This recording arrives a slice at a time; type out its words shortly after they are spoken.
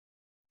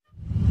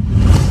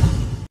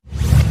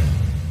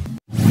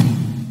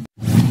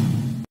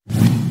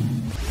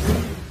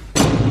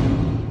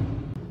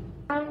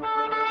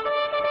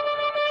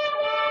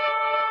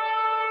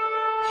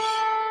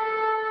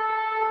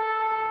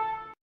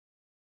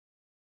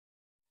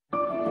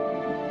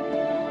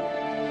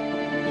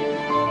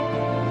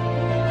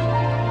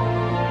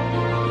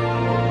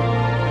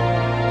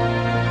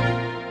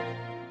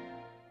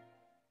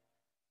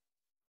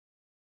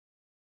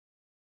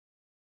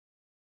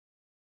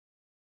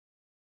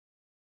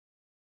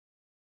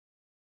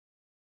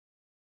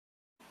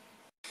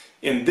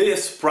In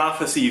this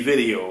prophecy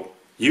video,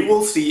 you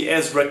will see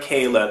Ezra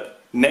Caleb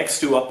next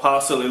to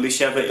Apostle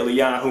Elisheva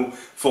Eliyahun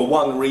for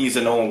one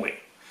reason only.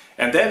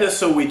 And that is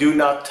so we do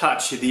not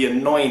touch the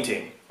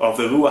anointing of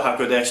the Ruach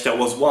HaKodesh that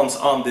was once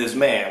on this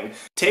man.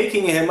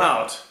 Taking him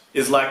out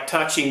is like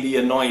touching the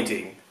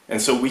anointing,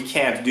 and so we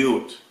can't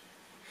do it.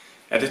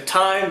 At the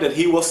time that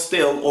he was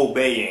still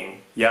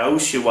obeying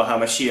Yahushua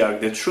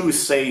HaMashiach, the true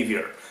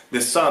Savior, the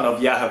Son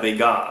of Yahweh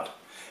God,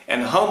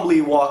 and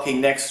humbly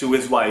walking next to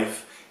his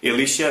wife,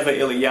 Elisheva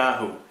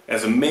Eliyahun,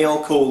 as a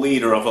male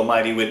co-leader of a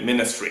mighty wind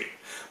ministry.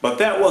 But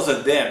that was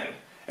a then,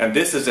 and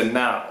this is a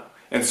now.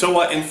 And so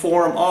I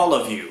inform all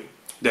of you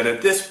that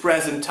at this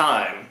present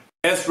time,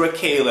 Ezra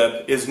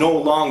Caleb is no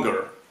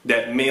longer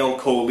that male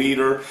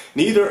co-leader,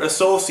 neither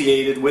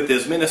associated with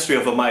this ministry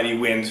of a mighty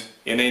wind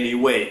in any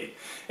way,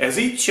 as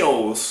he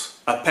chose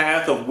a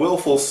path of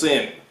willful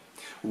sin,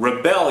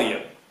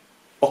 rebellion,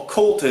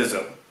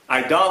 occultism,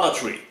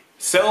 idolatry,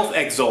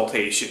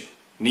 self-exaltation.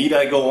 Need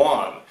I go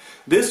on?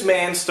 This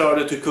man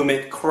started to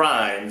commit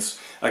crimes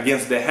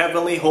against the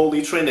heavenly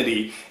Holy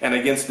Trinity and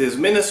against this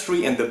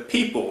ministry and the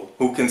people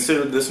who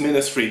considered this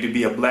ministry to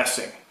be a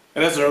blessing.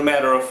 And as a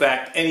matter of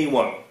fact,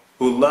 anyone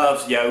who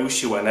loves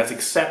Yahushua and has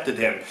accepted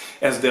him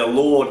as their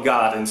Lord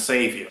God and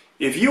Savior.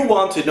 If you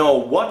want to know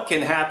what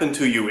can happen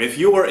to you if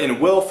you are in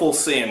willful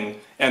sin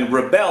and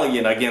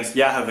rebellion against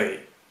Yahweh,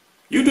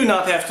 you do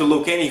not have to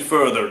look any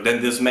further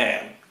than this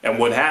man and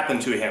what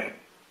happened to him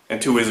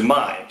and to his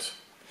mind.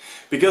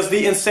 Because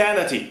the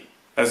insanity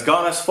has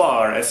gone as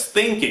far as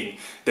thinking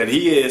that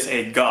he is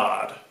a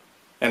God.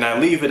 And I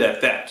leave it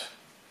at that.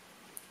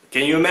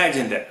 Can you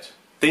imagine that?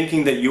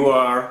 Thinking that you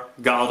are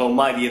God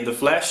Almighty in the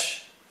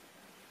flesh?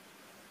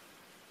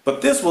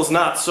 But this was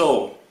not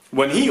so.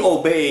 When he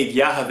obeyed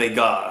Yahweh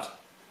God,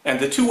 and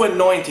the two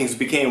anointings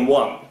became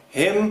one,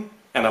 him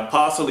and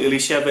Apostle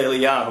Elisheva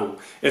Eliyahun,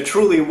 it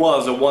truly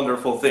was a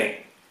wonderful thing.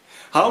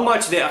 How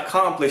much they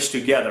accomplished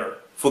together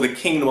for the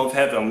kingdom of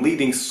heaven,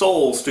 leading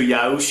souls to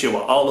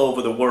Yahushua all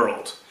over the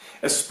world,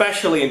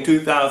 especially in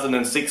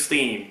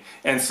 2016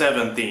 and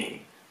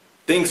 17.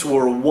 Things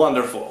were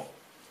wonderful.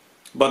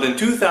 But in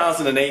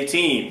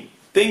 2018,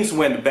 things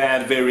went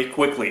bad very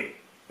quickly,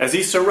 as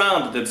he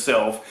surrounded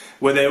himself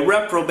with a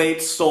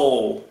reprobate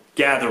soul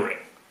gathering,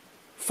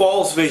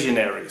 false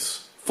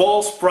visionaries,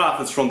 false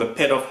prophets from the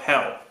pit of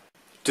hell,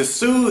 to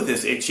soothe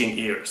his itching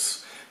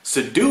ears,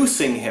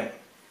 seducing him,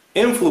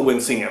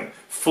 influencing him,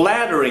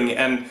 flattering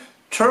and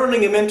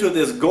turning him into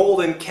this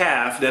golden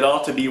calf that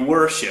ought to be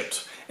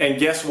worshipped. And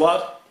guess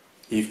what?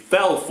 He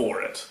fell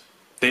for it.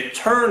 They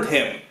turned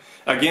him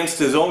against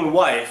his own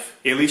wife,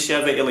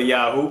 Elisheva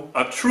Eliyahun,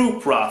 a true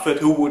prophet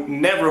who would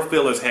never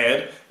fill his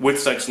head with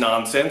such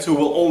nonsense, who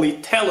will only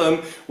tell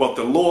him what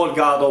the Lord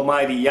God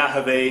Almighty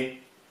Yahweh,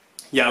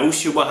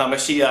 Yahushua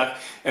HaMashiach,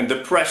 and the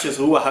precious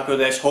Ruach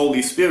HaKodesh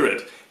Holy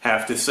Spirit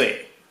have to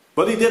say.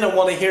 But he didn't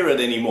want to hear it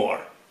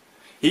anymore.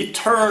 He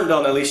turned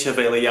on Elisheva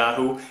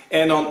Eliyahun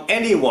and on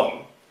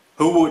anyone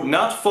who would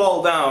not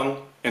fall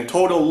down in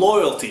total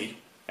loyalty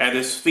at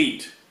his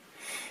feet.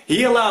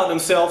 He allowed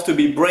himself to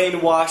be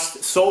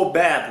brainwashed so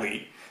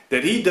badly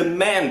that he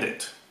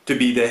demanded to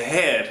be the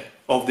head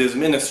of this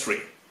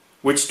ministry,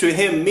 which to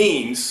him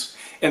means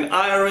an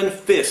iron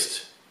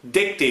fist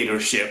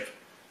dictatorship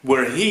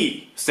where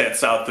he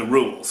sets out the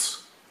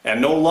rules,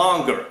 and no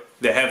longer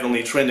the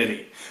heavenly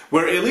Trinity,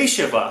 where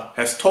Elisheva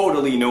has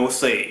totally no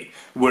say,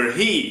 where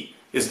he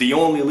is the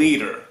only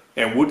leader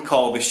and would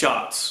call the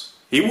shots.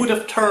 He would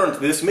have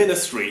turned this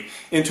ministry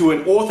into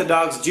an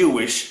Orthodox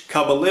Jewish,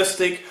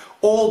 Kabbalistic,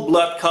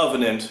 all-blood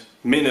covenant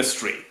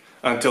ministry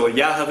until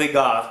Yahweh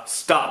God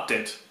stopped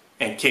it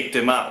and kicked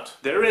him out.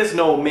 There is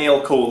no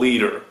male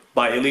co-leader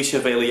by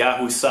Elisheva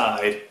Eliyahun's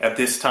side at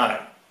this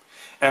time.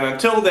 And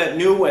until that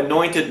new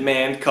anointed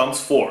man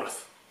comes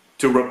forth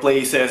to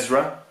replace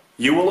Ezra,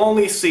 you will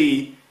only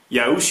see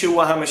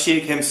Yahushua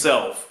HaMashiach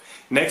himself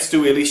next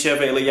to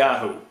Elisheva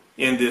Eliyahun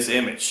in this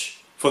image.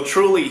 For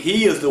truly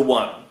he is the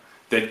one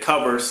that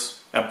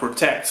covers and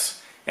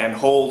protects and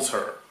holds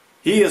her.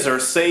 He is her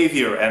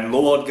Savior and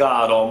Lord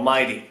God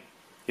Almighty,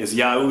 is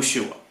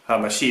Yahushua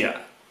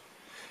HaMashiach.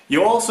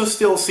 You also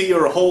still see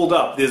her hold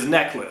up this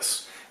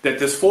necklace that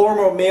this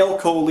former male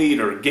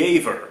co-leader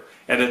gave her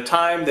at a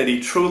time that he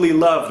truly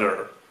loved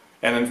her,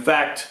 and in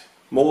fact,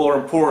 more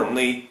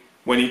importantly,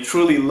 when he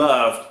truly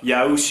loved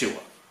Yahushua.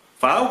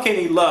 For how can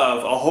he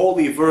love a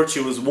holy,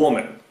 virtuous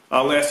woman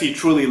unless he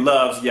truly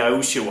loves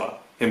Yahushua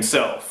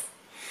himself?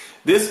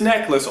 This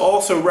necklace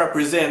also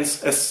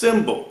represents a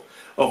symbol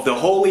of the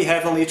Holy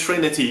Heavenly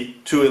Trinity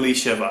to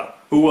Elisheva,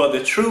 who are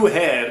the true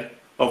head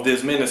of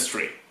this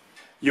ministry.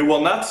 You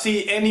will not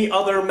see any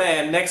other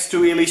man next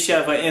to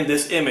Elisheva in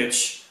this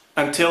image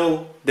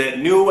until that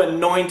new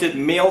anointed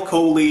male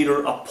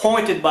co-leader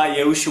appointed by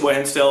Yahushua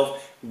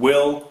himself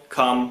will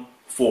come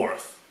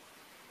forth.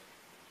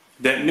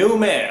 That new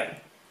man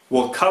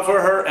will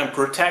cover her and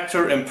protect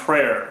her in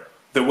prayer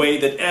the way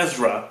that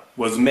Ezra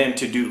was meant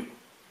to do.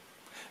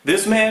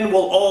 This man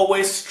will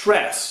always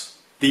stress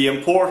the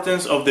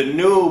importance of the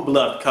new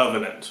blood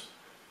covenant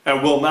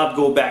and will not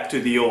go back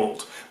to the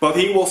old, but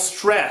he will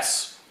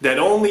stress that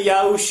only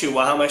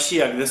Yahushua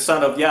HaMashiach, the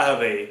Son of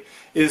Yahweh,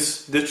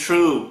 is the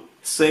true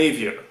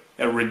Savior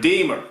and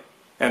Redeemer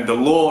and the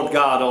Lord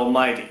God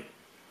Almighty.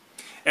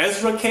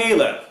 Ezra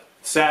Caleb,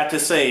 sad to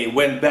say,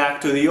 went back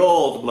to the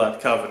old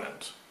blood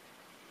covenant,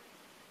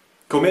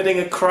 committing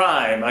a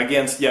crime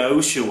against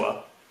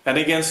Yahushua and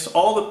against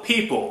all the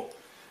people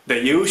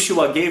that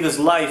Yahushua gave his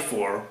life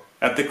for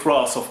at the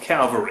cross of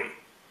Calvary.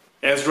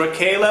 Ezra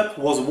Caleb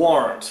was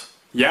warned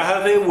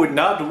Yahweh would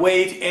not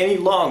wait any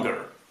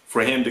longer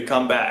for him to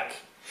come back.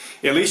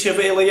 Elisheva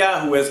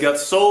Eliyahun has got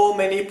so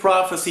many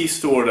prophecies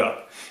stored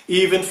up,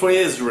 even for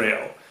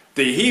Israel,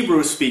 the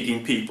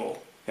Hebrew-speaking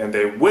people, and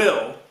they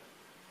will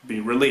be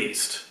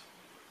released.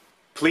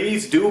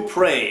 Please do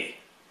pray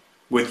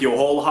with your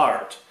whole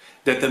heart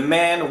that the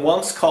man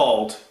once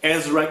called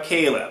Ezra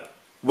Caleb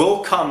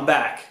will come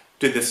back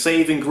to the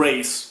saving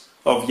grace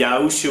of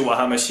Yahushua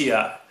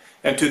HaMashiach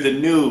and to the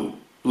new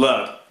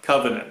blood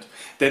covenant,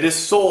 that his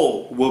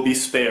soul will be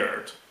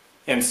spared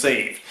and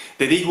saved,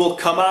 that he will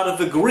come out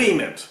of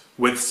agreement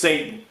with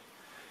Satan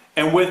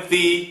and with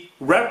the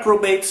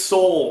reprobate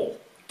soul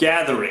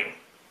gathering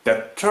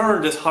that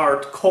turned his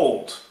heart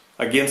cold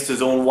against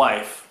his own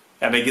wife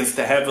and against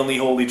the heavenly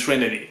Holy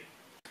Trinity.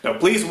 Now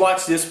please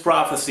watch this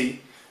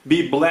prophecy,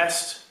 be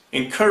blessed,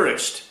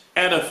 encouraged,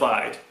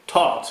 edified,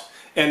 taught,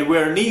 and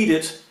where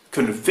needed,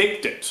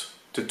 convicted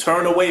to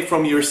turn away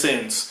from your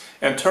sins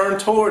and turn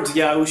towards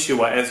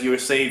Yahushua as your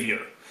Savior.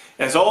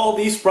 As all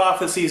these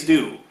prophecies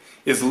do,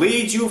 is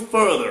lead you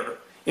further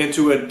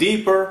into a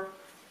deeper,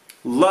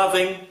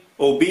 loving,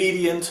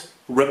 obedient,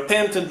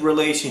 repentant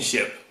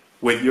relationship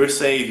with your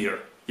Savior,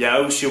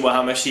 Yahushua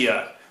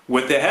HaMashiach,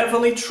 with the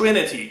heavenly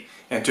Trinity,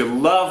 and to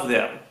love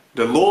them,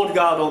 the Lord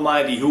God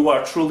Almighty, who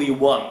are truly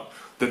one,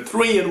 the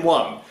three in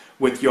one,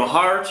 with your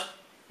heart,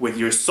 with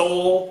your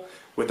soul,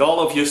 with all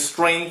of your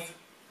strength,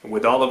 and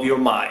with all of your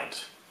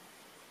mind.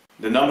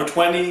 The number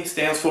 20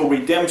 stands for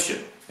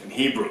redemption in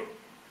Hebrew.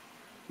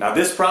 Now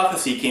this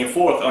prophecy came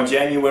forth on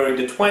January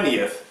the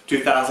 20th,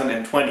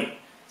 2020.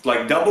 It's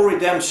like double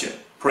redemption,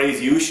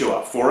 praise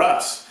Yeshua, for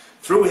us,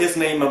 through his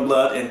name and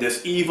blood in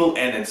this evil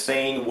and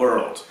insane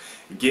world.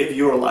 Give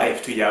your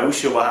life to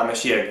Yahushua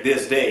HaMashiach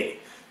this day,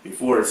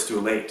 before it's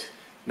too late.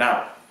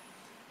 Now,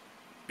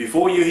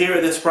 before you hear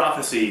this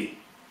prophecy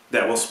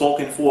that was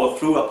spoken forth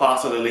through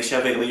Apostle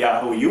Elisheva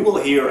Eliyahun, you will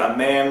hear a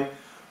man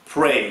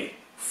pray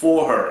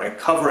for her and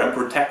cover and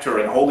protect her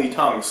in holy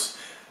tongues,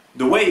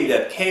 the way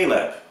that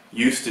Caleb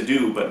used to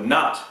do, but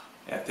not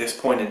at this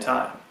point in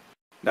time.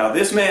 Now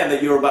this man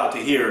that you're about to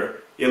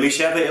hear,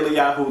 Elisheva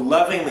Eliyahun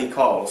lovingly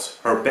calls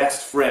her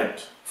best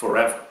friend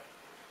forever.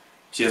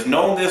 She has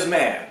known this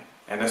man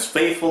and his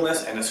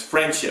faithfulness and his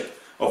friendship,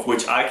 of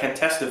which I can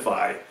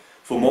testify,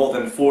 for more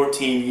than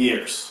 14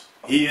 years.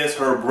 He is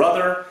her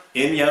brother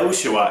in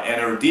Yahushua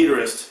and her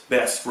dearest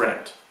best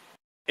friend.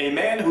 A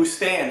man who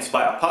stands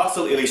by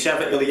Apostle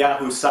Elisheva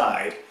Eliyahun's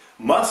side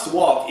must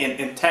walk in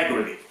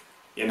integrity,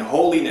 in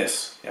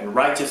holiness and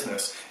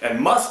righteousness, and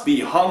must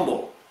be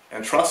humble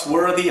and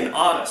trustworthy and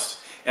honest,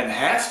 and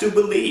has to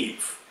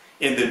believe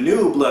in the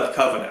new blood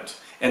covenant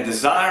and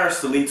desires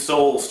to lead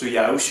souls to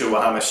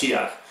Yahushua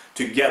HaMashiach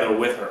together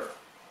with her.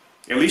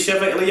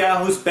 Elisheva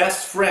Eliyahun's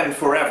best friend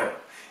forever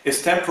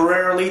is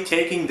temporarily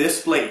taking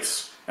this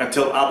place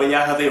until Abba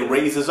Yahweh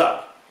raises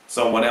up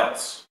someone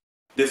else.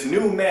 This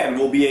new man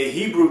will be a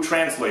Hebrew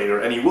translator,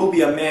 and he will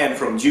be a man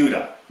from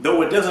Judah,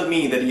 though it doesn't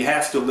mean that he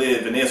has to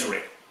live in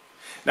Israel.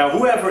 Now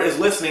whoever is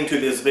listening to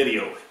this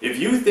video, if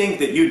you think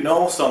that you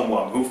know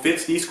someone who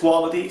fits these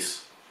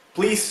qualities,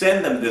 please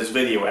send them this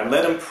video and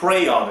let them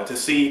pray on it to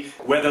see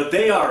whether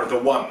they are the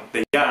one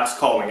that Yah is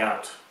calling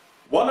out.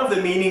 One of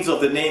the meanings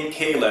of the name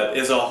Caleb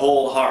is a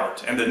whole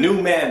heart, and the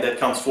new man that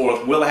comes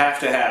forth will have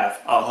to have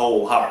a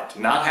whole heart.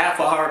 Not half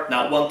a heart,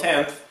 not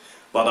 1/10,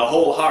 but a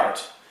whole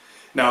heart.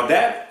 Now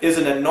that is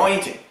an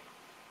anointing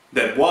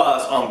that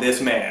was on this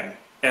man,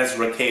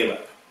 Ezra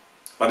Caleb.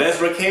 But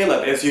Ezra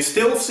Caleb, as you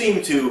still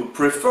seem to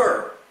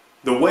prefer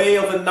the way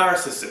of a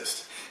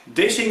narcissist,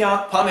 dishing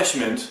out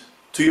punishment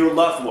to your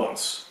loved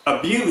ones,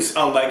 abuse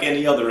unlike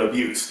any other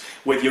abuse,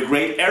 with your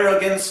great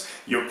arrogance,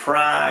 your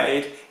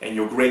pride, and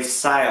your great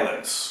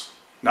silence,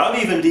 not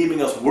even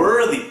deeming us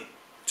worthy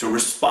to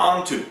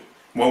respond to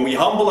when we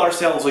humble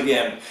ourselves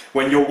again,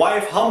 when your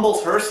wife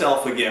humbles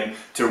herself again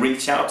to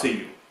reach out to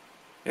you.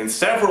 In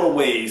several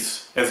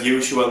ways, as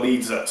Yeshua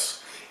leads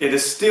us, it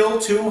is still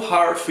too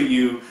hard for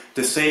you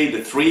to say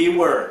the 3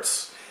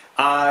 words,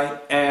 I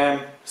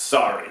am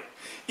sorry.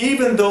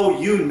 Even though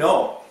you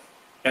know,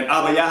 and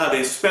Abba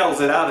Yahweh spells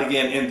it out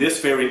again in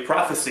this very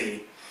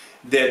prophecy,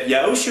 that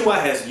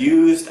Yahushua has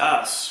used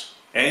us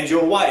and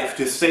your wife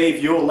to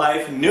save your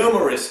life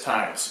numerous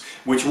times,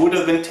 which would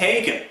have been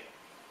taken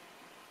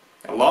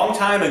a long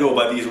time ago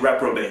by these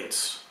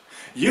reprobates.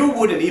 You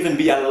wouldn't even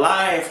be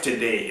alive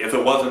today if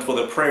it wasn't for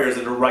the prayers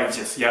of the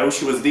righteous,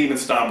 Yahushua's demon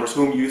stompers,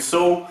 whom you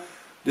so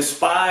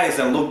despise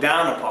and look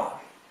down upon.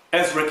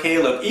 Ezra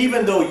Caleb,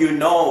 even though you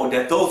know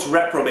that those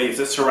reprobates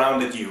that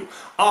surrounded you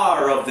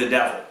are of the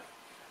devil,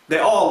 they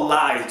all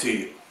lie to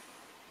you.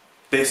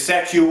 They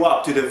set you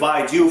up to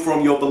divide you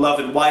from your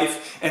beloved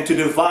wife and to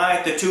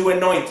divide the two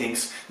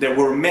anointings that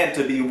were meant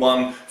to be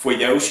one for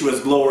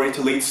Yahushua's glory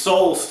to lead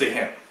souls to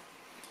Him.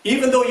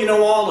 Even though you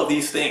know all of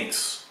these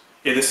things,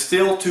 it is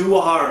still too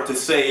hard to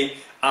say,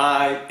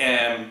 I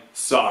am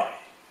sorry.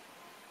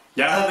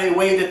 Yahweh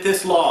waited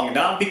this long,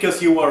 not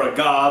because you are a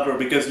god or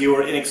because you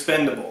are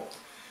inexpendable.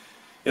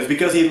 It's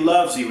because He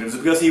loves you. It's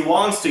because He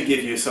wants to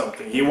give you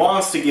something. He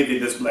wants to give you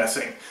this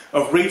blessing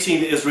of reaching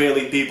the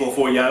Israeli people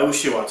for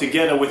Yahushua,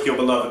 together with your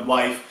beloved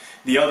wife,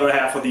 the other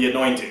half of the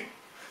anointing.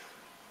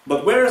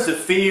 But where is the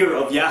fear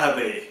of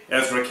Yahweh,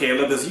 Ezra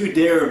Caleb, as you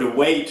dare to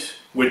wait?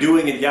 We're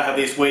doing it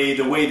Yahweh's way,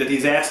 the way that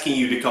He's asking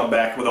you to come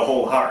back with a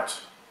whole heart.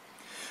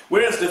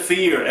 Where is the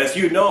fear, as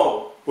you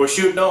know, or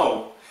should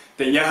know,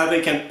 that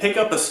Yahweh can pick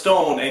up a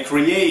stone and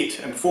create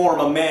and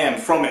form a man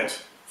from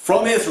it,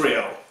 from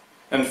Israel,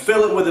 and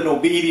fill it with an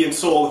obedient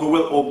soul who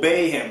will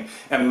obey Him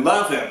and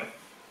love Him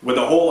with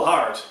a whole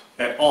heart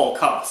at all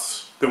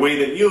costs, the way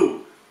that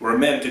you were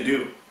meant to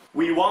do.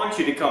 We want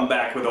you to come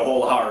back with a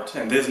whole heart,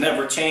 and this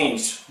never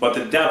changed, but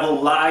the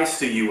devil lies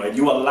to you and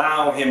you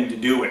allow him to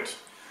do it.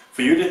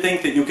 For you to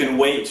think that you can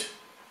wait.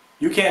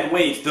 You can't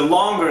wait. The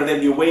longer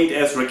that you wait,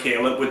 Ezra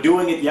Caleb, with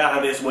doing it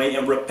Yahweh's way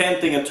and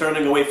repenting and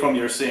turning away from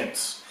your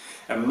sins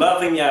and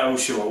loving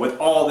Yahushua with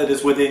all that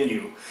is within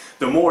you,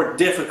 the more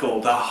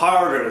difficult, the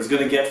harder it's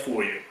going to get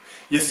for you.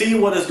 You see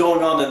what is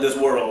going on in this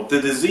world, the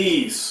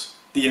disease,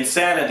 the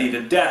insanity,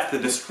 the death, the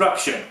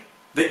destruction,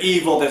 the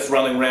evil that's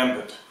running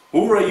rampant.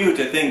 Who are you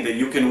to think that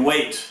you can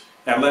wait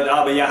and let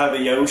Abba Yahweh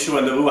Yahushua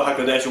and the Ruach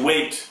HaKodesh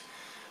wait?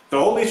 The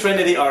Holy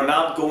Trinity are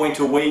not going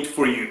to wait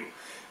for you.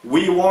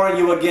 We warn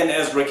you again,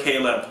 Ezra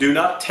Caleb, do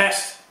not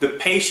test the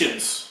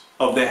patience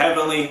of the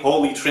heavenly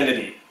Holy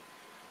Trinity.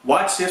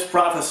 Watch this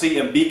prophecy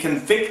and be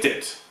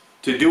convicted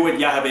to do it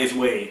Yahweh's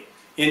way,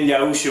 in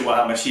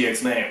Yahushua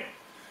HaMashiach's name.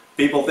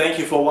 People, thank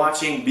you for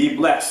watching. Be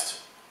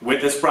blessed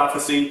with this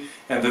prophecy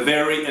and the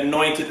very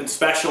anointed and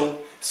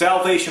special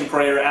salvation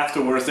prayer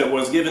afterwards that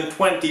was given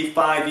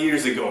 25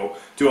 years ago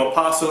to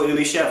Apostle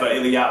Elisheva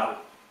Eliyahun.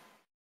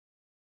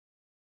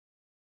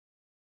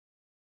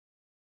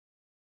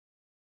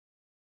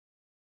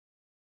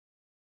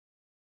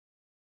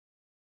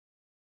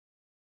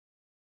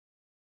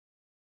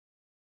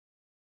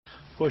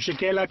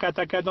 Shekela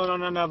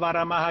katakadona na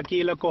vara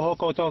mahakila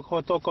kohoko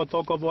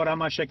toko vara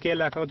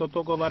mashekela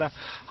kotoko vara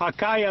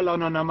hakaya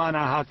lona na mana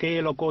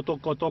hakelo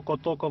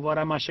kotoko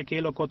vara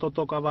mashekelo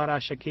kotoko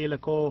vara shekela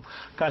ko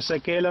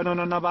kasekela no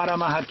na vara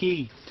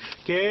mahaki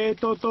ke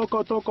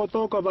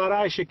toko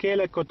vara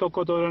shekela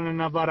kotoko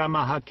na vara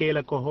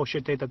mahakela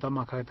kohoshete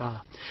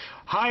tamakata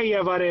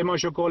haya vare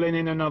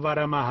moshokole na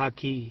vara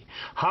mahaki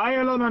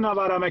haya lona na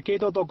vara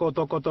maketo toko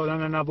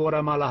na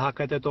vara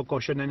malahakate toko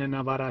shene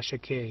na vara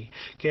sheke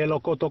ke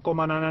loko toko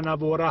manana na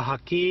vora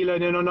hakila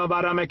no na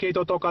vara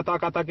maketo toka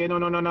taka ke no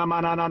na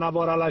manana na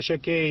vora la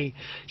sheke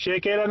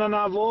shekela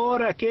na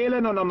vora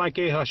kele no na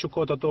makeha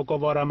shukoto toko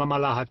vora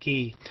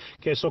mamalahaki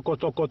ke soko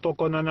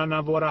toko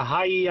na vora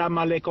haya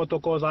maleko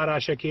toko zara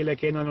shekele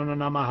ke no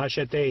na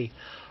mahashete.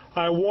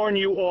 I warn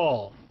you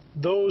all,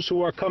 those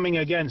who are coming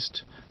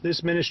against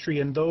this ministry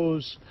and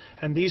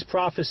these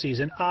prophecies,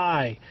 and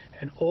I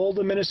and all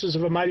the ministers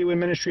of a mighty way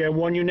ministry, I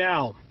warn you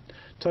now,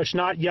 touch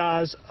not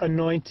Yah's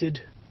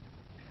anointed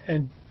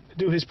and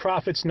do his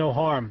prophets no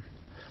harm,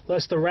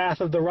 lest the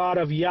wrath of the rod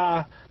of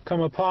Yah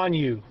come upon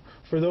you.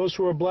 For those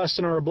who are blessed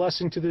and are a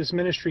blessing to this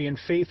ministry and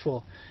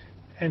faithful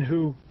and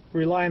who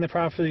rely on the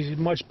prophecies,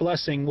 much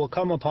blessing will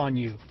come upon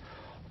you,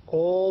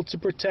 all to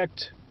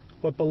protect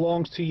what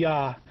belongs to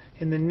Yah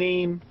in the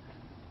name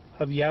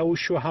of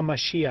Yahushua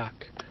HaMashiach.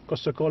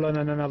 Kosokola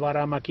na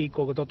navara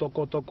makiko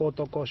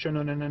toko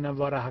shono na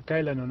navara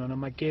hakaila no na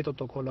maketo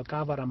toko la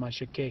kavara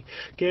mashike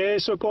ke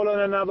sokola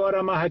na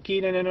navara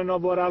mahakine na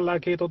navara la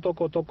keto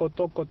toko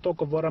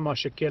vara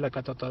mashike la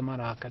katata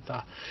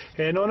marakata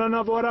e no na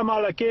navara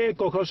malake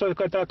koso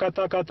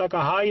kata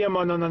haya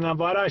no na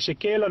navara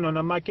shikela no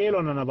na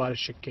makelo no navara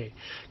shike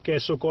ke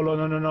sokola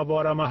na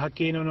navara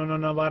mahakine no na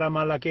navara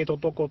malaketo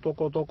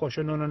toko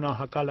shono na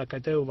hakala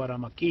kateu vara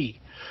maki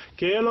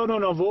ke lo no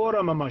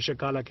navara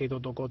mamashikala keto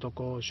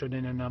toko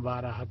Shonena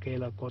Navara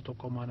Hakela Koto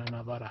Komana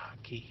Navara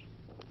Haki.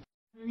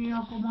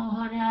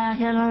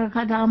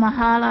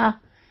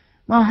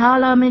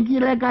 Mahala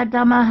mikile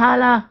kata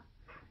mahala.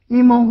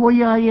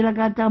 Imohoya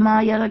irakata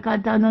maya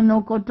kata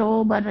no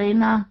koto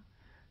barena.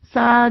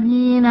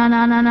 Sadina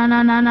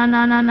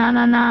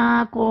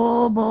na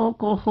kobo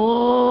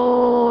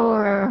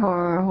horror.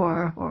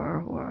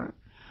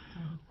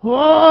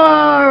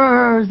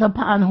 Horrors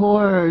upon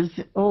horrors.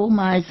 Oh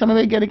my,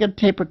 somebody gotta get a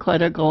tape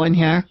recorder going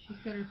here.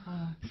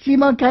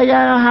 Sima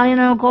kaya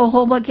haino ko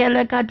hoba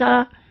kele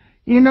kata.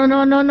 No.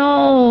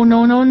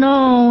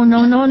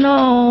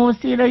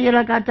 Sila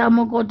yela kata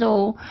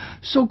mokoto.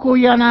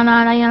 Sukuya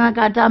na yana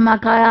kata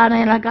makaya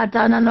na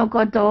kata no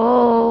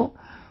koto.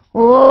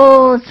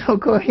 Oh,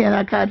 sukuya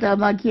na kata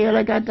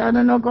makiela kata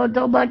no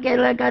koto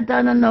bakele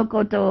kata no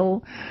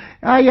koto.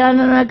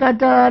 Ayana na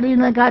kata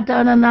rina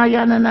kata na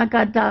yana na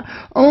kata.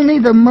 Only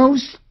the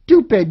most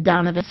stupid,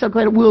 Donovan.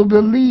 Soko will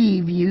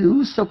believe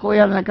you. Soko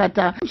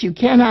yanakata. You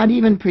cannot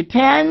even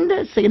pretend.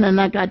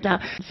 Sinanakata.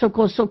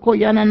 Soko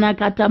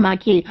yanakata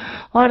maki.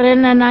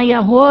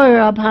 Orenanaya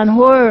horror upon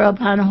horror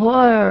upon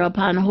horror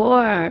upon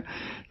horror.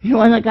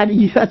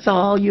 That's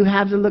all you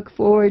have to look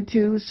forward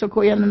to.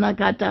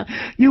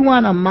 You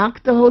want to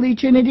mock the Holy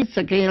Trinity?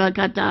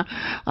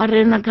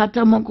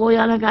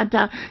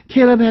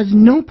 Caleb has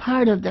no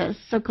part of this.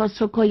 And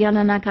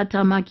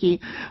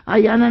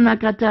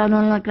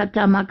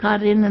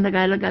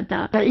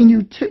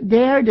you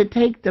dare to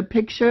take the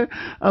picture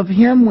of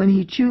him when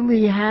he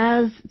truly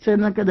has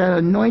the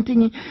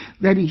anointing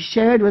that he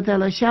shared with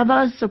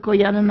Elisheva.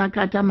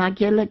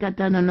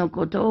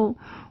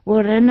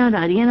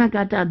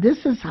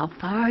 This is how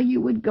far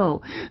you would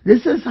go.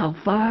 This is how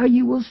far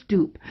you will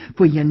stoop.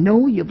 For you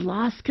know you've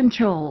lost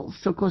control.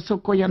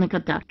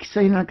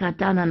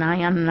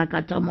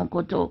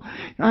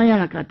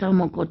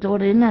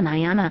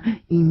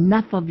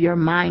 Enough of your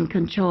mind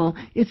control.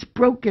 It's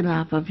broken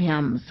off of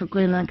him. I'm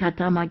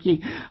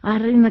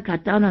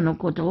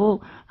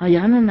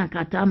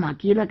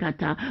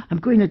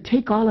going to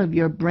take all of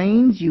your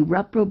brains, you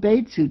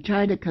reprobates who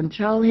try to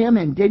control him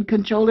and did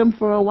control him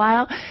for a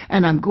while,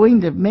 and I'm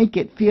going to make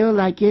it feel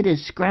like it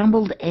is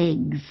scrambled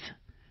eggs.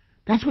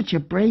 That's what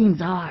your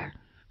brains are.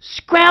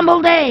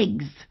 Scrambled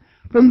eggs.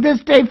 From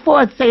this day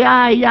forth, say,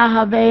 I,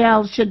 Yahweh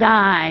El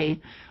Shaddai.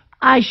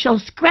 I shall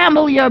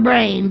scramble your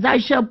brains. I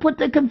shall put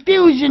the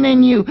confusion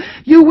in you.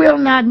 You will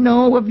not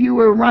know if you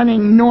were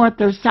running north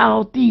or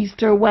south,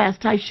 east or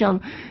west. I shall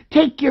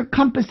take your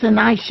compass and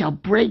I shall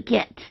break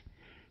it.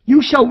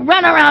 You shall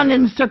run around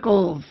in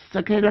circles.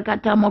 The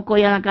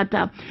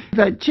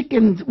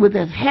chicken with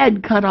his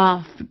head cut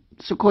off.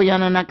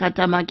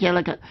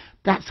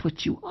 That's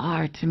what you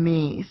are to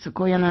me.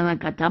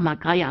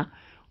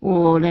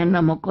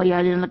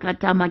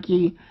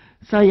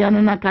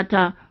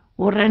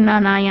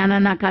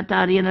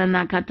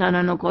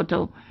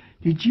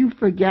 Did you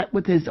forget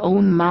with his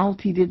own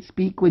mouth he did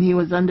speak when he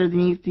was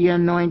underneath the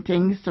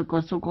anointing?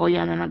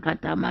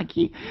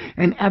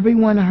 And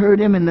everyone heard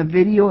him in the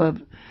video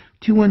of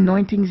two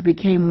anointings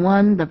became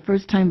one the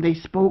first time they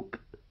spoke.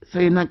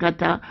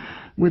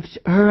 With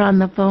her on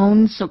the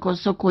phone.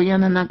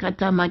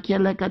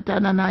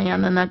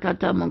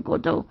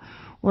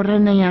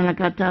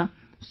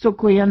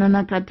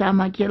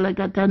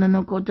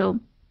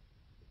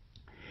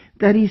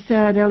 That he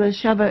said,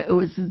 Elisheva, it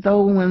was as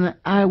though when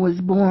I was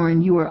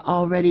born, you were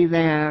already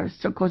there.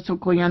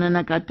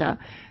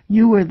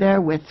 You were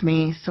there with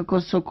me.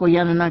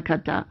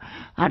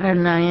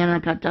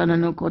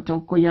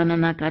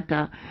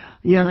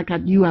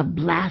 You have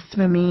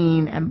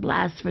blasphemy and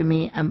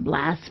blasphemy and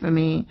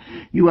blasphemy.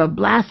 You have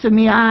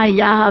blasphemy, I,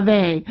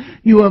 Yahweh.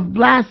 You have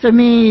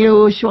blasphemy,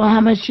 Yeshua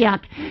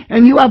HaMashiach.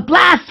 And you have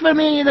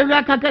blasphemy, the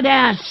Ruach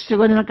HaKodesh.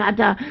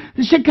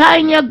 The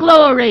Shekinah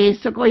glory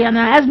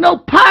has no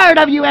part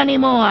of you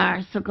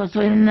anymore.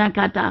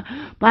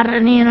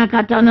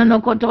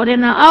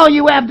 All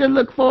you have to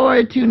look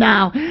forward to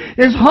now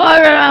is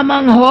horror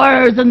among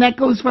horrors, and that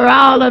goes for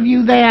all of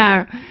you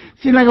there.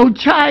 Who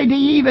tried to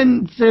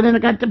even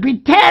to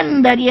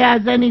pretend that he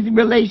has any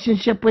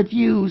relationship with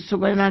you.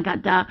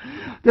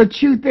 The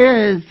truth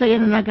is,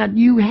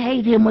 you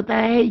hate him with a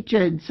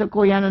hatred.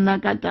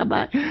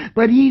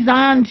 But he's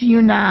on to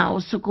you now.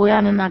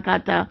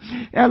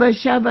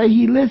 Elisheva,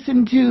 he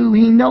listened to,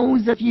 he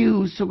knows of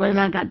you.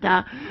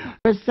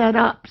 Set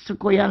up.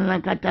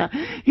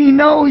 He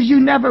knows you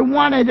never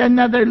wanted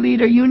another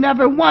leader. You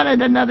never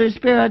wanted another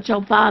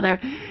spiritual father.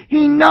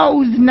 He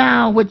knows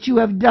now what you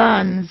have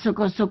done.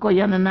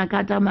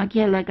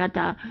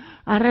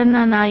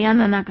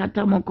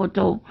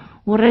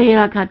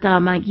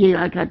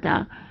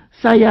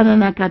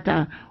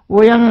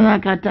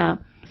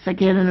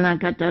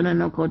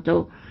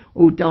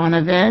 O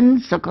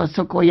Donovan,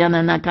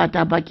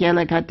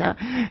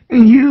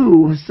 and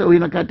you,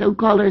 who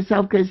call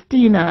herself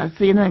Christina,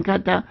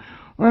 your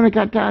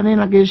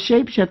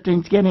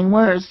shape-shifting's getting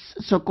worse.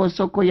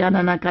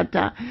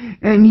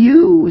 And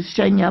you,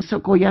 Shengya,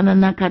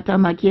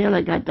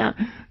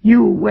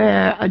 you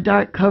wear a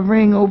dark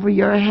covering over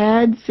your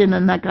head,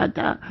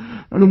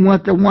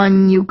 what the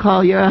one you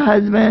call your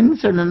husband,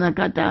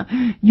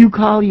 you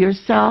call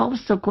yourself,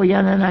 the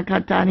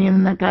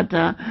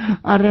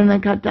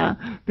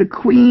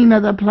queen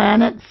of the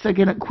planets,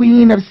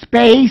 queen of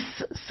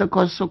space,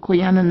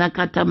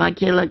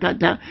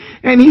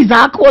 and he's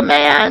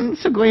Aquaman,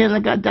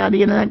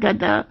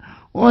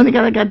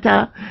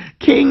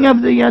 king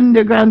of the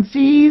underground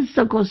seas,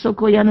 for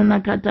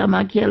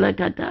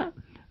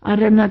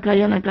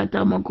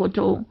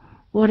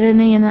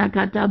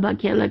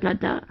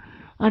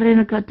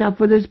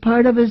this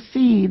part of a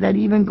sea that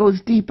even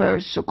goes deeper.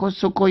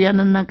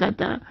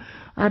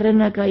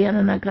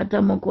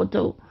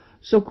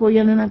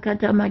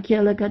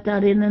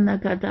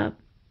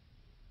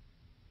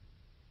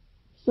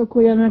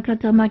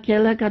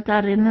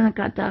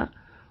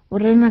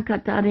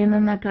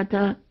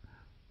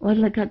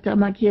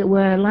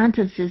 Where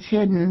Atlantis is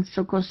hidden,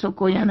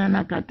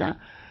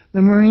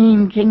 the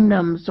marine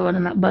kingdom,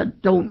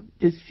 but don't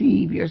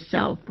deceive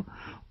yourself.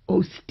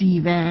 O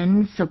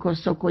Stephen, soko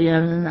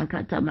yana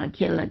nakata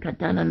makela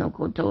katana no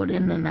kotori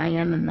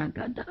nanayana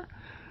nakata.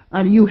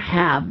 You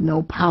have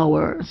no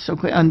power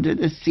under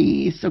the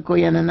sea,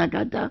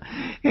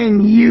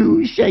 and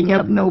you shall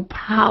have no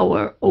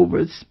power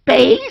over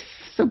space.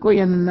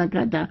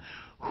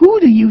 Who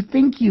do you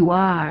think you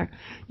are?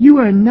 You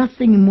are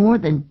nothing more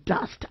than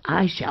dust.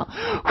 I shall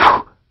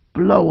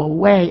blow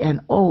away,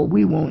 and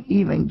we won't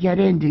even get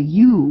into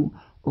you,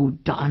 O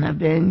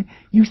Donovan.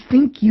 You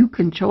think you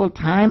control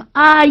time?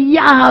 I,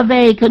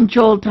 Yahweh,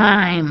 control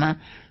time.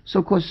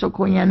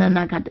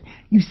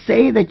 You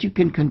say that you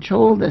can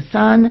control the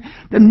sun.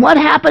 Then what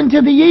happened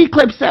to the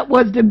eclipse that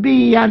was to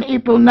be on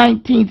April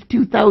 19th,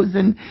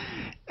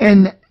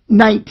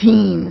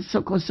 2019?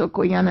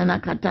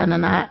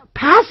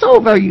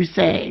 Passover, you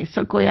say.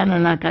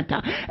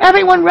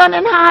 Everyone run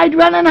and hide,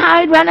 run and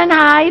hide, run and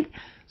hide.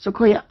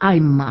 I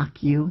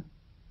mock you.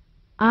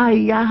 I,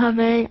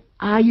 Yahweh,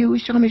 I,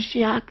 Yeshua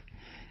Mashiach,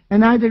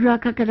 and I, the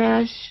Ruach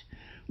HaKodesh.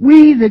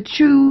 We, the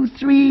true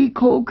three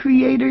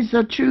co-creators,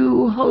 the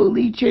true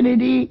Holy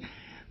Trinity,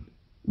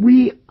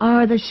 we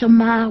are the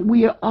Shema.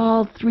 We are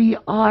all three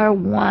are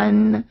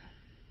one.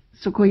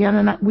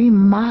 We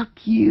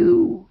mock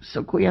you.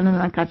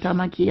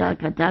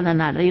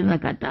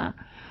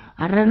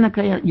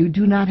 You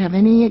do not have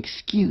any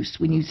excuse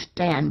when you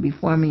stand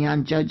before me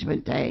on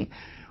Judgment Day,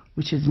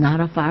 which is not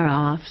afar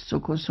off.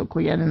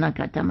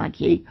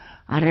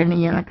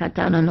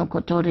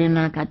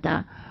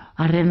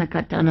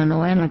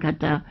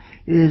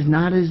 It is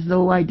not as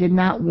though I did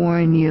not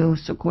warn you.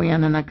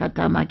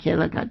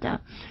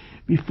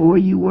 Before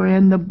you were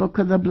in the book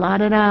of the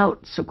blotted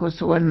out,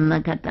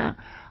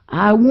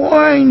 I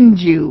warned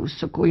you.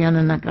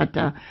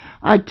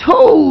 I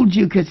told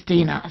you,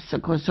 Christina.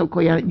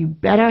 You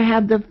better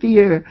have the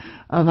fear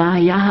of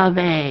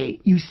Yahweh.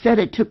 You said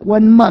it took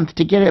 1 month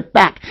to get it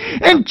back.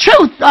 In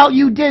truth, all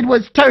you did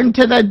was turn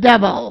to the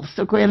devil.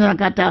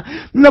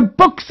 The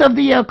books of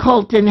the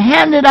occult and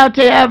hand it out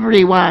to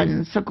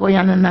everyone.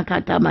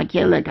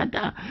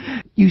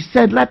 You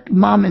said, let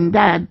mom and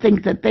dad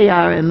think that they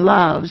are in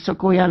love.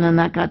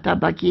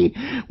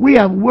 We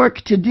have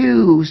work to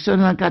do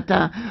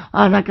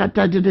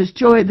to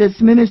destroy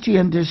this ministry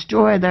and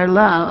destroy their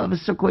love.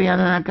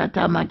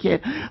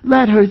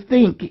 Let her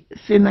think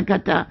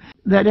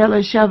that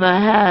Elisheva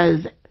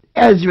has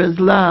Ezra's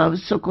love.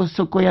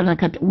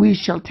 We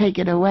shall take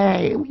it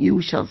away.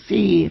 You shall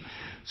see.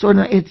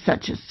 It's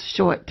such a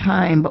short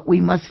time, but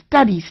we must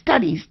study.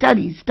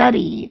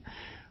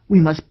 We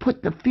must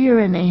put the fear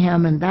into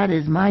him, and that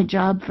is my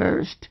job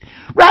first.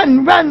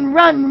 Run,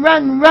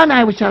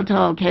 I shall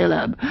tell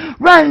Caleb.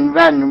 Run.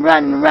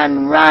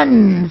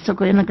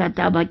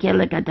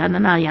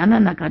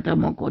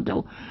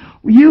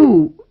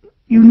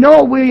 You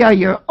know we are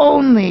your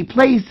only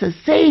place of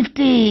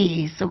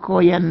safety.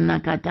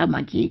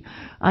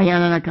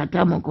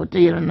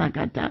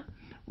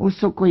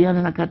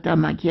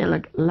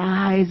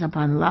 Lies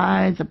upon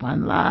lies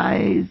upon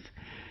lies.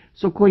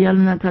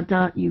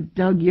 You've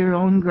dug your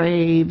own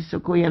grave.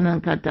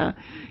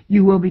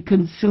 You will be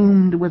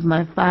consumed with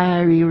my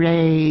fiery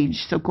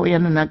rage.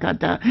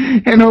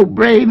 And oh,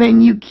 brave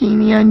and you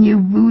Kenyan, you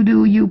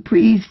voodoo, you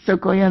priest.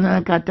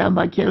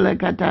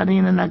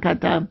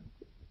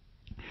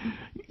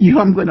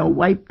 I'm going to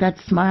wipe that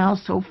smile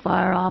so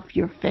far off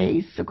your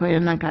face,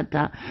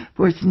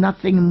 for it's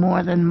nothing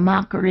more than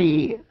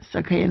mockery.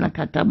 And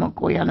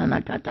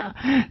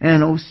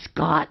oh,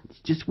 Scott,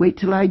 just wait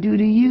till I do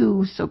to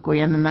you.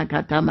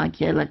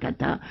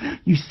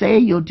 You say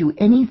you'll do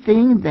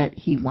anything that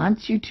he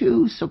wants you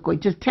to.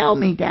 Just tell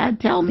me, Dad,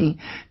 tell me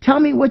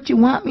what you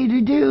want me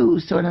to do.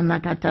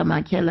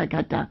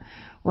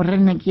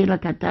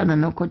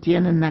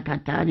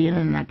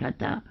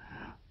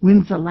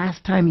 When's the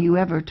last time you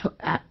ever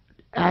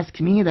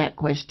asked me that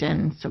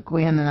question?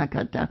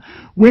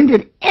 When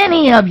did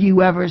any of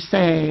you ever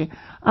say,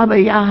 Abba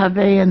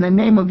Yahweh, in the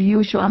name of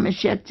Yeshua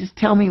Mashiach, just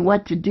tell me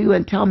what to do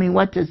and tell me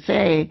what to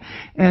say,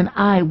 and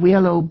I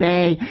will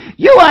obey?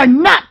 You are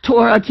not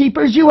Torah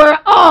keepers. You are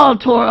all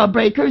Torah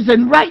breakers,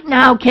 and right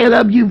now,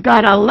 Caleb, you've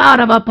got a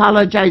lot of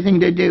apologizing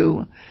to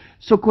do.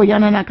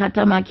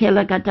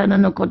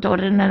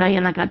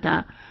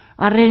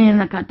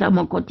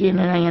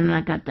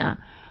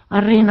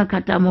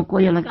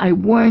 I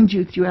warned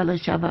you through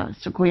Elisheva.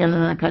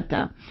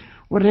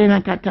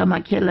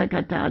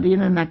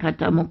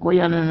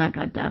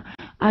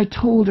 I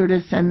told her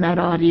to send that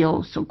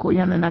audio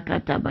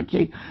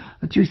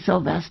to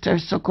Sylvester,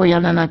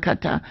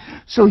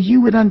 so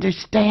you would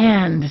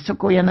understand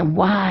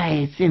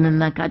why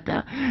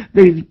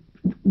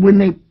when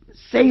they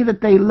say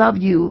that they love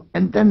you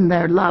and then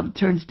their love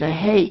turns to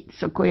hate,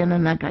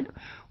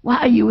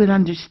 why you would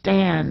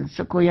understand.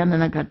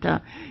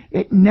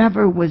 It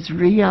never was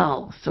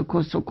real.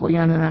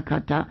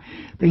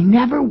 They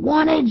never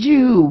wanted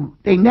you.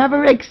 They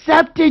never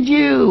accepted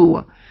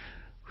you.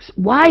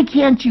 Why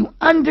can't you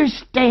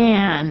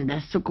understand?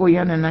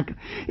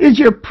 Is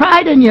your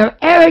pride and your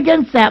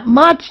arrogance that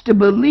much to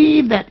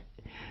believe that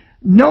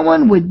No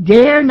one would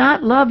dare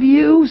not love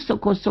you.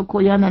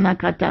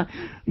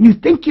 You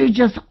think you're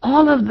just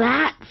all of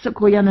that.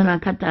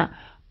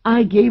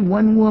 I gave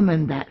one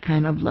woman that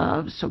kind of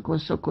love.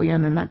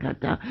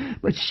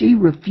 But she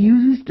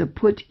refused to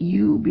put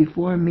you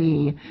before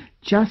me,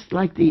 just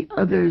like the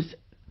others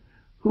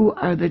who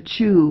are the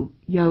true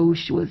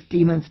Yahushua's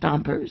demon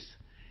stompers,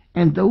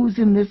 and those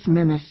in this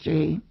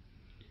ministry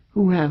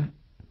who have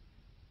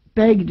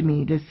begged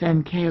me to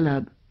send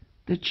Caleb,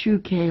 the true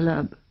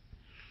Caleb,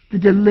 the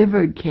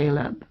delivered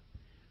Caleb,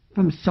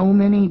 from so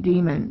many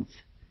demons.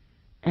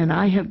 And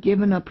I have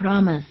given a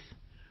promise.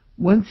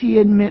 Once he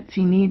admits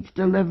he needs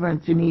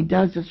deliverance and he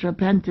does this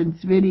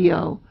repentance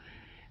video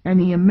and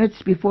he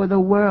admits before the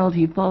world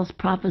he false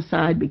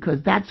prophesied,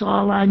 because that's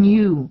all on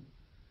you.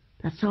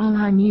 That's all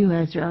on you,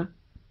 Ezra.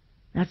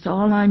 That's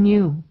all on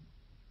you.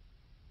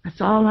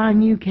 That's all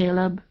on you,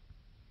 Caleb.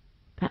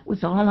 That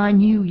was all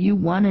on you. You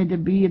wanted to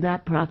be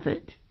that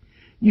prophet.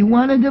 You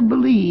wanted to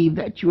believe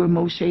that you were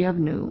Moshe of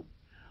new.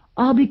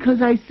 All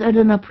because I said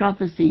in a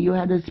prophecy you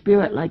had a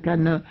spirit like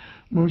on the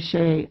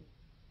Moshe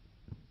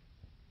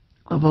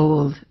of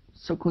old.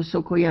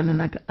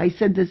 I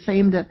said the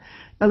same to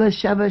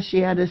Elisheva. She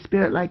had a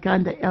spirit like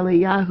unto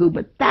Eliyahu.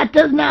 But that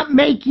does not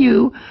make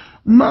you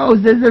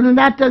Moses, and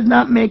that does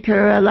not make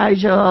her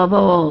Elijah of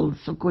old.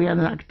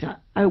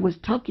 I was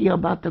talking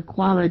about the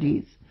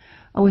qualities.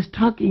 I was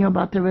talking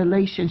about the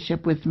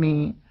relationship with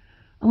me.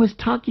 I was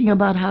talking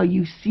about how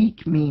you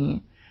seek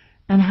me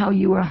and how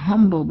you are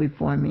humble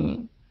before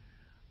me.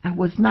 I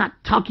was not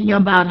talking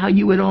about how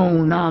you would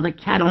own all the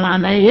cattle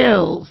on the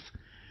hills.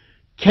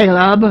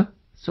 Caleb.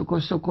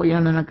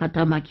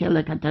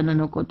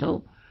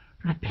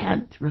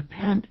 Repent,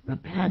 repent,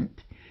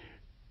 repent.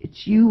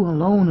 It's you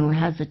alone who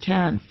has a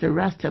chance. The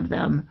rest of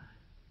them,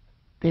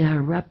 they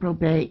are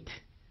reprobate.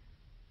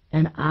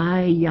 And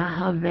I,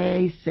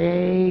 Yahweh,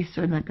 say,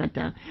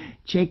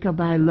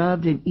 Jacob I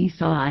loved and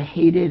Esau I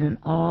hated, and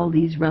all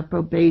these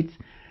reprobates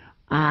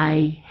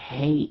I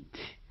hate.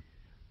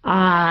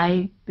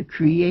 I, the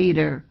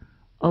creator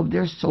of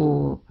their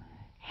soul,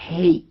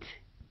 hate.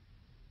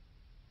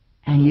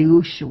 And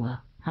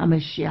Yahushua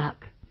HaMashiach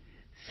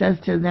says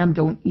to them,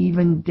 don't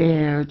even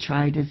dare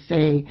try to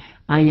say,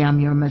 I am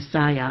your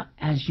Messiah,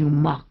 as you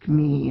mock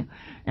me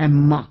and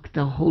mock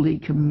the Holy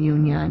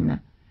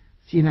Communion.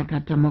 And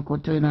mock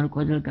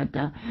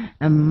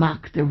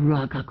the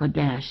Ruach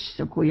HaKodesh.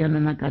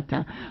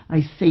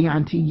 I say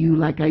unto you,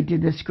 like I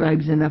did the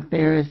scribes and the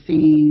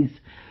Pharisees,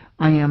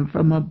 I am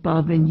from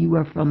above and you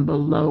are from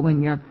below,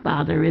 and your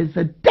father is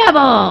the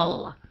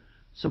devil.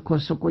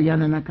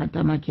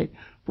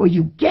 For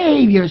you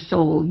gave your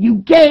soul, you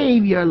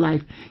gave your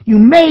life, you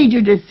made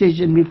your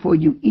decision before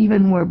you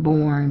even were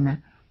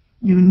born.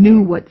 You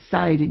knew what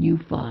side you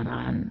fought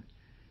on,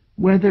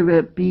 whether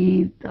it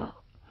be the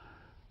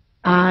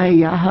I,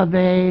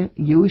 Yahweh,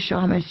 Yahushua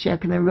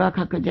HaMashiach, and the Ruach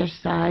HaKodesh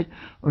side,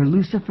 or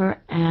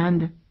Lucifer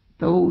and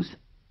those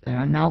that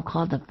are now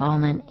called the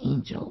fallen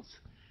angels.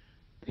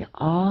 They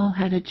all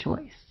had a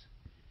choice.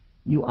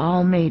 You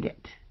all made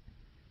it.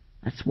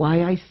 That's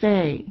why I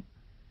say,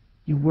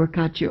 you work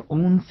out your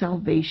own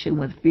salvation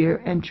with fear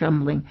and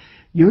trembling.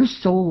 Your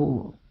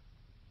soul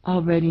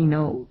already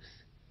knows.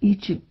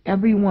 Each and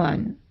every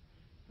one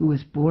who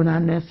is born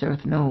on this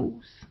earth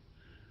knows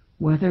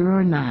whether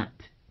or not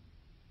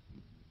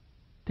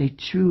they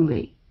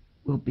truly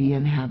will be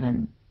in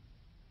heaven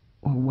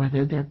or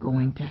whether they're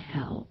going to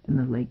hell in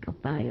the lake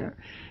of fire.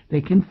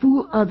 They can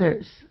fool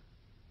others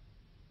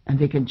and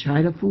they can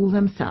try to fool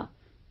themselves,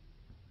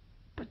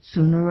 but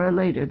sooner or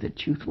later the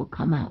truth will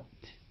come out.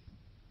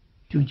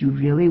 Do you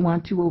really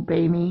want to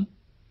obey me?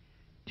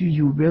 Do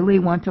you really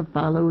want to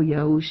follow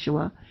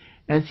Yahushua?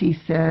 As he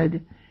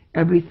said,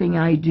 everything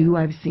I do,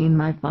 I've seen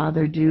my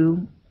Father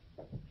do.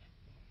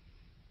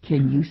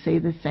 Can you say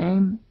the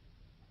same?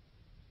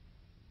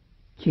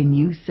 Can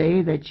you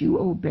say that you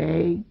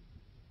obey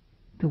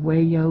the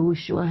way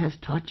Yahushua has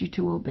taught you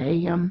to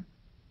obey him?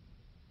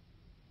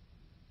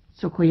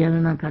 You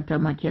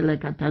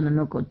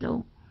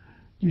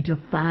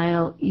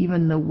defile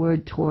even the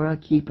word Torah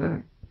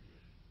keeper.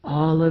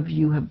 All of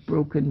you have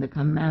broken the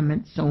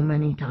commandments so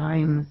many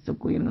times.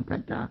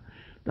 The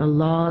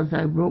laws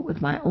I wrote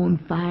with my own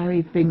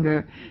fiery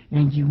finger,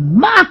 and you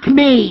mock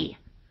me.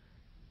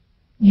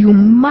 You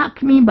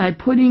mock me by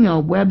putting a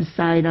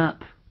website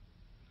up.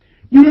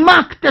 You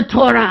mock the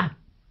Torah.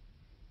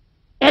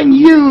 And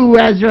you,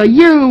 Ezra,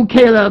 you,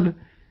 Caleb,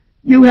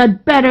 you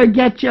had better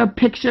get your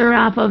picture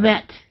off of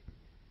it.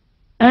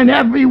 And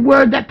every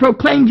word that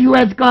proclaimed you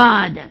as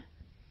God.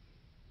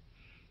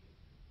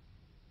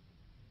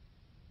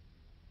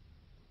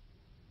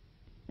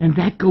 And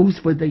that goes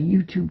for the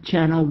YouTube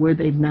channel where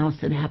they've now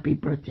said happy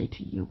birthday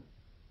to you.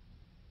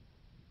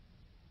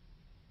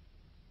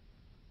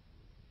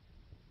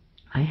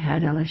 I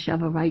had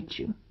Elisheva write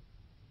you.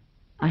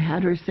 I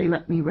had her say,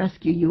 let me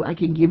rescue you. I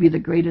can give you the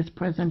greatest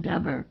present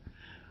ever.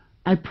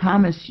 I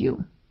promise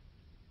you,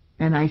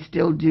 and I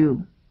still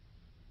do.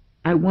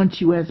 I want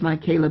you as my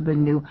Caleb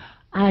anew.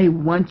 I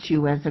want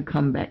you as a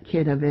comeback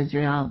kid of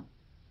Israel.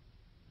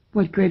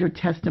 What greater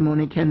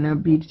testimony can there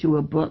be to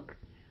a book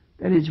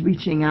that is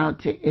reaching out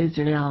to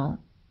Israel?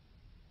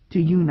 Do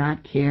you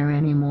not care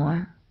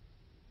anymore?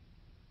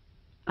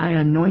 I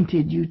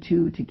anointed you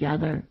two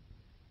together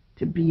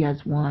to be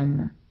as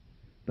one.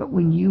 But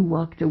when you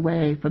walked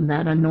away from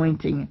that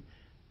anointing,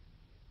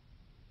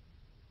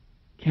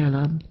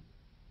 Caleb,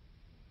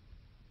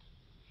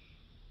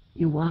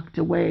 you walked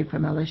away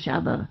from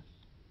Elisheva,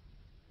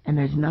 and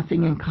there's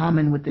nothing in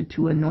common with the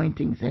two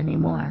anointings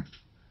anymore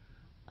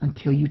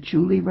until you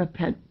truly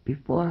repent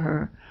before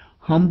her,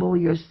 humble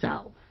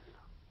yourself,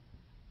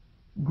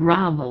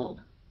 grovel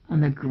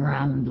on the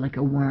ground like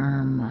a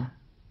worm,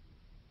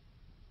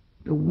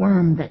 the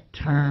worm that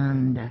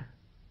turned.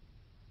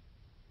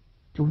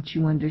 Don't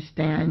you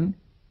understand?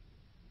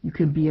 You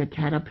can be a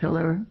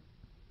caterpillar,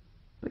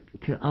 but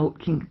out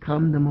can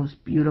come the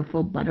most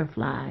beautiful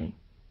butterfly.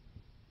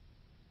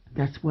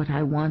 That's what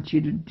I want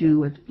you to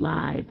do, is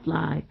fly,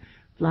 fly,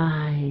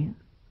 fly,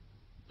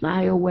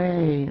 fly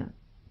away,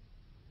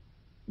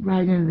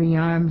 right into the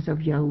arms of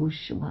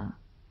Yahushua.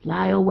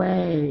 Fly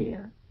away.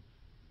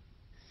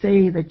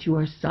 Say that you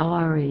are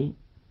sorry.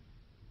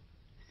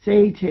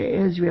 Say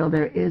to Israel,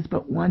 there is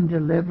but one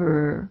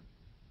deliverer.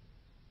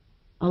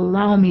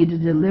 Allow me to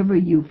deliver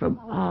you from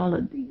all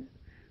of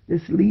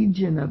this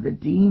legion of the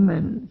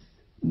demons.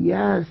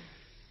 Yes,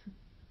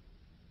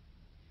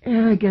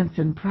 arrogance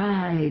and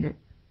pride.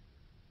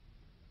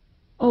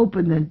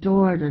 Open the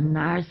door to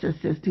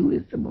narcissist, who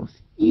is the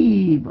most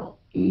evil,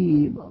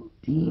 evil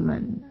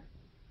demon.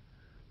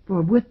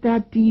 For with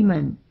that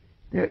demon,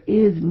 there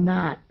is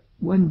not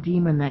one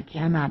demon that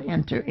cannot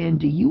enter in.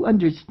 Do you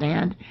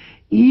understand?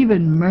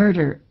 Even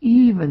murder,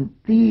 even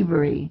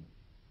thievery,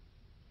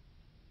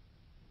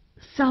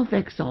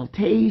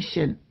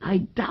 self-exaltation,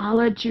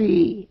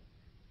 idolatry.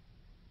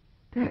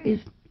 There is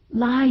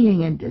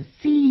lying and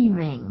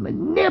deceiving,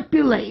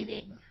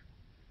 manipulating.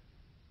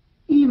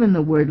 Even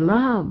the word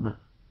love.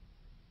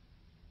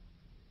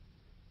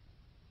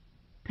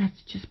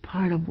 That's just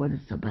part of what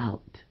it's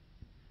about.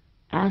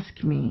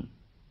 Ask me.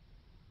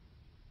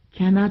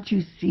 Cannot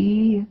you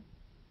see?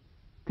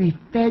 They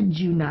fed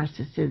you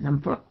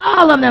narcissism, for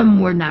all of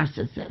them were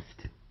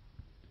narcissists,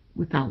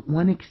 without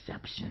one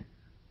exception.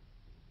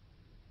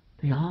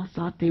 They all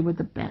thought they were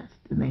the best,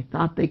 and they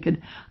thought they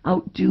could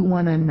outdo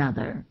one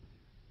another.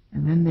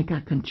 And then they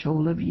got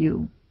control of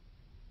you.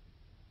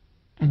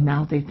 And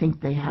now they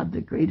think they have the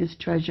greatest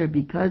treasure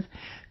because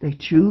they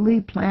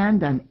truly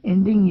planned on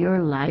ending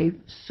your life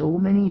so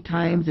many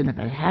times. And if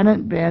it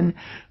hadn't been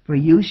for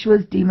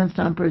Yeshua's demon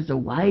stompers, the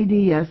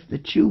YDS, the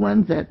true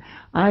ones that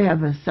I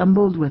have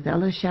assembled with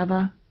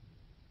Elisheva,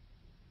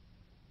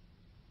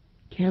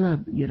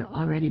 Caleb, you'd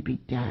already be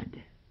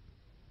dead.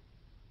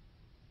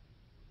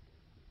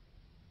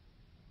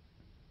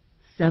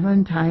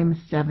 7 times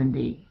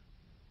 70.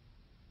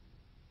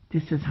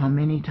 This is how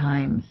many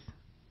times.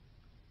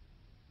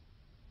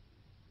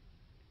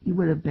 You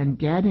would have been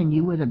dead and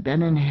you would have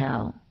been in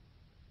hell.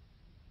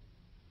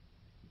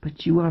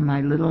 But you are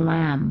my little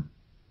lamb,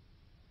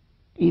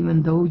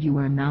 even though you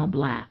are now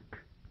black.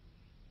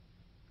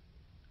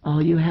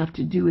 All you have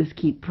to do is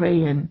keep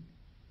praying,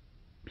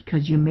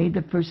 because you made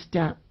the first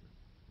step.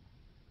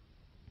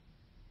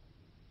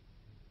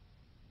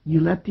 You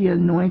let the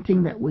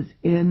anointing that was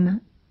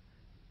in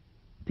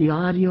the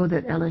audio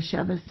that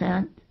Elisheva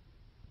sent,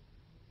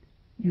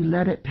 you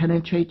let it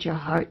penetrate your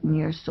heart and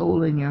your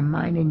soul and your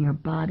mind and your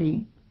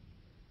body.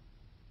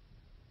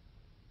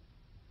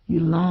 You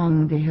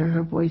long to hear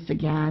her voice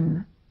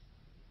again.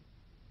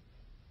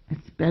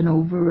 It's been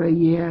over a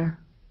year,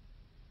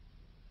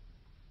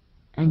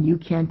 and you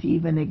can't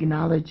even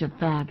acknowledge the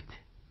fact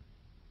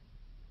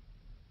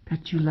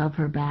that you love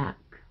her back.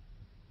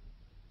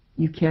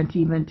 You can't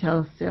even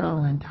tell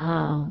Sil and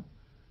Tal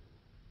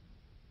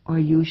or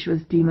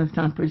Yeshua's demon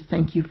stompers,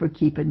 thank you for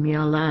keeping me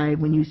alive,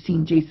 when you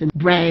seen Jason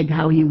brag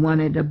how he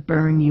wanted to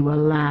burn you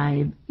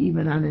alive,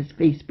 even on his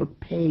Facebook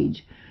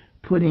page,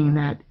 putting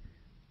that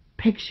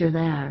picture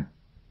there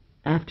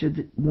after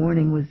the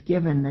warning was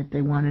given that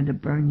they wanted to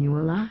burn you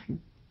alive.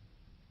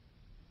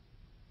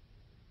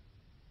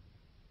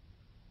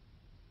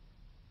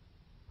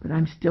 But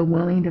I'm still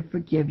willing to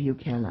forgive you,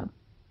 Caleb.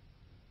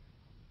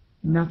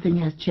 Nothing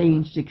has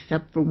changed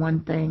except for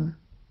one thing.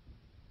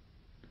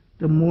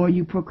 The more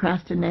you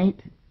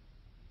procrastinate,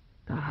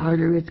 the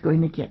harder it's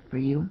going to get for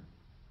you.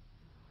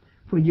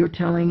 For you're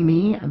telling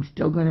me I'm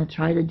still going to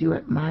try to do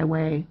it my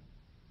way.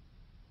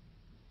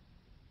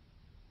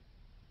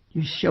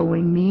 You're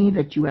showing me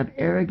that you have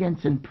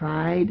arrogance and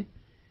pride,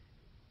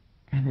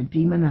 and the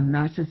demon of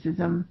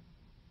narcissism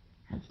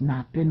has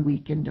not been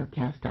weakened or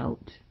cast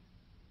out.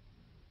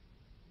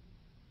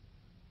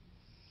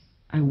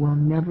 I will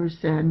never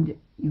send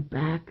you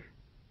back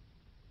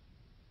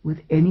with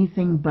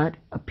anything but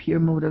a pure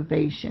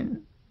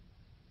motivation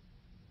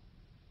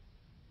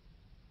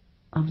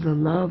of the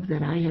love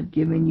that I have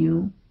given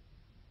you,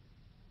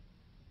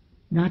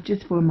 not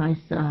just for my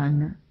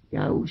son,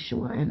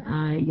 Yahushua, and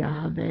I,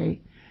 Yahweh,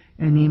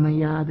 and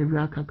Imaya, the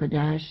Ruach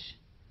HaKodesh,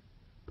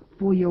 but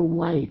for your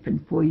wife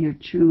and for your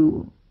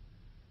true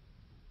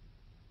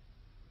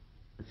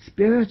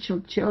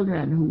spiritual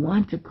children who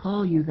want to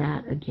call you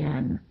that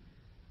again,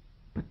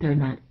 but they're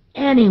not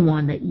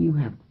anyone that you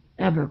have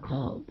ever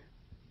called.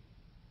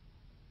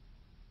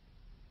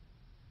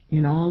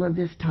 In all of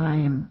this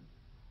time,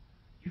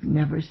 you've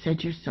never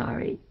said you're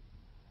sorry.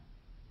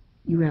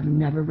 You have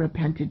never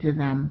repented to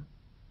them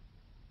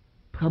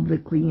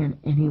publicly in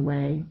any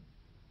way.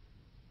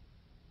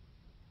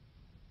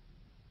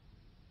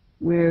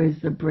 Where is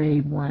the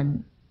brave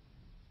one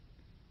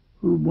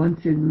who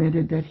once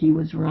admitted that he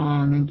was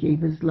wrong and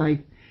gave his life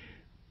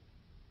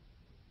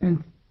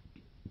and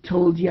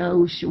told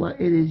Yahushua,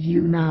 it is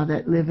you now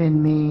that live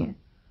in me.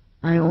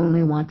 I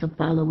only want to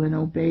follow and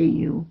obey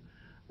you.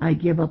 I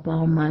give up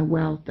all my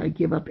wealth. I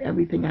give up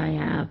everything I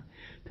have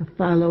to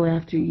follow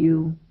after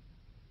you.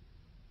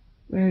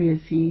 Where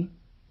is he?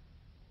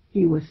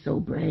 He was so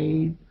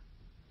brave.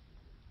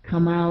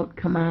 Come out,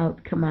 come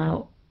out, come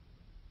out.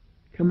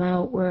 Come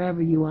out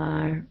wherever you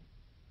are.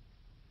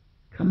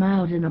 Come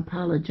out and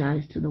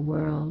apologize to the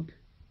world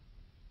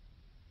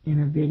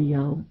in a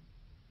video.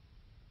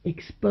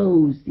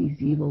 Expose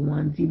these evil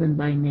ones, even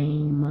by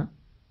name,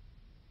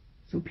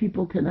 so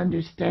people can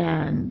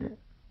understand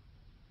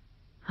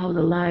how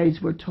the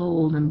lies were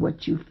told and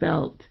what you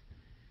felt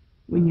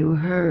when you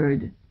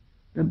heard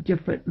the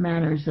different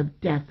manners of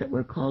death that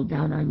were called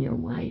down on your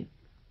wife.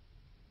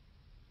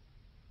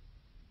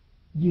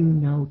 You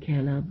know,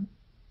 Caleb.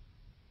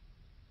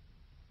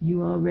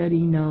 You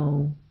already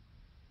know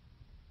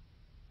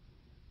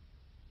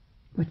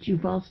what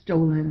you've all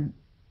stolen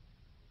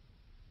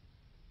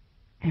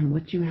and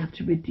what you have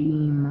to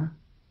redeem.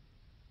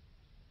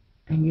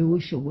 And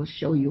Yahushua will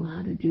show you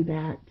how to do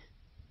that.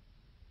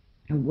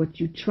 And what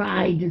you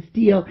tried to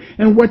steal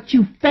and what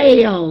you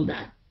failed,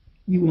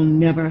 you will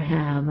never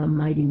have a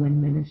Mighty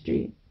Wind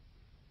ministry.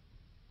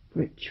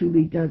 For it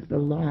truly does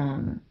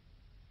belong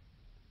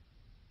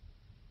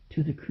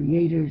to the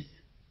creators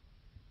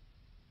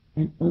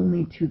and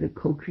only to the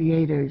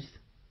co-creators.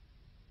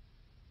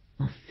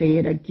 I'll say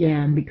it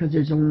again because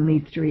there's only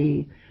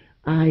three.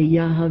 I,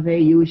 Yahweh,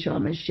 Yahushua,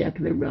 Mashiach,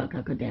 the Ruach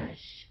HaKodesh.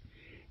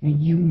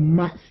 And you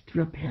must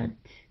repent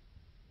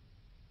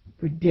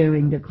for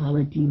daring to call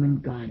a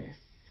demon goddess,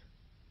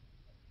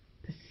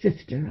 the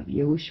sister of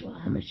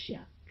Yahushua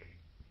HaMashiach,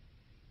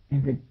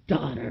 and the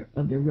daughter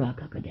of the Ruach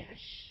HaKodesh.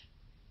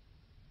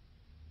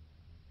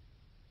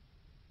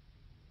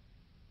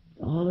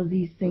 All of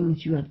these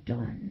things you have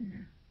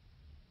done.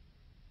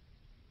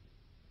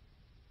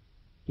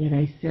 Yet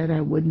I said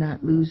I would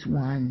not lose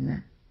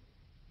one.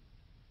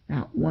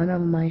 Not one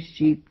of my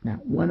sheep,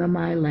 not one of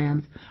my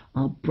lambs.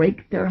 I'll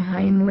break their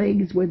hind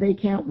legs where they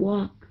can't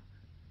walk.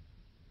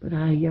 But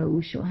I,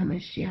 Yahushua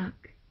HaMashiach,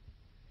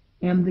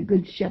 am the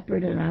good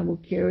shepherd, and I will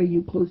carry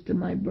you close to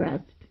my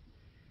breast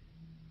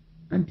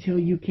until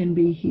you can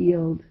be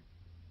healed,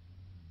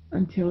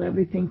 until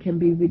everything can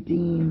be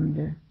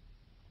redeemed,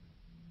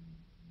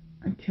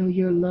 until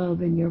your love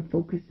and your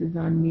focus is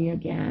on me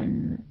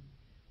again.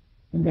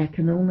 And that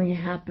can only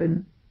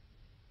happen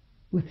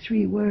with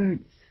 3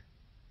 words.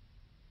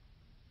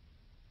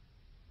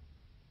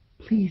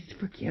 Please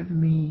forgive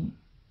me.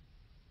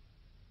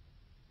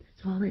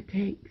 That's all it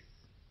takes.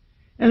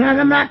 And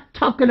I'm not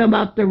talking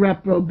about the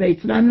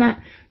reprobates, and I'm not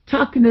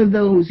talking to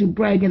those who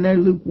brag in their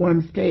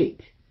lukewarm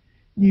state.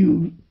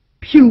 You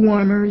pew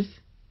warmers,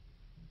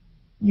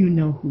 you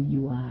know who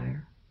you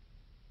are.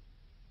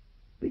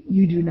 But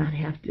you do not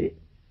have to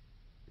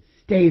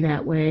stay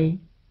that way.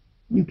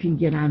 You can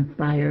get on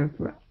fire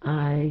for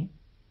I,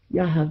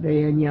 Yahweh,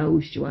 and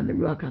Yahushua, and the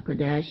Ruach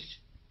HaKodesh.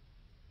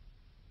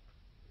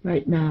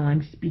 Right now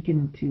I'm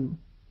speaking to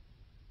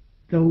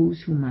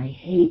those whom I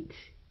hate,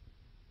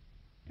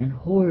 and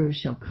horror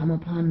shall come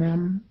upon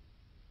them,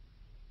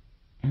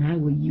 and I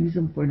will use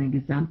them for an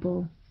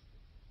example,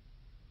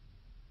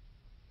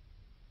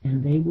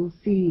 and they will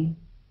see,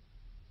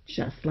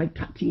 just like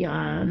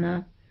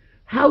Tatiana,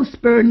 house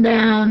burned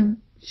down.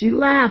 She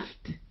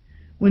laughed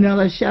when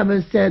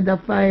Elisheva said, the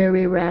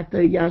fiery wrath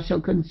of Yah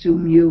shall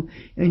consume you,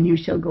 and you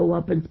shall go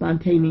up in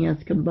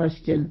spontaneous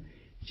combustion.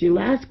 She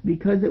laughed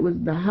because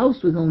the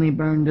house was only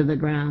burned to the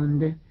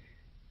ground,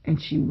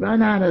 and she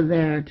ran out of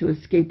there to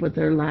escape with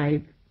her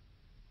life.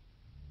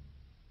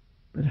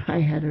 But I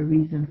had a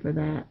reason for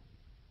that.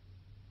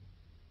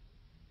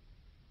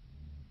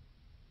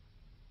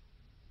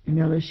 And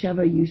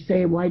Elisheva, you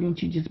say, why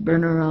didn't you just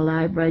burn her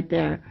alive right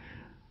there?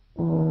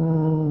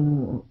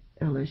 Oh,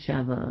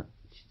 Elisheva,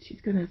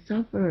 she's going to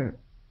suffer.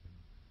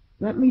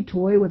 Let me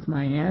toy with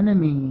my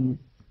enemies.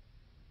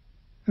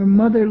 Her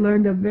mother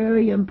learned a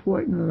very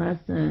important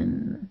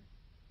lesson.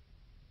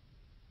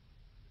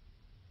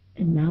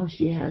 And now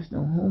she has no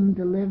home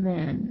to live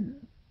in.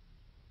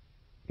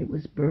 It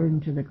was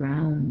burned to the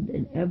ground,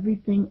 and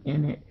everything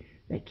in it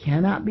that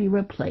cannot be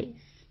replaced.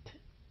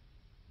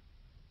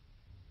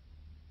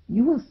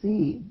 You will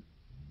see.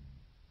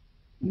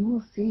 You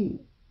will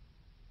see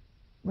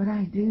what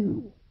I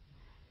do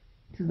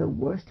to the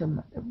worst of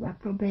the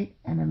reprobate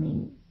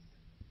enemies.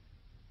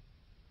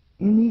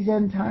 In these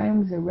end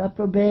times, the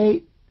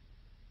reprobate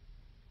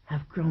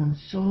have grown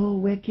so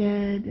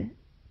wicked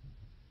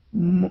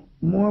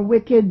more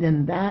wicked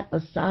than that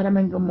of Sodom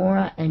and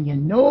Gomorrah, and you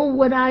know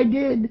what I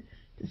did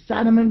to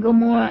Sodom and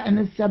Gomorrah and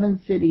the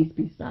 7 cities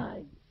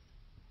besides.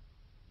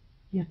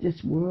 Yet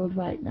this world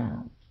right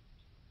now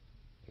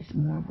is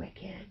more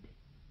wicked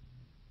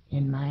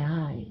in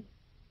my eyes.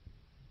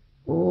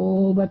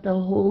 Oh, but the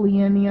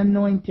holy and the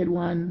anointed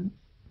ones.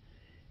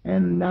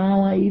 And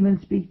now I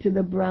even speak to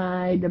the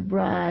bride, the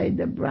bride,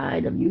 the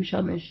bride of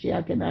Yeshua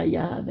Mashiach and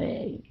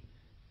Yahweh.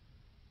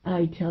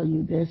 I tell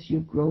you this,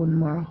 you've grown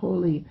more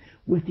holy.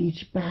 With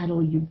each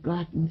battle, you've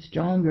gotten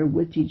stronger.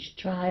 With each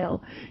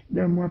trial,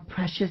 they're more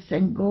precious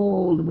than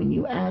gold. When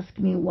you ask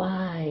me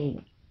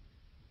why,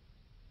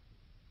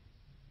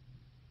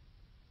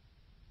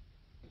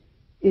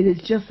 it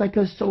is just like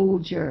a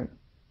soldier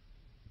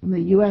from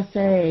the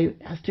USA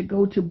has to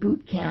go to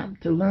boot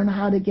camp to learn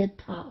how to get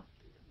tough.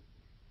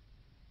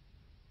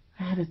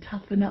 I had to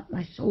toughen up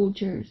my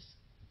soldiers.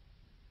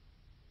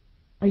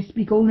 I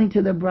speak only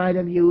to the bride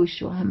of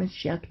Yeshua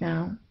HaMashiach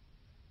now.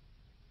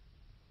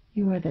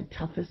 You are the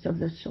toughest of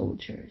the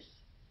soldiers.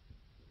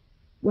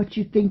 What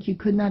you think you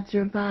could not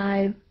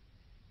survive,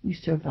 you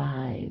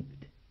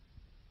survived.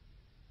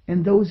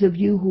 And those of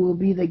you who will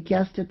be the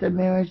guest at the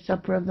marriage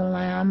supper of the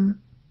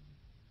Lamb,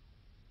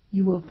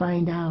 you will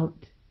find out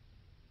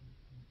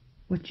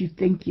what you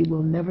think you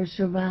will never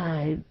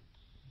survive.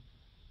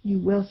 You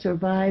will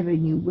survive,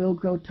 and you will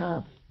grow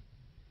tough.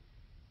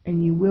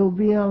 And you will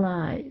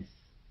realize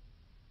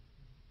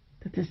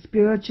that the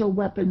spiritual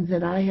weapons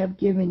that I have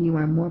given you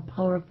are more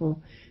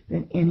powerful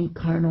than any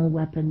carnal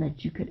weapon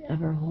that you could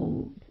ever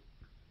hold.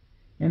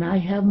 And I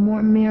have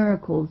more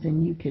miracles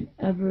than you can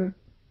ever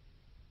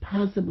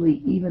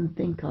possibly even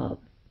think of,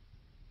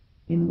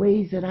 in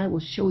ways that I will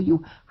show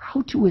you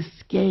how to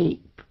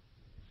escape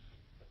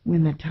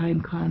when the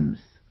time comes.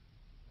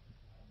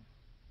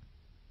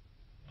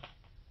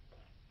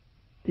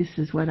 This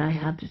is what I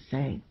have to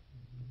say.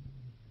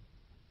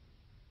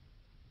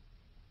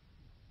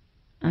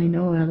 I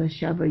know,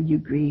 Elisheva, you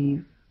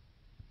grieve.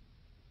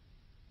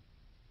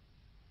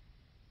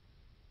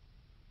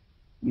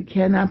 You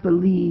cannot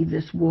believe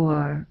this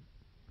war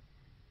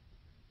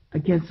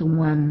against the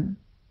one,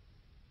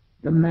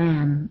 the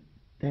man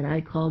that I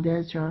called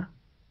Ezra.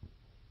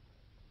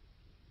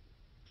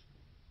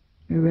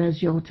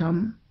 Erez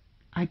Yotam.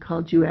 I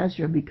called you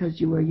Ezra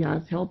because you were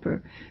Yah's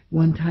helper.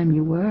 One time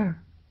you were.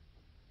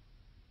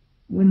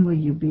 When will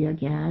you be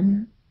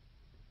again?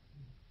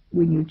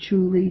 When you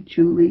truly,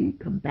 truly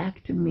come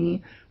back to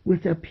me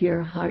with a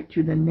pure heart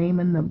through the name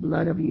and the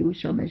blood of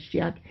Yeshua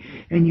Mashiach,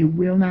 and you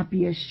will not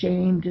be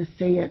ashamed to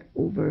say it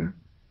over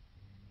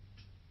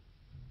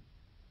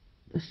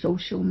the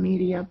social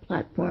media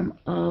platform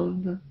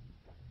of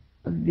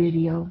a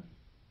video.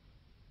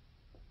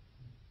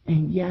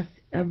 And yes,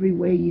 every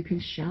way you can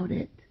shout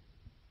it.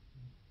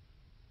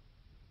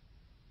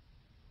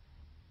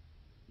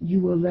 You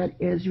will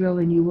let Israel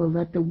and you will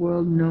let the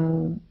world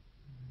know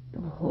the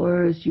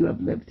horrors you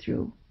have lived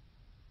through,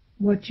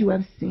 what you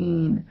have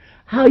seen,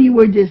 how you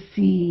were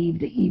deceived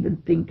to even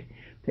think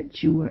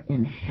that you were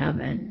in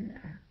heaven.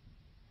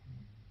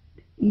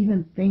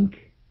 Even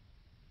think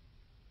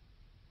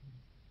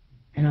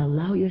and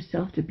allow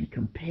yourself to be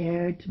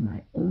compared to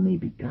my only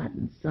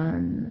begotten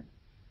Son,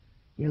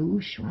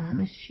 Yeshua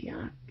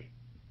Mashiach.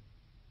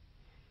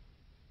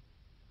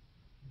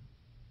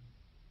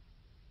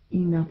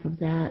 Enough of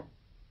that.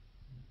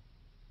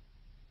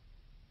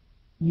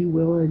 You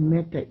will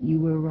admit that you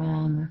were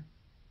wrong.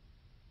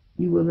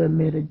 You will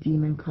admit a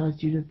demon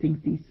caused you to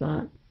think these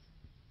thoughts.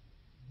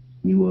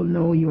 You will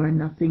know you are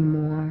nothing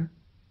more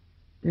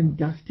than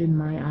dust in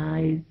my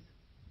eyes.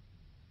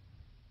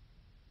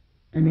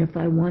 And if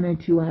I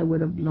wanted to, I would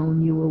have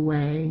blown you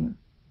away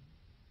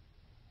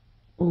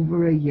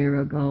over a year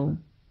ago.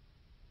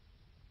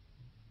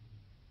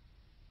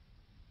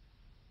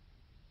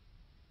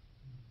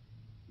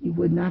 You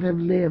would not have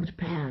lived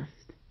past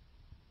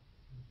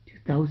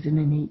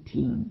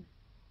 2018.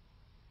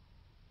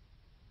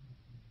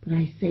 But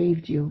I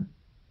saved you.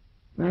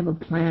 I have a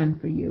plan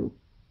for you.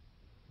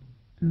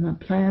 And the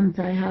plans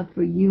I have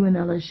for you and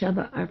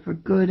Elisheva are for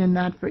good and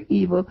not for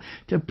evil,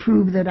 to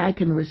prove that I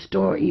can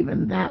restore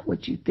even that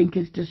which you think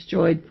is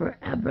destroyed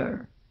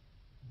forever.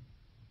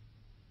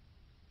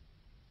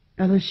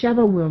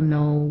 Elisheva will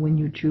know when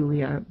you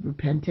truly are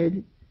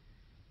repented.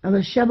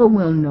 Elisheva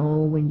will know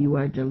when you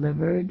are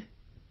delivered.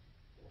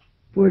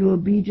 For it will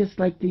be just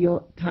like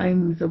the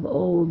times of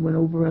old when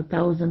over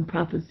 1,000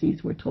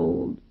 prophecies were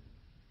told.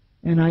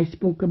 And I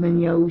spoke them and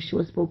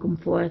Yahushua spoke them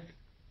forth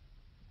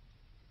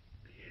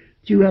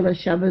through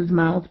Elisheva's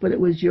mouth, but it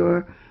was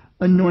your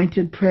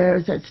anointed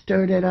prayers that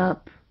stirred it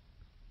up.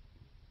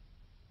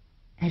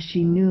 As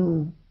she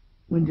knew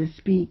when to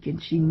speak and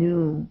she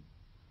knew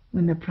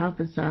when to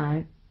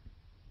prophesy.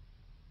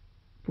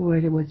 For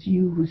it was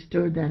you who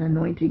stirred that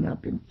anointing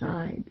up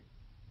inside.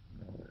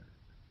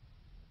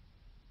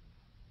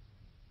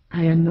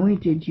 I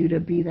anointed you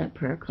to be that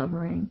prayer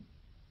covering.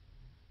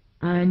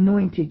 I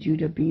anointed you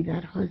to be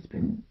that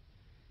husband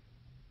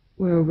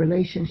where a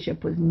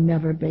relationship was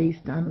never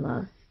based on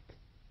lust,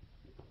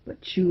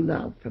 but true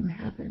love from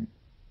heaven.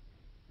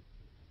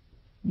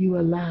 you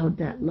allowed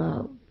that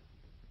love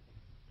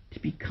to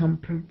become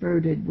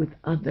perverted with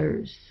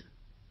others.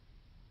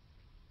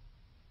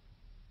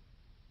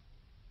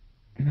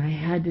 And I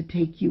had to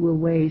take you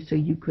away so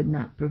you could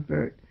not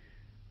pervert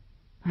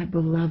my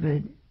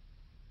beloved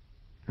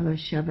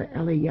Elisheva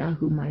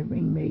Eliyahun, my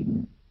ring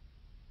maiden,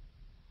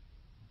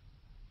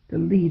 the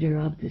leader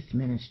of this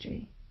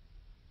ministry.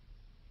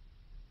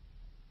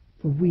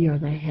 For we are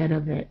the head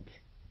of it,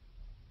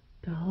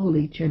 the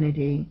Holy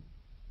Trinity.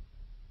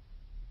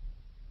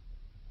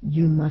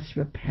 You must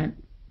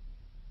repent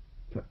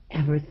for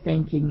ever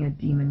thanking a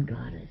demon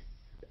goddess,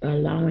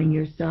 allowing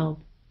yourself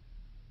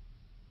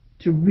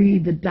to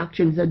read the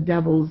doctrines of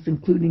devils,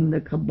 including the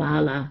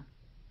Kabbalah.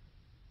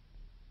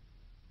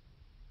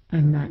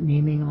 I'm not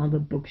naming all the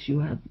books you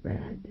have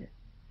read.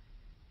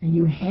 And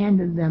you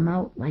handed them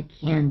out like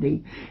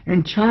candy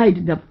and tried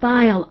to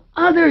defile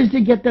others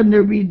to get them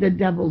to read the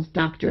devil's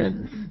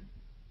doctrines.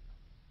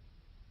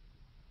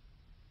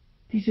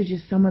 These are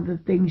just some of the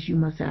things you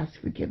must ask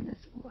forgiveness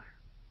for.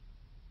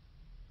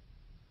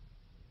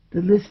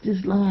 The list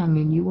is long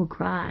and you will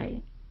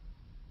cry.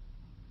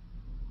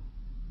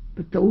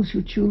 But those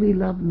who truly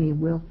love me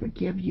will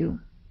forgive you.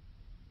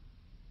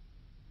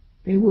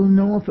 They will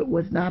know if it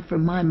was not for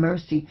my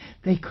mercy,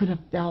 they could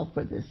have fell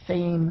for the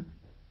same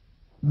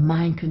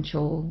mind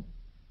control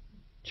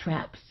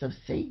traps of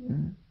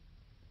Satan.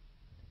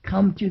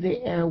 Come through the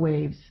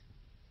airwaves,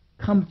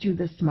 come through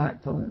the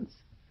smartphones,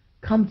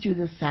 come through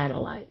the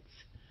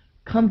satellites,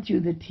 come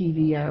through the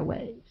TV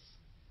airwaves.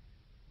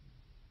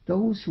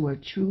 Those who are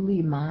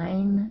truly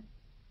mine,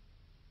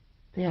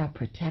 they are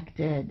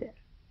protected.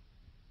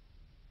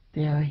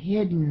 They are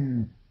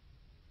hidden,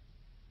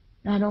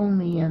 not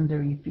only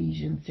under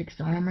Ephesians 6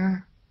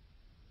 armor,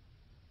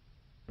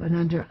 but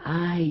under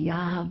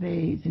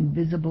Yahweh's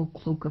invisible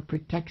cloak of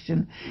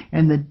protection,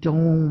 and the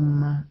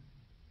dome,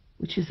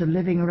 which is a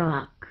living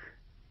rock,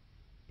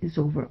 is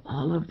over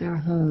all of their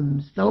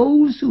homes.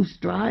 Those who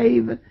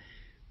strive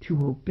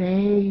to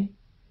obey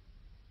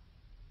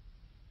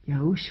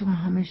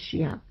Yahushua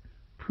HaMashiach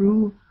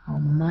prove how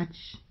much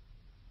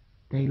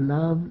they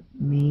love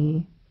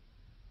me,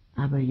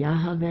 Abba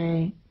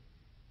Yahweh,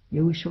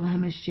 Yahushua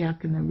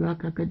HaMashiach, and the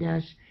Ruach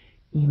HaKodesh,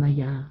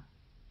 Imaya.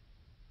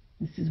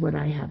 This is what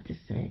I have to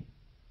say.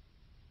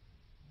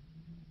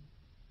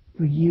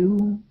 For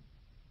you,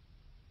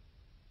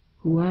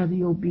 who are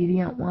the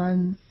obedient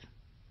ones,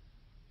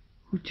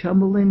 who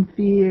tremble in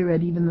fear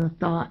at even the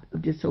thought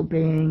of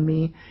disobeying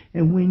me,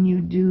 and when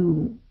you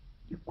do,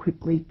 you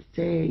quickly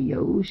say,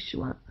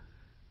 Yahushua,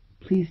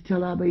 please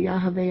tell Abba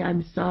Yahweh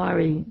I'm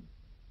sorry.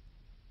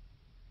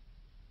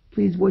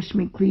 Please wash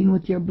me clean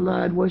with your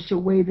blood. Wash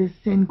away this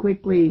sin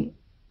quickly.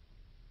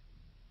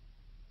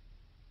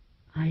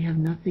 I have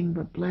nothing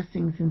but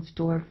blessings in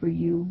store for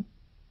you.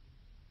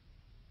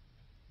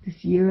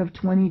 This year of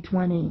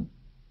 2020,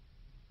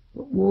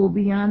 but woe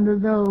be unto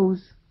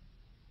those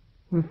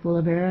who are full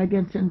of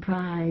arrogance and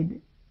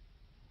pride.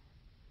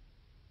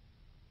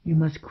 You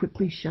must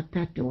quickly shut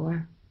that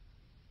door.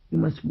 You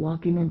must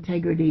walk in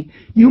integrity.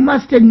 You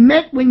must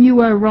admit when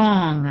you are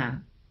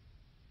wrong.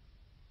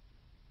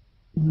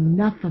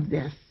 Enough of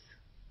this.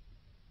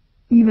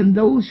 Even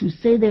those who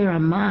say they are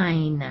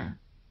mine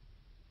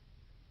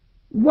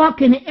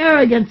walk in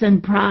arrogance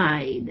and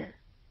pride.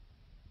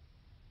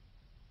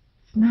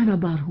 It's not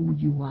about who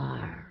you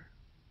are.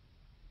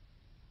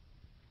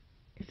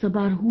 It's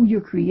about who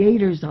your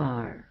creators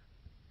are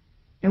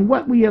and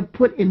what we have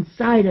put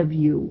inside of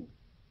you.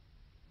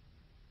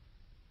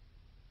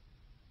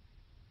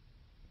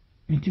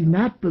 And do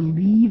not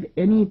believe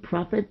any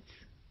prophets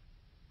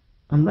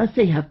unless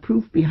they have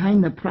proof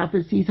behind the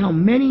prophecies. How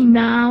many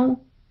now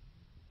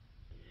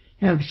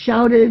have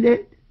shouted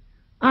it?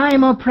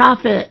 I'm a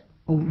prophet.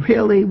 Oh,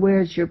 really?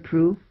 Where's your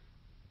proof?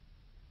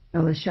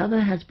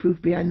 Elisheva has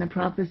proof behind the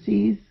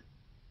prophecies.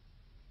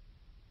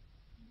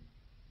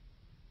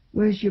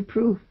 Where's your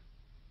proof?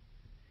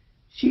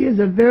 She is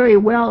a very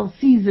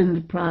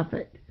well-seasoned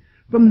prophet.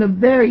 From the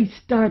very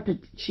start that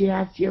she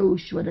asked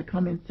Yahushua to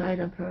come inside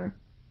of her.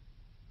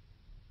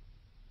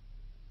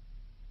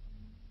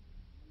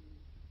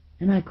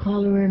 And I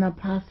call her an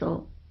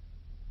apostle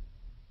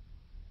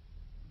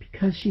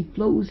because she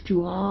flows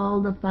to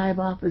all the 5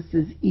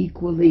 offices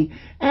equally.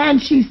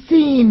 And she's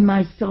seen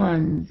my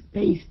son's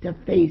face to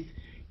face,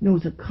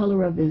 knows the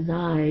color of his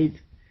eyes,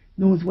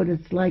 knows what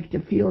it's like to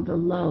feel the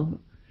love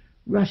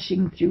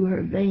rushing through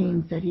her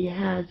veins that he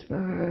has for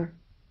her.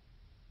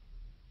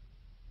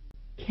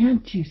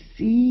 Can't you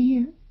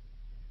see?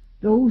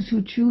 Those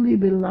who truly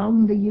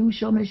belong to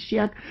Yahushua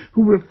Mashiach,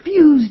 who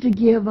refuse to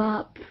give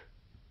up,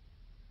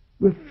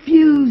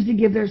 refuse to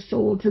give their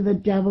soul to the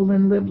devil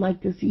and live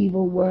like this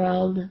evil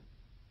world.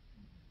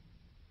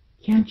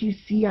 Can't you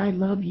see I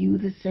love you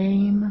the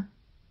same?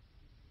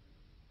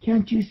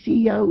 Can't you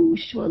see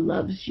Yahushua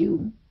loves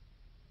you?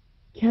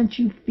 Can't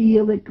you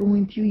feel it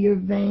going through your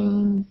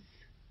veins?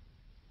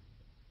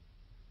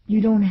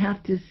 You don't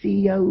have to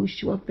see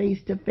Yahushua face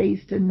to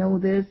face to know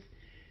this.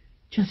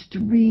 Just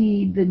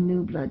read the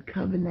new blood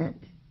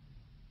covenant.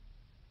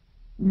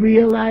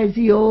 Realize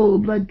the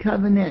old blood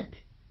covenant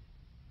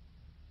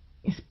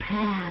is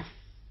past.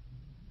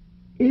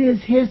 It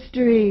is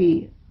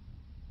history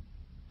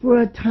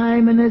for a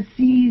time and a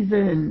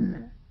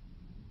season.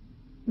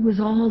 It was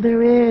all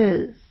there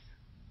is.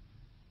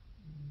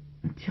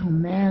 Until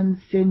man's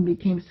sin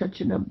became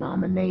such an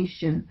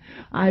abomination,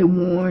 I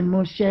warned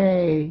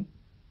Moshe,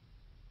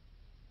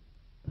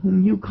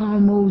 whom you call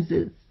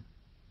Moses.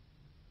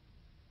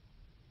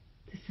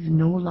 This is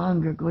no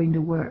longer going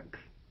to work.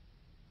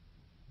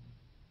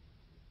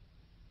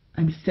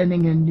 I'm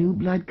sending a new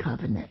blood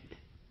covenant,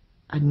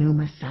 a new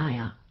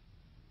Messiah.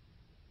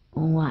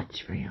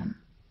 Watch for him.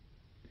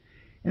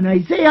 And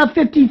Isaiah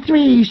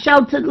 53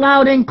 shouts it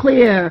loud and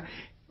clear,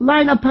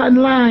 line upon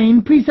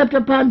line, precept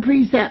upon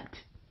precept.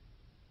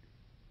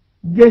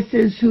 This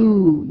is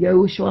who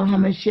Yahushua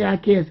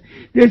HaMashiach is.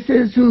 This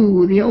is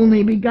who the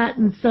only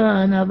begotten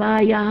Son of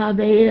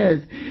Yahweh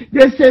is.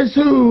 This is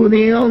who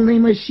the only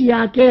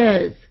Mashiach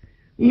is.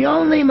 The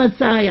only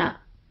Messiah.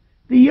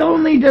 The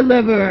only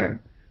deliverer.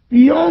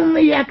 The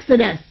only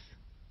Exodus.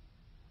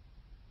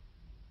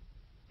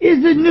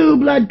 Is the new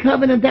blood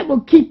covenant that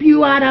will keep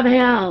you out of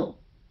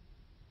hell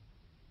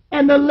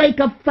and the lake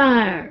of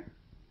fire,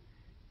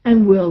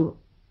 and will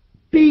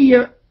be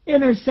your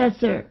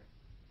intercessor.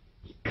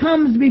 He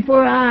comes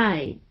before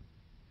I,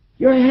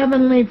 your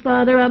heavenly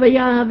Father, Abba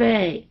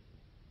Yahweh.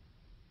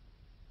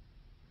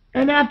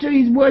 And after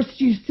he's washed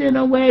your sin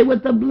away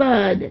with the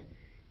blood,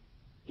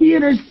 he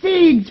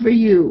intercedes for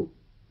you.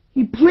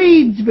 He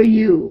pleads for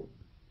you.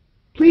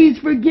 Please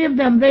forgive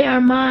them, they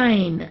are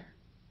mine.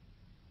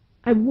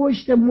 I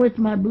washed them with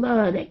my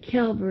blood at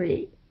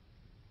Calvary.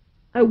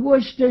 I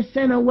washed their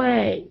sin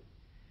away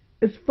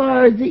as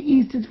far as the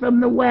east is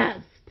from the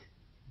west.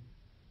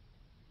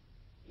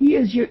 He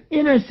is your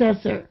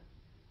intercessor.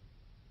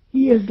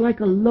 He is like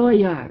a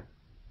lawyer.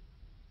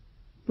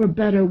 For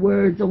better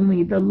words,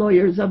 only the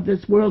lawyers of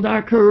this world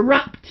are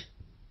corrupt.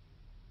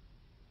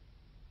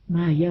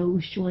 My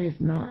Yahushua is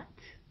not.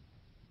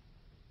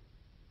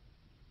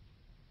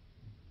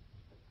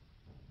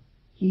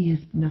 He is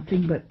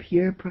nothing but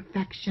pure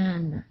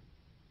perfection.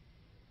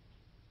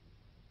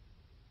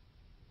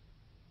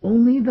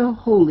 Only the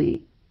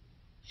holy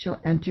shall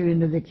enter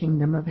into the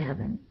kingdom of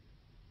heaven.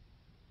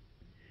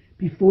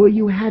 Before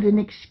you had an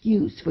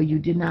excuse, for you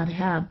did not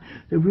have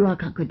the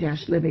Ruach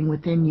HaKodesh living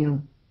within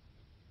you.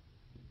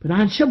 But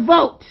on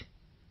Shavuot,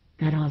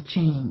 that all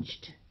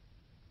changed.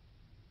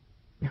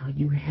 Now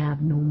you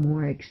have no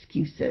more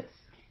excuses,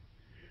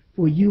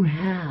 for you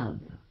have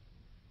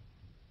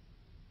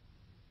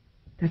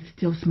that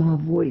still small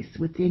voice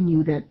within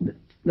you that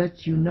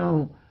lets you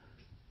know,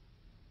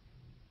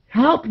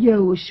 help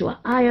Yahushua,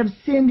 I have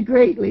sinned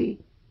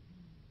greatly.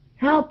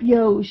 Help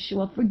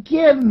Yahushua,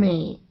 forgive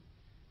me.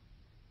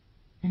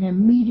 And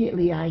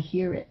immediately I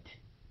hear it.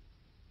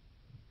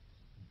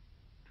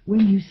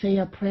 When you say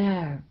a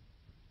prayer,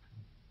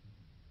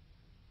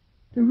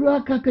 the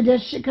Ruach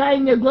HaKodesh,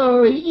 Shekinah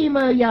glory,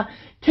 Imaya,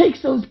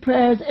 takes those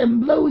prayers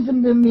and blows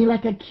them to me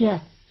like a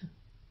kiss.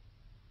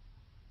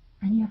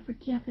 And you're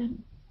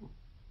forgiven.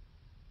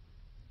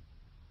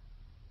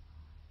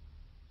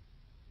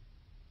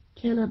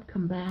 Caleb,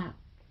 come back.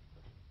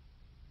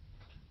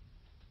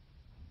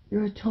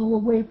 You're a toe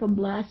away from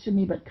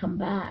blasphemy, but come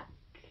back.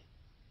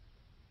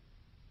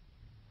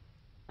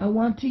 I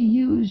want to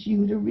use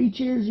you to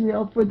reach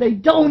Israel, for they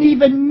don't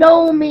even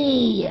know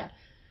me.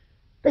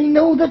 They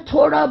know the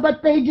Torah,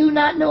 but they do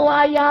not know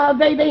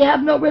Yahweh. They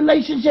have no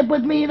relationship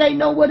with me. They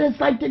know what it's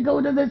like to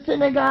go to the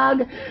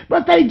synagogue,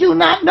 but they do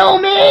not know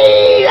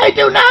me. They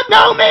do not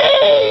know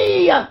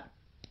me.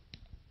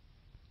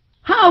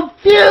 How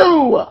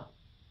few!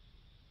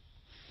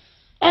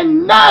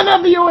 And none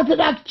of the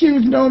Orthodox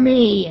Jews know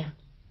me.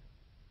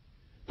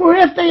 For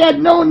if they had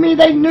known me,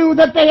 they knew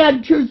that they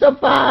had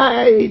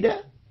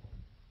crucified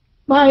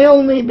my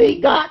only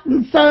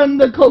begotten Son,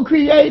 the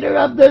co-creator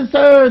of this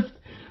earth,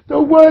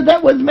 the Word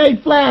that was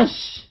made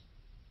flesh.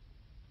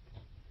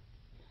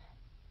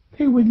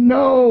 They would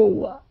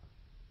know.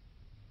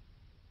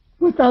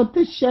 Without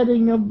the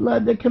shedding of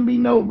blood, there can be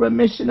no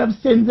remission of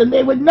sins, and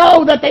they would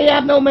know that they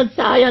have no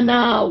Messiah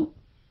now.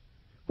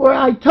 For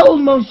I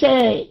told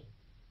Moshe,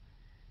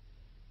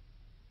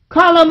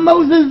 call him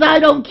Moses, I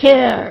don't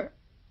care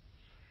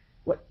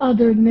what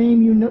other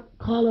name you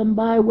call him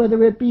by,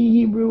 whether it be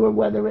Hebrew or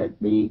whether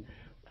it be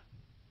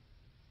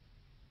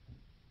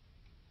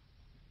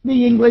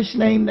the English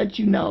name that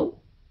you know.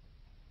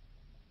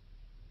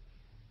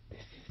 This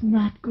is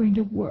not going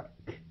to work.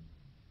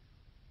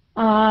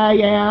 I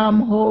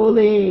am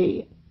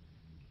holy.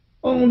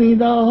 Only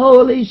the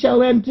holy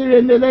shall enter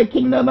into the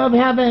kingdom of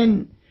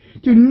heaven.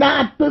 Do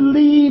not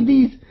believe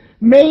these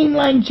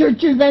mainline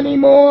churches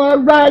anymore.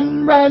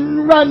 Run,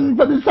 run, run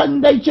from the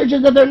Sunday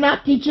churches if they're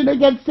not teaching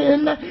against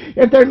sin,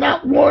 if they're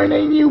not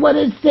warning you what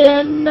is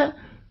sin.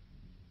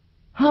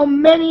 How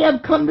many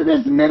have come to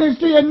this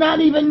ministry and not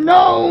even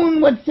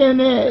known what sin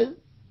is?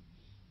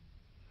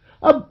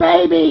 A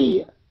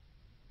baby,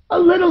 a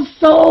little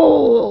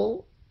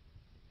soul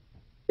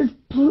is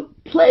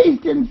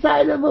placed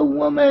inside of a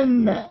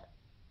woman.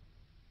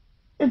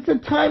 It's a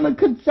time of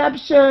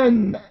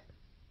conception.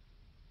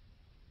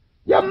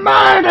 You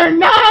murder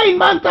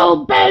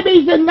 9-month-old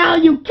babies and now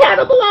you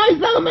cannibalize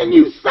them and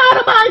you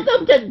sodomize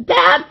them to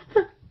death.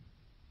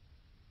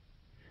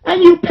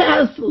 And you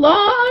pass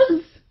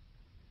laws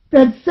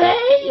that say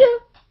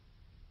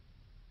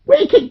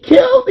we can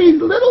kill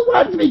these little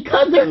ones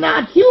because they're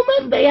not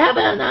human. They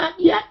haven't not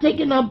yet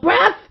taken a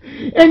breath.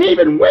 And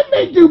even when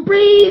they do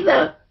breathe,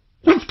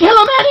 let's kill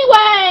them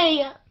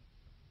anyway.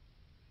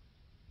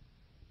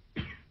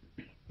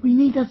 We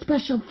need a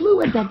special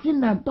fluid that's in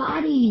their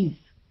bodies.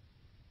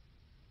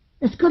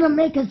 It's going to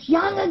make us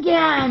young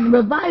again,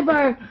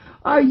 revive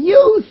our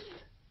youth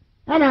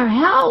and our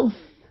health.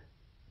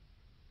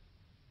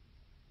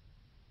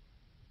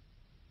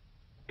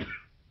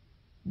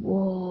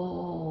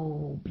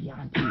 Whoa,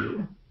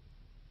 Bianchi.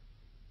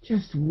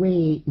 Just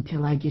wait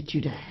until I get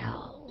you to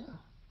hell.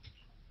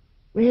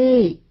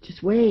 Wait,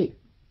 just wait.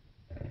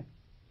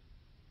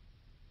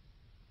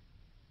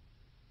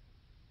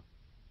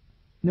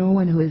 No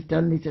one who has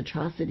done these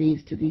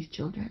atrocities to these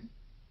children,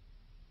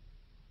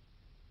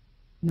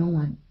 no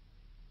one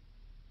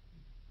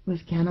who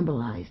has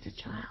cannibalized a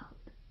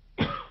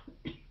child,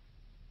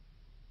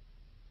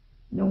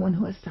 no one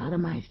who has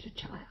sodomized a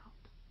child,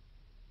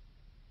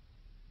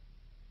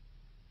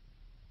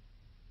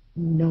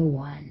 no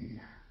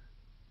one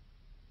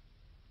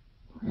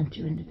will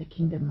enter into the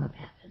kingdom of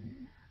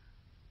heaven.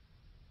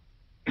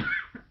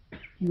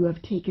 You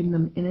have taken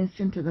them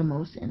innocent to the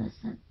most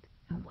innocent.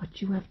 And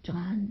what you have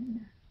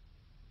done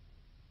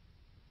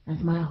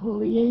as my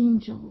holy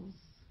angels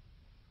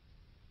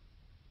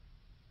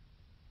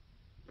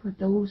for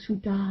those who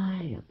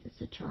die of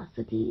these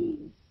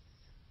atrocities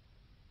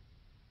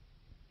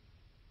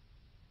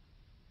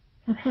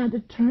have had to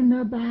turn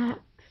their backs,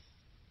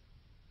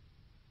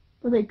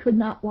 for they could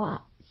not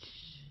watch.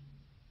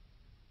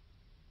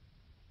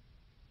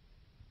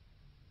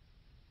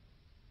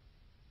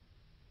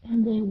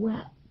 And they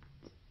wept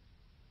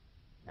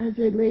as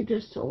they laid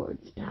their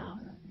swords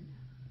down.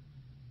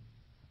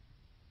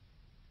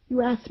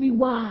 You ask me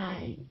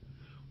why?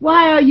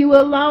 Why are you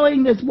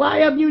allowing this? Why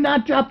have you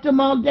not dropped them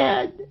all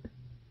dead?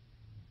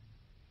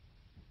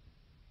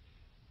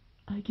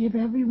 I give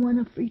everyone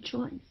a free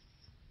choice.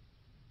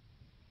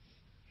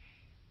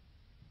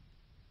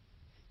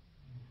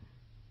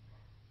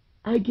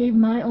 I gave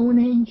my own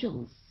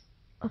angels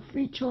a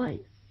free choice.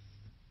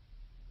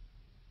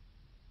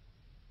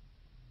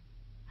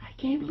 I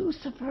gave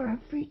Lucifer a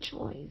free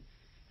choice,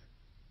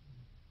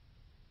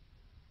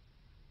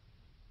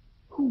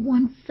 who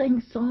once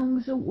sang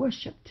songs of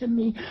worship to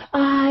me.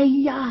 I,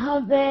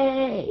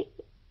 Yahweh,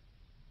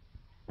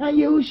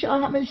 Yahushua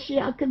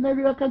HaMashiach and the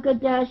Ruach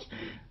HaKodesh,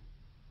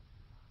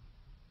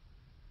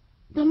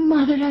 the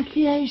mother of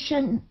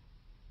creation.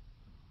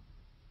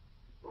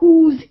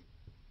 Whose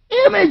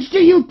image do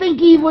you think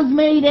he was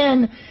made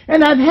in?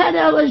 And I've had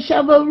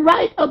Elisheva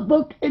write a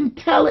book and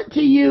tell it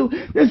to you,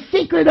 the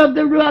secret of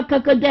the Ruach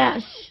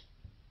HaKodesh.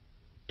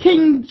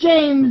 King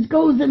James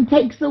goes and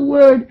takes the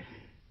word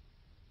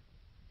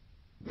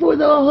for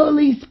the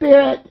Holy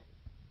Spirit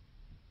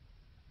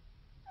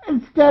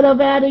instead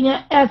of adding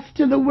an S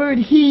to the word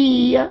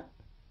he.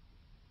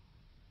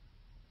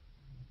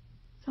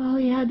 So all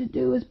he had to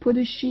do was put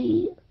a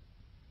she.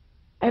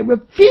 I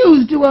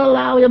refuse to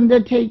allow him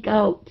to take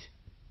out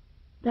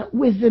that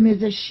wisdom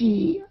is a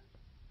she.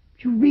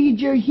 If you read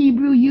your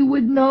Hebrew, you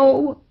would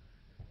know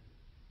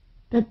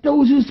that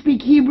those who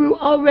speak Hebrew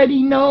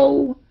already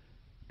know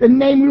the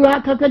name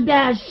Ruach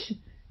HaKodesh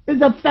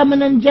is a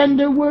feminine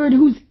gender word.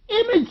 Whose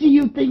image do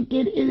you think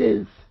it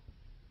is?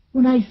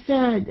 When I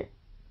said,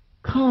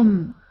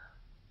 come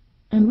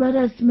and let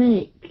us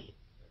make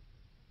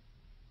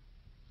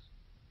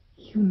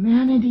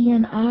humanity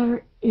in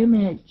our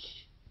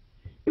image.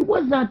 It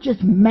was not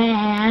just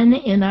man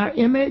in our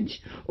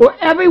image, or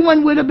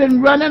everyone would have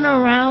been running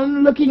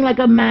around looking like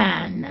a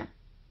man.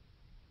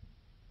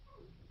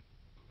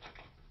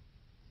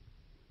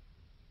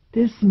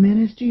 This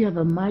ministry of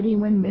a Mighty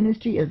Wind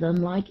ministry is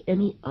unlike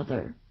any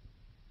other.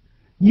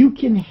 You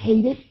can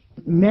hate it,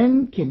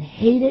 men can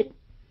hate it,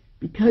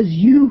 because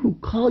you who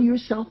call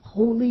yourself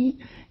holy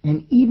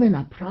and even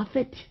a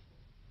prophet,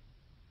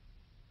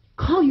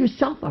 call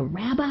yourself a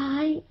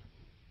rabbi,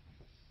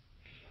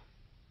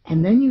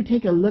 and then you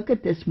take a look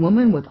at this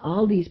woman with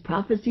all these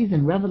prophecies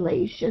and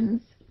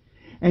revelations,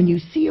 and you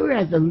see her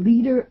as a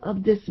leader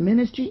of this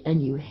ministry,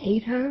 and you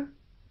hate her.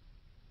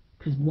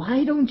 Because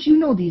why don't you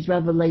know these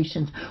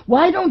revelations?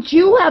 Why don't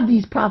you have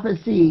these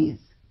prophecies?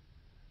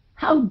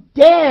 How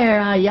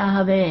dare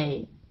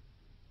Yahweh?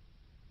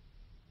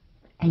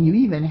 And you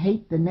even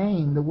hate the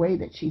name, the way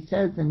that she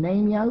says the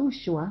name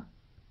Yahushua.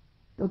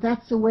 Though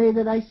that's the way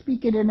that I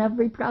speak it in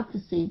every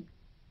prophecy.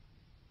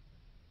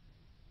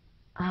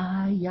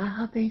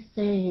 Yahweh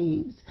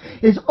saves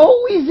is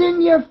always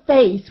in your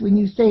face when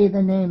you say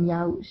the name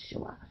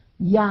Yahushua.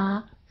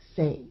 Yah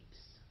saves.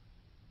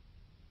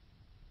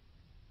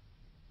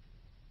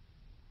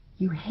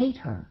 You hate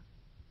her.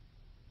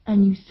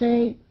 And you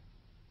say,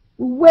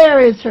 where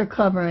is her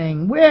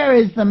covering? Where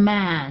is the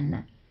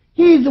man?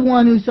 He's the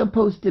one who's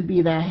supposed to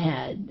be the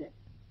head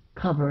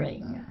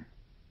covering.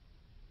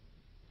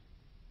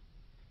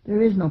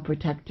 There is no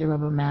protector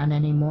of a man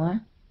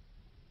anymore.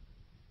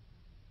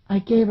 I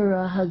gave her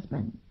a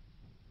husband,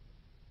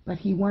 but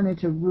he wanted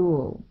to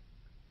rule.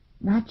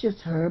 Not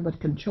just her, but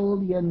control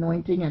the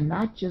anointing, and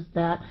not just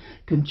that,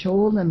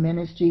 control the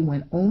ministry,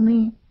 when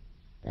only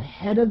the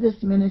head of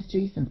this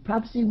ministry, since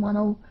Prophecy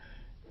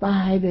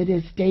 105, it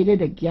is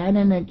stated again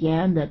and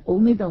again that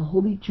only the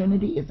Holy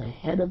Trinity is the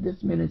head of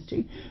this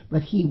ministry,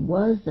 but he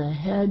was the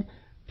head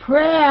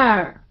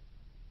prayer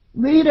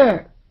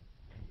leader.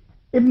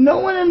 If no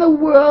one in the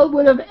world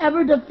would have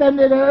ever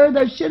defended her,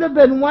 there should have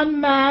been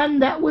one man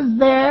that was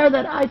there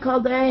that I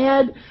call the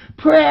head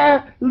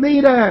prayer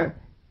leader.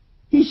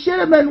 He should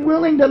have been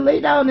willing to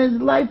lay down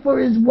his life for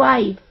his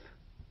wife.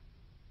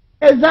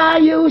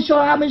 ISI YAH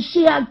EL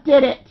SHADDAIN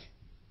did it.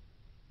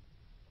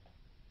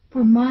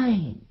 For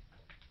mine.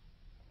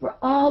 For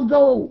all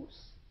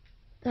those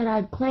that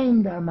I've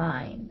claimed are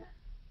mine.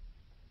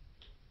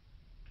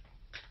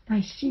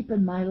 My sheep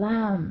and my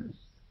lambs.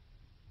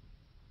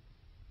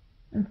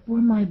 And for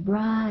my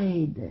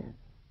bride.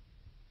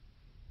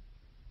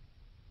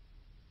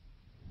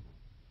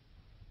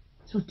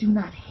 So do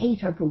not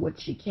hate her for what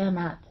she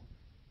cannot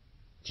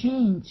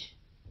change.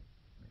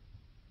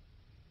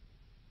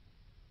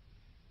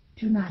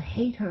 Do not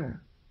hate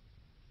her.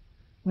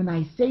 When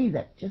I say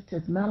that, just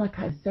as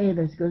Malachi say,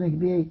 there's going to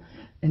be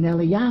an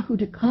Eliyahu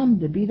to come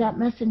to be that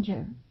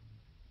messenger.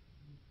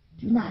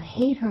 Do not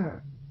hate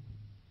her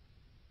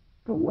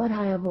for what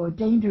I have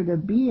ordained her to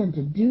be and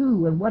to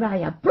do, and what I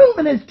have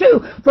proven is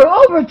true for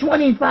over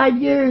 25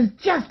 years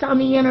just on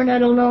the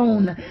internet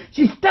alone.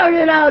 She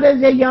started out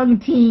as a young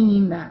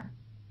teen,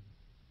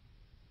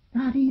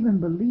 not even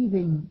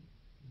believing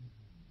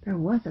there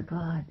was a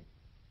God.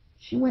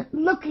 She went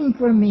looking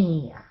for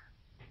me.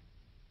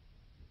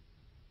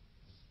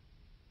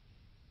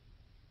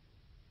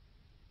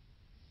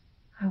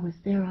 I was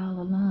there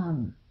all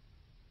along.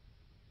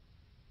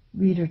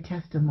 Read her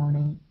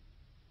testimony,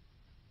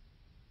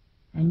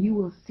 and you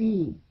will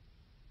see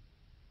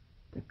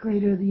the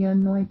greater the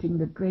anointing,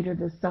 the greater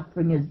the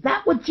suffering. Is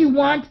that what you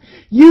want,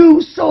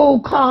 you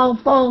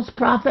so-called false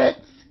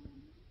prophets?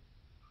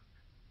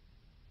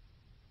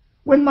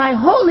 When my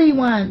holy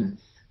ones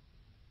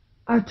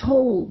are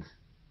told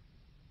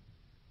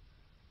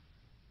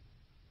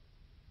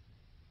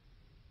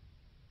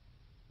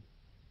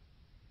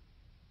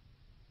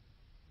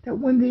that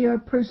when they are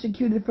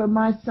persecuted for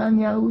my son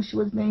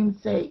Yahushua's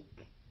name's sake,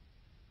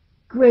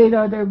 great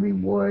are their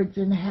rewards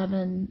in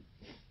heaven,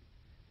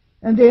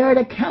 and they are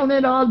to count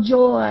it all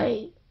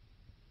joy.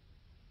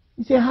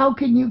 You say, how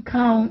can you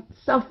count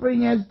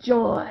suffering as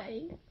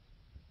joy?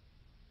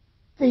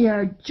 They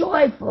are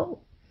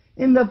joyful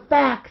in the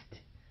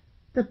fact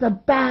that the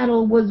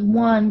battle was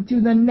won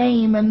through the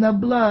name and the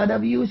blood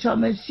of Yeshua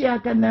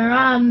Mashiach, and they're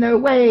on their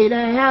way to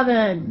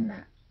heaven.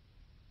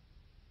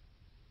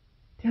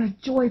 They're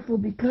joyful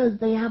because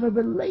they have a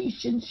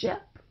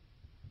relationship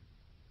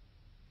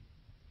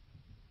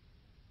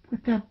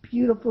with that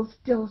beautiful,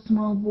 still,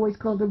 small voice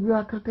called the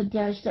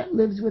RUACH that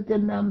lives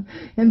within them,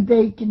 and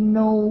they can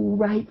know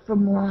right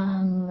from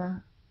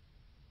wrong.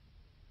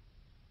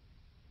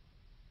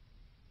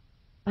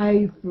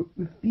 I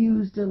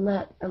refuse to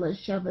let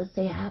Elisheva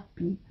say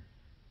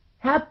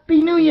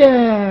Happy New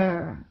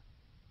Year.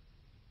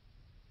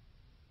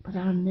 But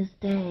on this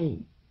day,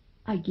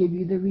 I give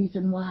you the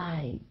reason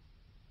why.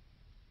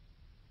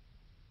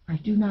 I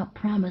do not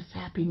promise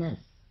happiness.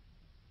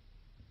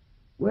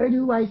 Where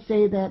do I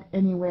say that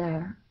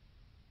anywhere?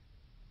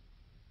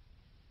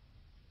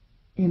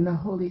 In the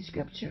Holy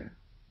Scripture.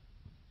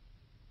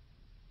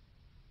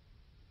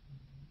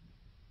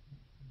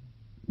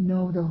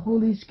 No, the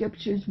Holy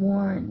Scriptures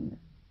warn.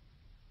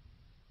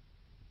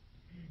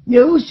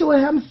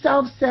 Yahushua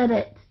himself said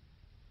it.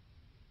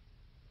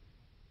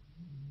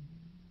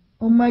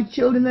 Oh, my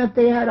children, if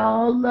they had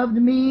all loved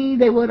me,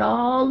 they would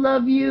all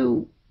love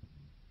you.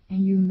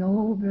 And you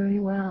know very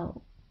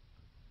well,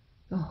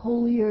 the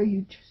holier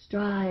you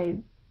strive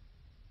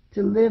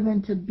to live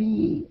and to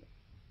be,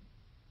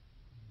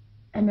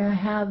 and to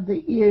have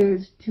the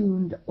ears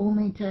tuned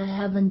only to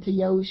heaven, to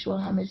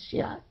Yahushua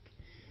HaMashiach,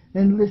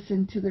 and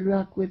listen to the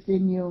rock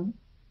within you,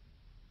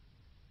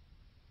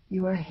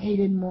 you are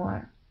hated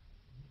more.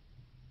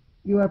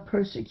 You are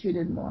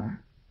persecuted more.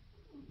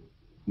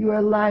 You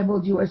are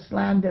libeled. You are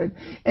slandered.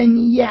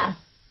 And yes,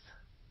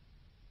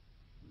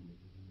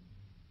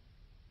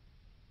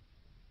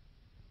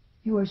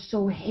 you are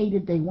so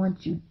hated they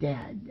want you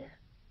dead.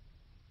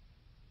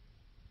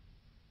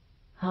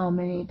 How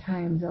many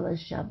times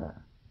Elisheva's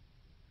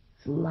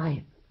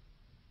life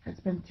has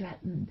been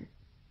threatened?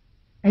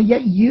 And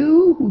yet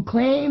you who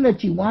claim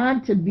that you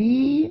want to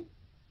be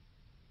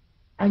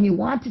and you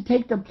want to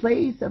take the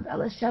place of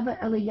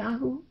Elisheva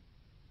Eliyahun,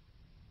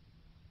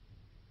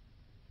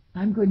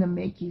 I'm going to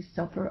make you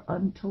suffer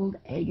untold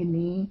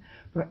agony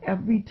for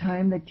every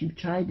time that you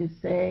try to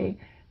say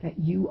that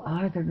you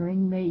are the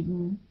ring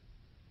maiden,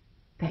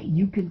 that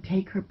you can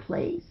take her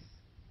place.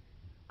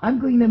 I'm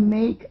going to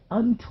make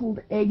untold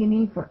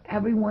agony for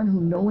everyone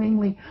who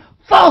knowingly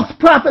false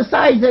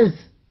prophesizes.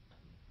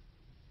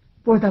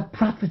 For the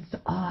prophets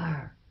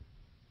are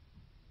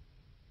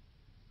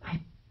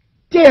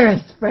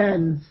dearest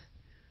friends,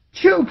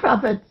 true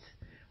prophets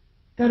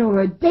that are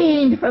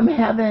ordained from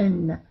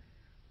heaven.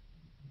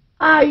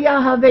 I,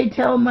 Yahweh,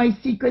 tell my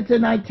secrets,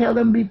 and I tell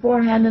them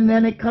beforehand, and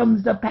then it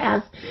comes to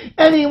pass.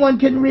 Anyone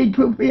can read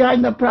proof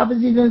behind the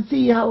prophecies and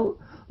see how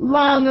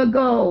long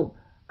ago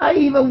I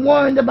even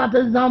warned about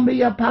the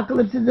zombie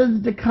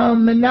apocalypses to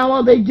come, and now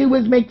all they do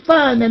is make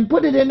fun and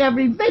put it in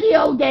every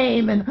video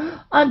game and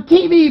on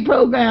TV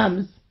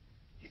programs.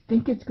 You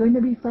think it's going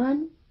to be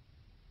fun?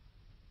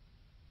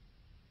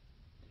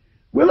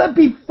 Will it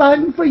be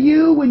fun for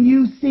you when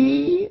you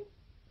see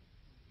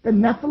the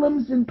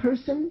Nephilims in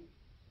person?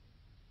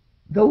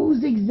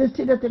 Those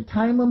existed at the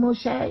time of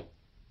Moshe.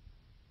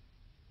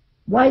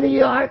 Why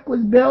the ark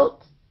was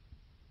built?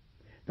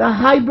 The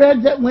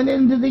hybrids that went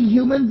into the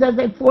humans as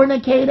they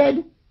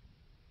fornicated?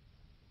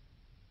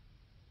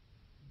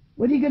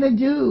 What are you going to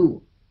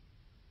do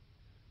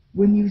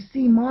when you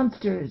see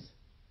monsters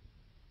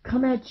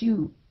come at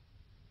you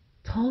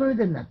taller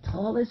than the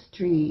tallest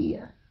tree?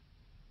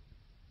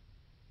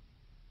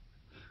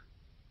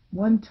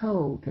 One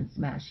toe can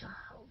smash a house.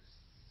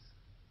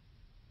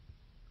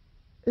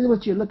 This is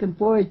what you're looking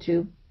forward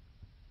to.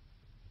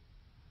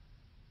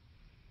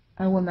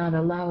 I will not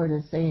allow her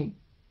to say,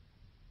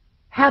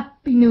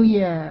 Happy New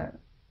Year.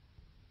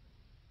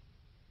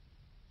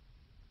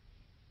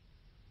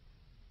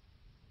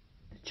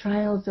 The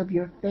trials of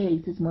your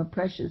faith is more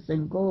precious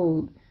than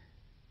gold.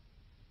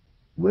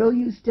 Will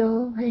you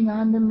still hang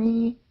on to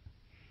me?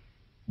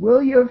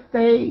 Will your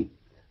faith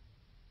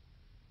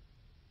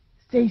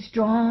stay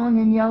strong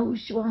in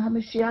Yahushua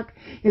HaMashiach?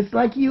 It's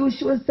like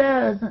Yahushua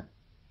says,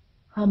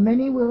 how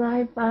many will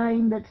I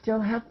find that still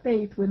have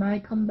faith when I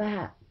come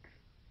back?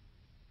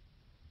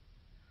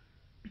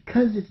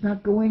 Because it's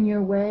not going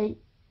your way.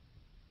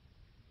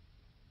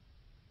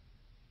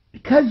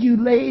 Because you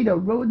laid a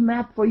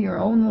roadmap for your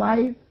own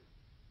life.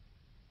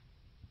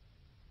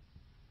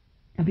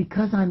 And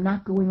because I'm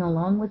not going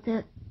along with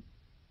it.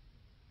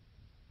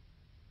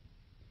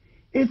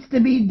 It's to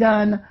be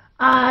done,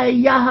 I,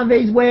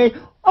 Yahweh's way,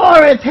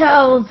 or it's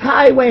hell's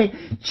highway.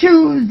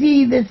 Choose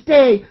ye this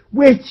day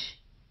which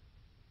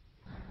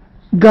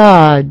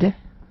God,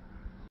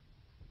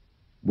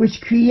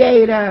 which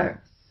Creator,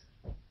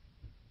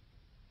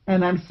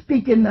 and I'm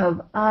speaking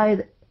of I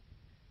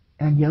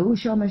and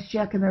Yahushua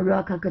Mashiach and the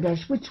Ruach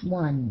HaKodesh, which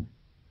one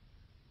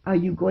are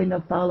you going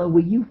to follow?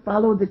 Will you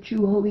follow the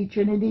true Holy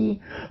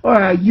Trinity, or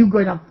are you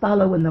going to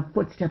follow in the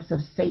footsteps of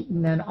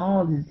Satan and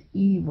all his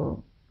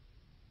evil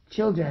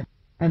children?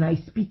 And I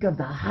speak of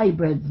the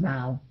hybrids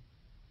now,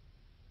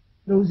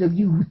 those of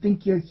you who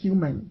think you're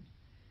human.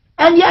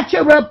 And yet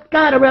you've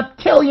got a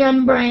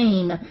reptilian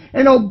brain,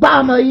 and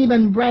Obama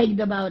even bragged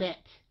about it.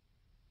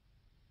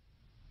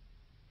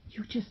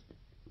 You just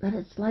let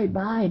it slide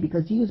by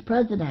because he was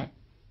president.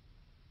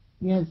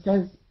 Yeah, it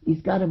says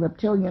he's got a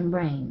reptilian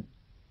brain.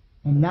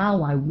 And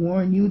now I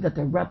warn you that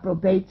the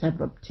reprobates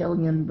have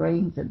reptilian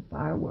brains and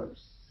far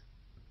worse.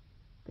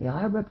 They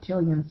are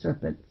reptilian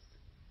serpents.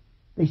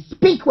 They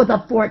speak with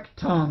a forked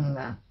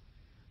tongue.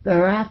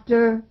 They're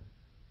after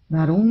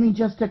not only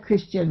just the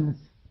Christians,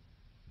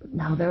 but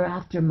now they're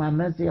after my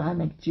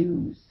Messianic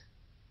Jews.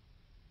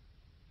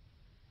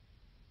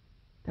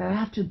 They're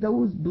after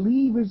those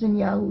believers in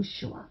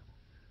Yahushua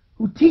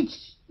who teach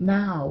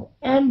now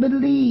and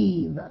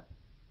believe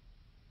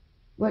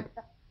what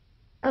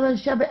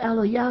Elisheva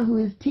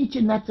Eliyahun is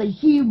teaching. That's a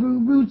Hebrew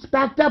roots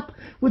backed up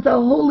with the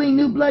Holy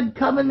New Blood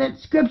Covenant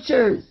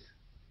scriptures.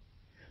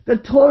 The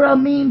Torah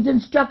means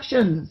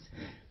instructions.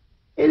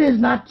 It does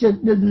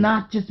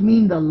not just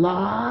mean the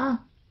law.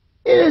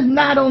 It is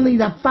not only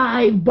the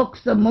 5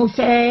 books of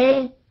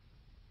Moshe.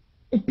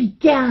 It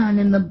began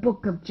in the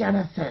book of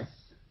Genesis.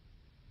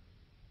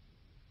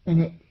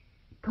 And it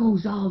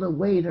goes all the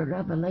way to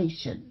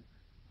Revelation.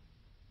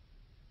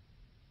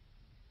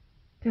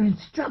 They're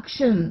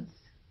instructions.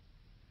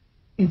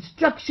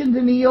 Instructions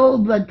in the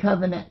old blood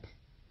covenant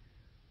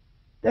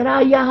that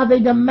I, Yahweh,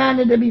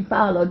 demanded to be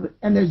followed.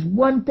 And there's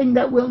one thing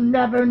that will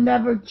never,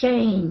 never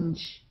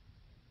change.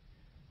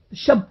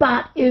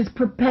 Shabbat is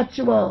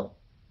perpetual.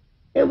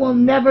 It will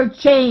never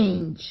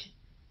change.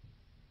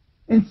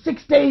 In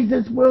 6 days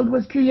this world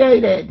was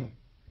created.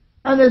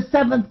 On the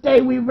 7th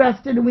day we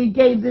rested and we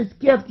gave this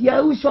gift.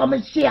 Yahushua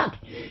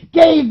Mashiach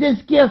gave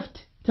this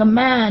gift to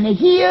man. And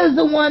he is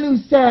the one who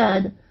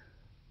said,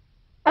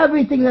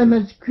 everything that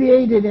was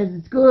created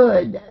is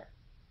good.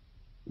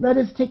 Let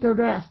us take a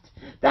rest.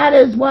 That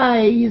is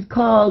why he is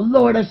called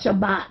Lord of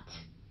Shabbat.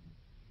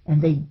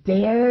 And they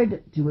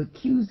dared to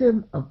accuse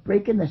him of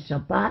breaking the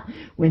Shabbat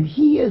when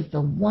he is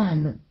the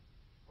one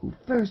who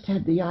first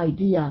had the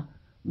idea.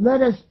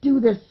 Let us do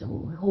this,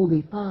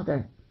 Holy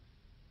Father.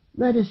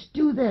 Let us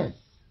do this.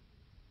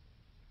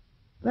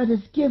 Let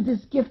us give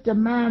this gift to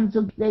man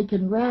so they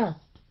can rest.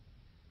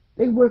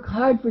 They work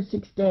hard for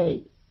 6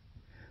 days.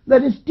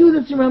 Let us do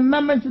this in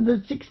remembrance of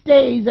the 6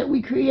 days that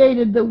we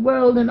created the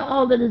world and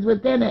all that is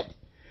within it.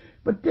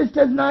 But this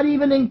does not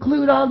even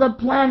include all the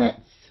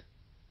planets.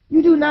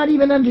 You do not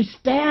even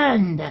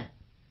understand.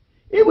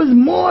 It was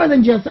more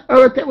than just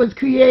Earth that was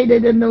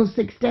created in those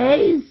 6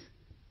 days.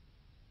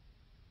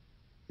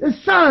 the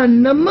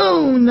sun, the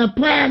moon, the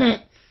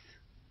planets.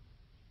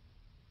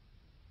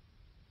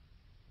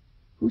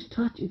 Who's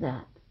taught you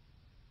that?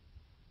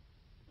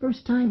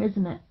 First time,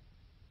 isn't it?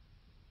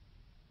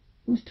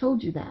 Who's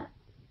told you that?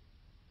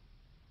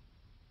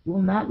 You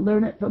will not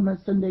learn it from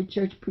a Sunday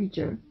church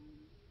preacher.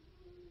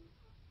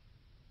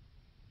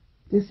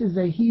 This is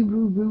a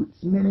Hebrew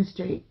roots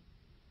ministry.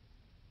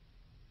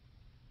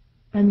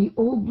 And the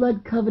old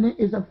blood covenant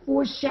is a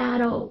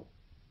foreshadow,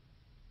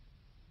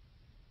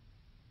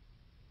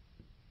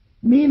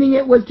 meaning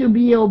it was to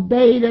be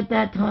obeyed at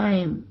that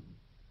time.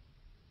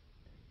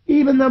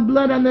 Even the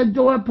blood on the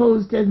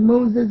doorpost, as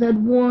Moses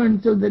had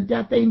warned, so the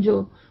death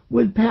angel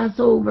would pass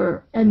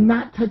over and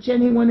not touch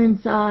anyone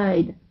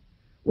inside,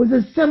 was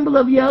a symbol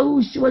of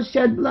Yahushua's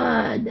shed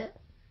blood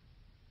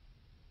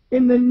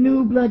in the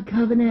new blood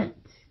covenant.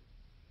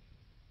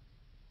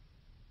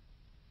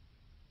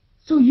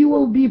 So you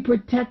will be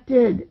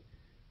protected,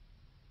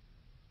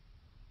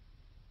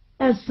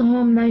 as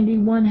Psalm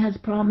 91 has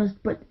promised.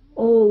 But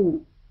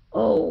oh,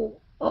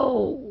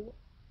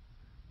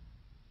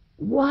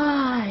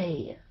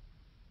 why?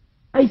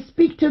 I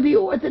speak to the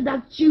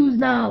Orthodox Jews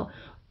now.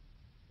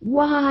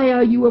 Why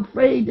are you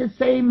afraid to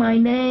say my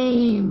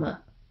name?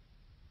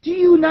 Do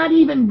you not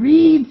even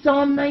read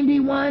Psalm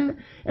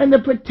 91 and the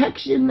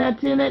protection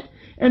that's in it,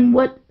 and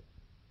what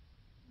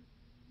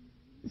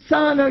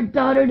son or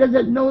daughter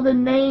doesn't know the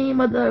name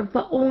of their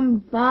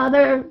own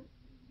father?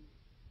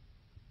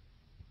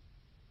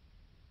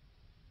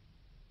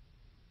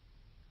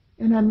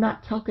 And I'm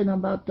not talking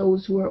about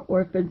those who are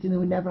orphans and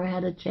who never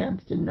had a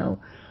chance to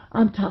know.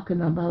 I'm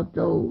talking about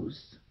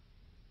those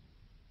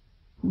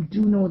who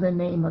do know the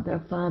name of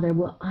their Father.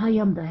 Well, I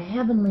am the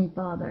Heavenly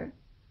Father,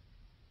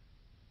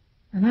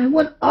 and I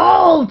want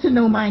all to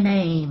know my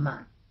name.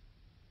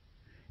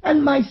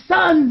 And my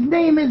son's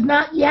name is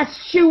not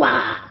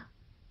Yeshua.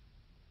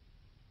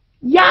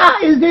 Yah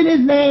is in his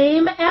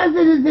name, as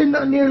it is in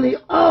nearly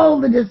all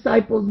the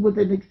disciples, with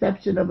an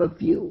exception of a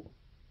few.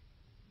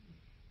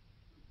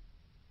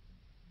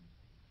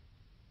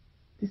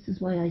 This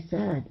is why I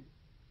said,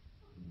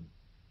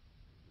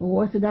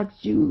 Orthodox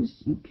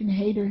Jews, you can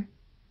hate her.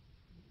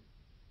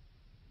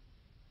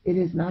 It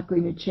is not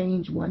going to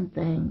change one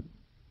thing.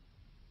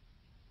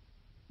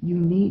 You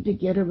need to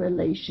get a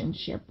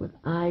relationship with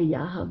I,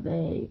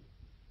 Yahweh.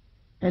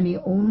 And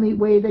the only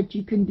way that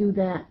you can do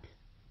that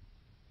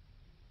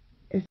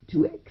is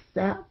to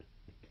accept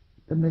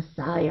the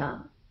Messiah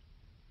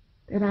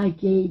that I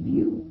gave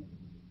you.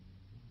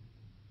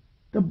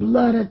 The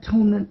blood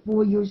atonement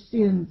for your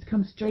sins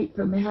comes straight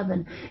from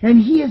heaven.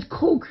 And he is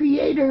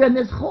co-creator, and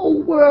this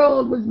whole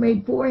world was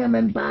made for him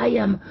and by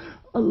him,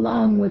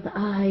 along with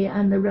I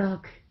and the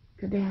RUACH,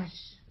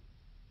 KODESH'IN.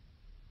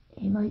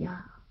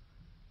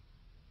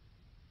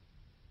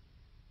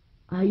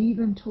 I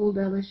even told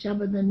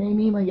Elisheva the name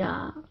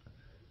Imaya.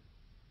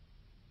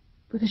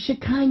 For the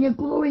Shekinah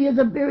glory is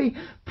a very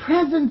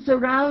presence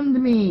around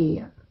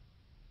me.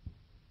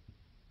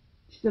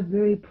 She's a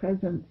very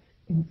presence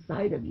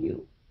inside of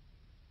you.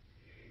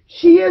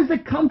 She is the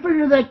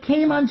comforter that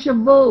came on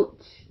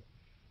Shavuot.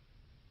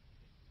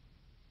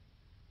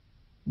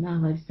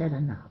 Now I've said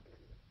enough.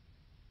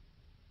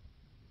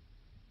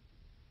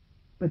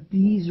 But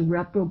these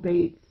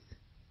reprobates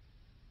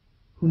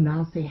who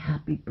now say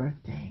happy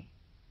birthday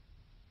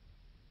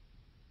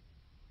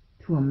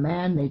to a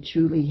man they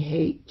truly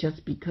hate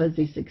just because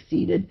they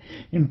succeeded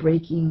in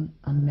breaking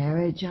a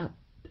marriage up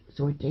that was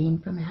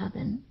ordained from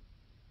heaven.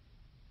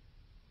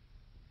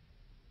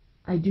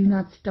 I do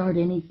not start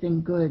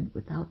anything good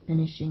without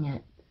finishing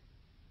it.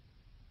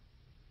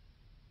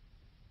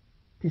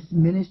 This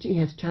ministry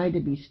has tried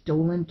to be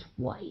stolen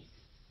twice,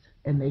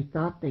 and they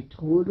thought they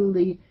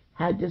totally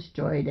had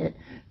destroyed it.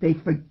 They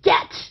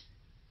forget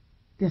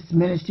this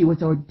ministry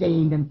was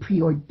ordained and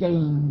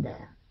preordained,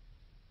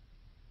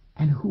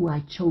 and who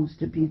I chose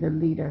to be the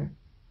leader.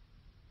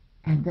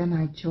 And then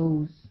I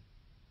chose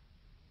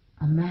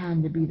a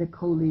man to be the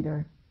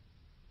co-leader.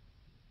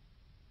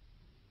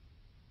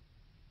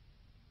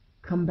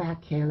 Come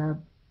back,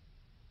 Caleb.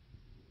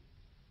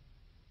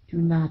 Do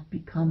not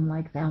become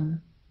like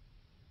them.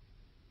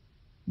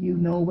 You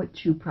know what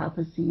true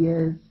prophecy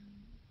is.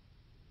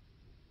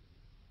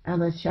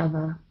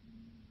 Elisheva,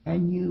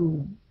 and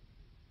you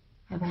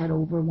have had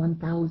over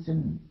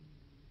 1,000,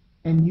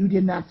 and you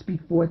did not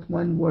speak forth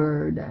one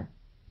word,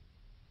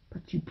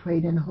 but you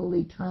prayed in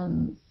holy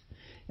tongues,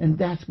 and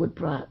that's what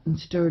brought and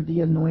stirred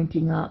the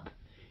anointing up.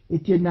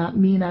 It did not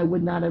mean I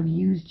would not have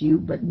used you,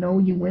 but no,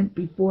 you went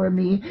before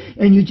me,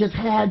 and you just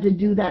had to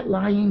do that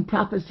lying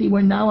prophecy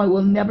where now I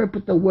will never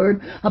put the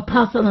word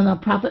apostle and a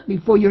prophet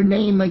before your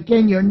name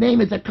again. Your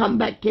name is a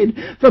comeback kid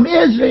from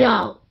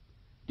Israel,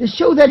 to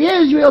show that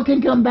Israel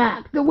can come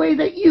back the way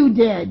that you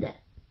did.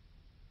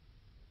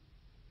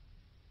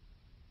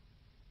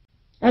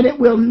 And it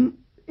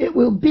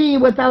will be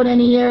without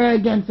any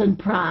arrogance and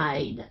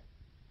pride.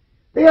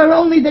 They are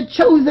only the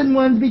chosen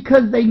ones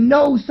because they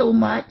know so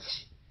much,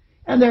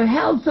 and they're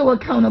held so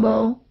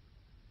accountable,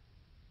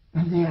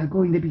 and they are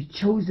going to be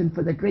chosen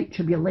for the great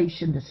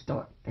tribulation to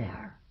start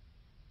there.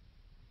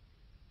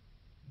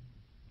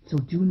 So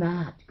do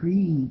not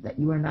grieve that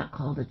you are not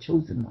called the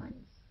chosen ones.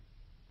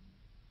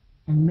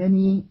 And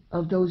many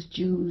of those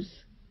Jews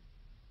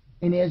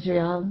in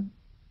Israel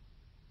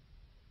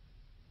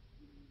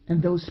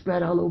and those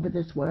spread all over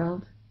this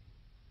world,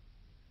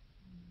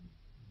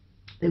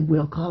 they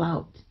will call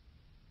out,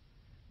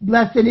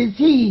 "Blessed is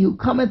he who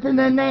cometh in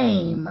the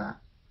name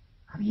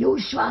of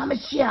Yeshua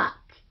HaMashiach,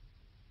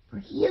 for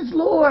he is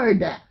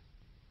Lord."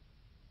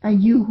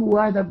 And you who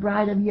are the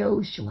bride of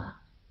Yeshua,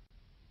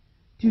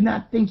 do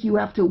not think you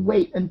have to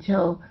wait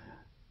until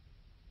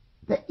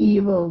the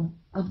evil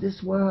of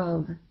this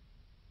world,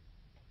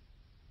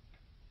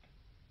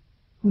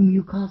 whom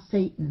you call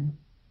Satan,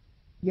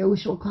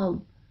 Yeshua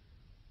called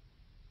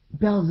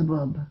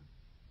Beelzebub,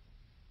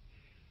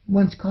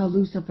 once called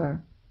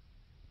Lucifer,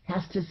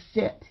 has to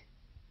sit.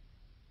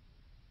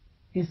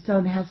 His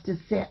son has to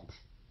sit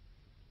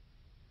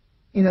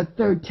in a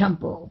third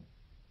temple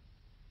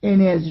in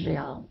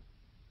Israel.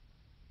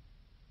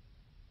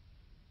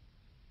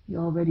 He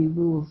already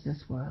rules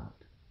this world.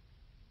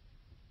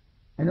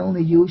 And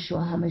only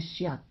Yeshua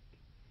HaMashiach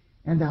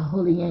and the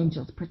holy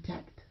angels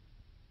protect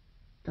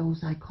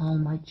those I call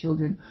my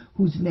children,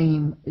 whose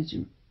name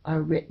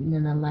are written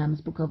in the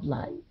Lamb's Book of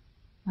Life.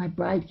 My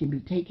bride can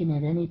be taken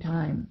at any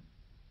time.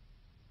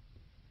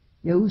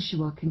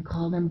 Yeshua can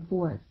call them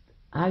forth.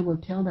 I will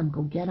tell them,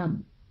 go get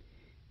them.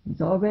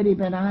 He's already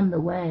been on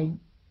the way.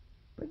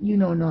 But you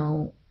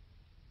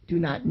do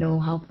not know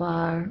how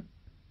far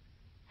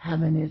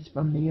heaven is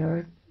from the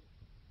earth.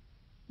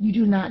 You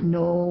do not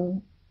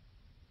know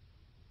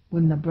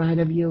when the bride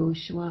of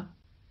Yeshua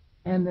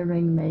and the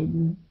ring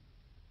maiden.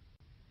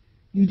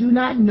 You do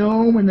not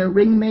know when the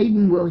ring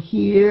maiden will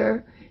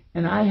hear,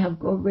 and I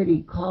have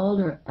already called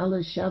her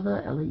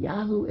Elisheva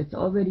Eliyahun. It's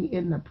already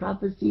in the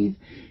prophecies.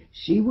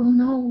 She will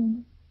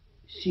know.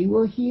 She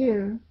will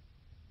hear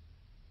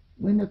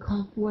when to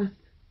call forth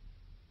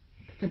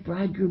that the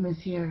bridegroom is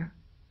here.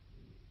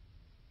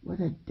 What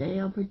a day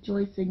of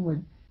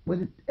rejoicing,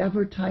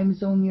 whatever time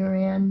zone you're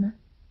in,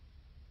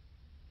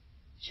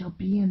 shall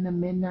be in the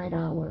midnight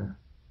hour.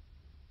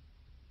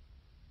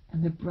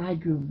 And the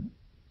bridegroom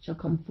shall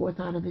come forth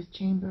out of his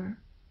chamber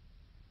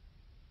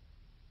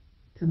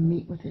to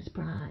meet with his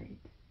bride.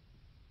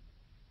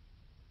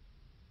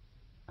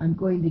 I'm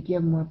going to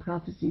give more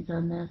prophecies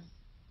on this,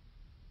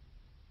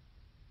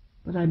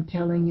 but I'm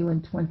telling you,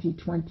 in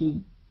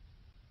 2020,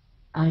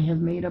 I have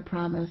made a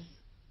promise.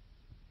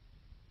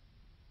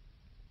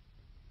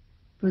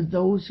 For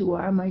those who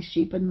are my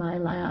sheep and my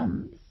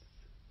lambs,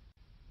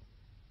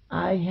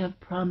 I have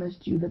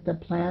promised you that the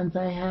plans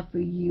I have for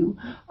you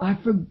are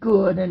for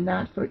good and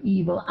not for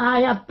evil. I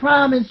have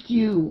promised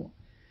you,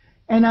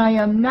 and I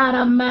am not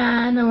a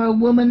man or a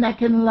woman that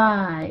can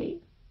lie.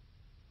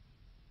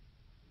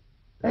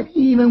 That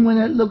even when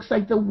it looks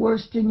like the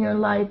worst in your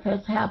life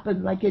has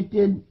happened, like it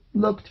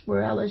looked for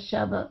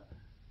Elisheva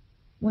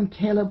when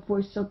Caleb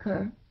forsook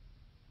her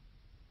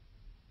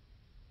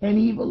and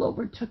evil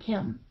overtook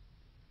him,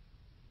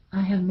 I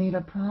have made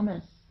a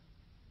promise.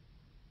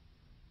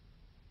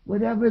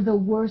 Whatever the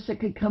worst that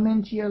could come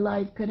into your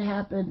life could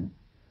happen,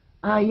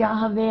 I,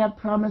 Yahweh, have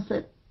promised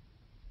that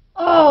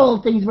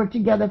all things work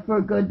together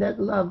for good that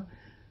love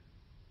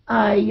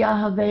I,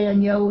 Yahweh,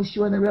 and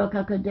Yahushua and the real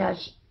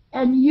HaKodesh.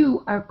 And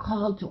you are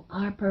called to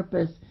our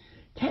purpose.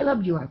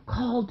 Caleb, you are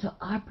called to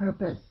our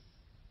purpose.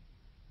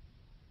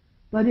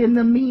 But in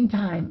the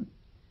meantime,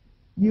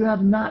 you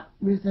have not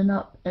risen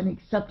up and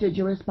accepted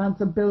your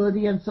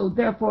responsibility, and so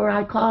therefore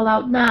I call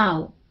out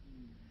now.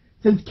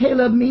 Since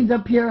Caleb means a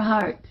pure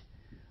heart,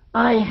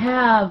 I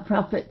have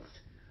prophets.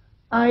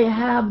 I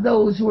have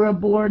those who are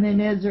born in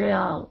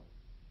Israel.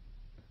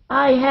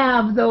 I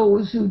have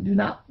those who do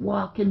not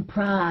walk in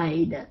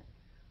pride,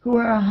 who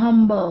are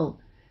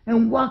humble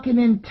and walk in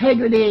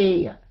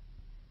integrity,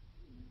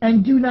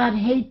 and do not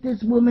hate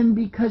this woman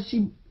because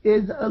she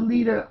is a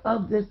leader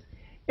of this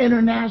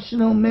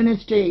international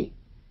ministry.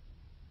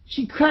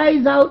 She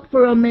cries out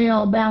for a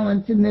male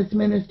balance in this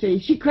ministry.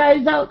 She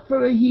cries out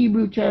for a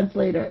Hebrew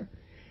translator.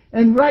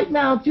 And right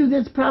now, through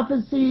this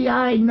prophecy,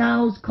 I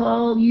now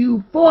call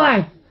you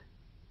forth.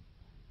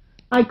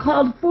 I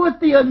called forth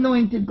the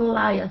anointed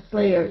Goliath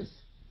slayers.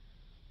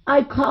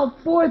 I call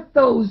forth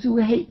those who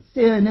hate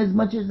sin as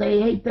much as they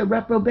hate the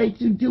reprobates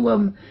who do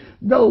them,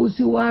 those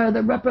who are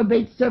the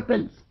reprobate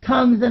serpents,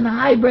 tongues, and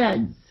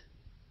hybrids.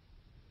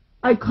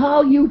 I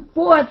call you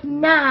forth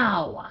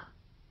now.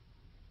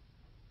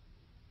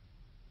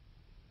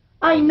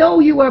 I know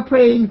you are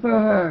praying for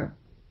her.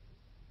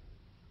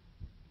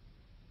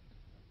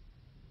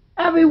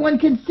 Everyone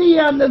can see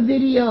on the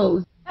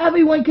videos.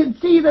 Everyone can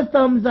see the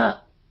thumbs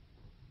up.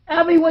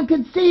 Everyone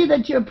can see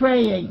that you're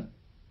praying.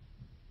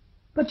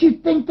 But you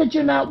think that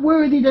you're not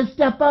worthy to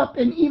step up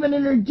and even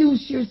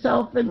introduce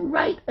yourself and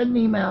write an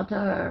email to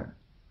her.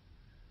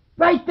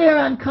 Right there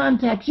on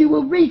contacts, you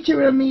will reach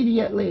her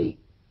immediately.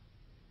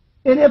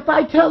 And if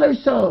I tell her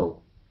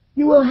so,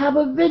 you will have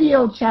a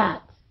video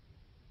chat.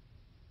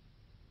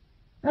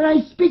 And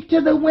I speak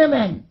to the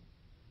women.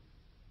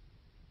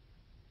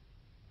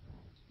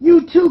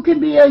 You too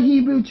can be a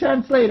Hebrew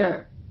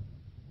translator.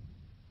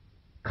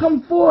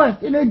 Come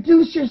forth,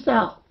 introduce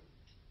yourself.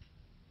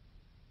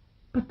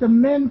 But the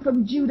men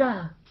from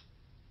Judah,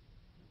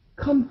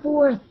 come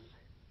forth.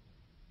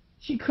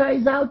 She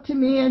cries out to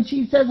me and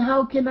she says,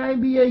 how can I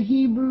be a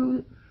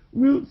Hebrew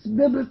roots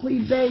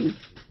biblically based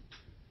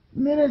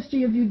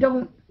ministry if you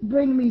don't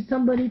bring me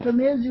somebody from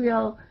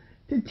Israel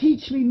to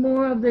teach me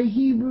more of the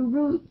Hebrew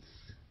roots?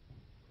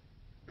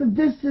 For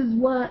this is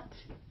what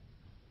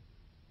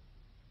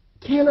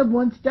Caleb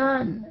once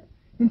done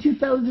in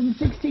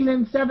 2016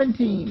 and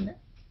 17.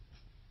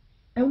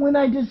 And when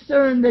I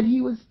discerned that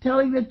he was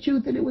telling the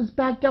truth and it was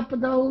backed up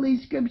with the Holy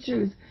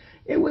Scriptures,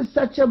 it was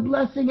such a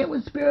blessing. It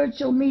was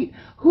spiritual meat.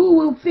 Who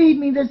will feed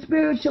me the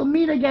spiritual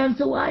meat again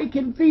so I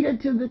can feed it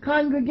to the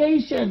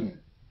congregation?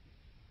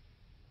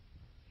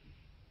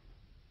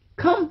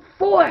 Come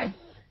forth.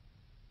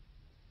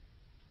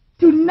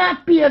 Do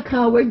not be a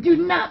coward. Do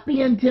not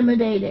be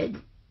intimidated.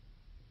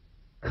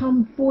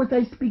 Come forth,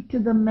 I speak to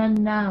the men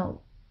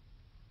now.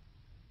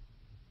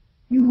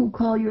 You who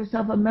call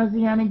yourself a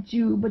Messianic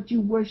Jew, but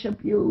you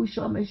worship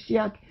Yahushua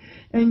Mashiach,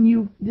 and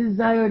you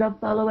desire to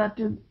follow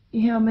after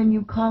him, and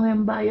you call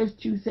him by his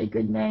true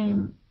sacred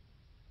name.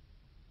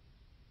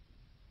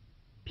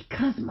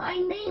 Because my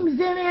name's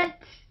in it.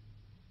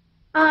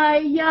 I,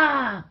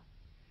 Yah.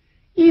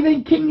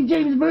 Even King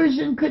James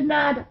Version could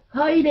not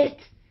hide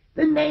it.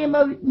 The name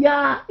of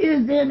Yah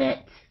is in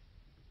it.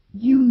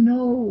 You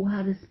know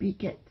how to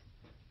speak it.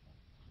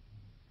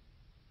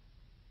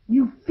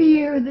 You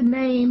fear the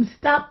name.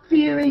 Stop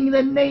fearing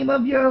the name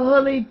of your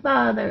Holy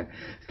Father.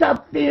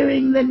 Stop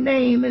fearing the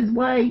name is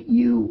why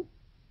you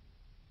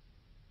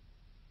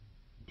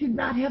do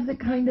not have the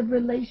kind of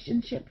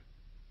relationship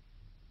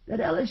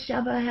that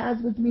Elisheva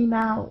has with me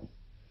now.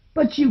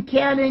 But you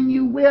can and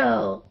you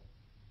will.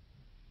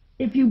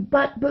 If you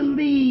but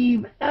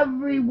believe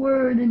every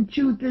word and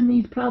truth in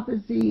these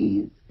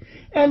prophecies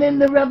and in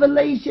the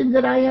revelations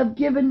that I have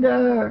given to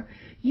her,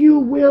 you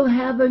will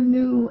have a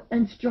new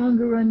and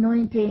stronger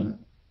anointing.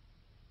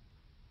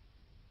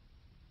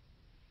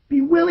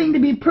 Be willing to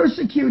be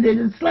persecuted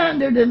and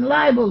slandered and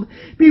libeled.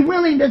 Be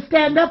willing to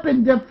stand up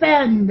and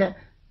defend.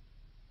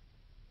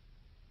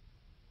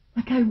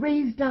 Like I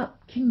raised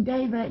up King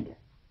David.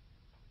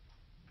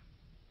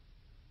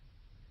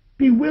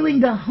 Be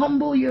willing to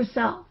humble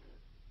yourself.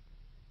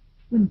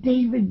 When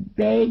David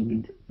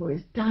begged for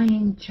his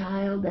dying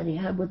child that he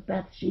had with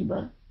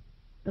Bathsheba,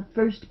 the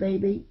first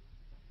baby,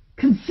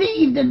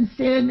 conceived in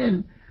sin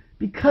and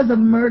because of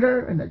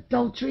murder and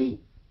adultery,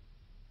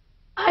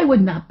 I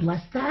would not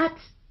bless that.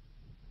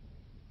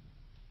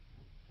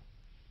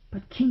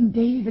 But King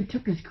David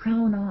took his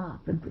crown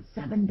off, and for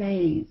 7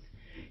 days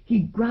he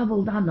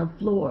groveled on the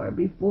floor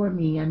before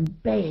me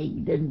and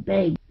begged,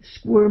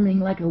 squirming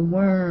like a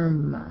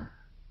worm.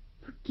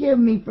 Forgive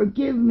me,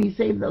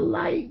 save the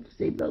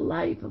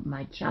life of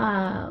my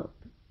child.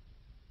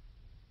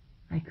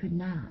 I could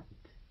not.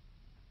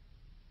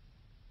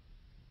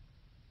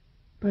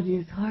 But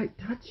his heart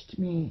touched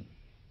me.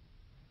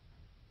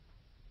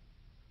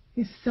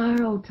 His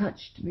sorrow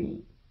touched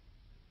me.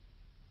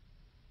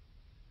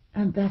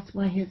 And that's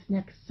why his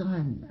next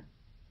son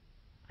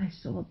I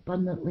so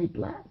abundantly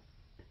blessed.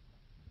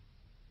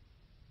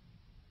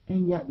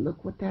 And yet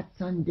look what that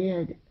son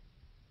did.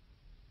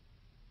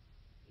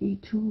 He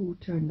too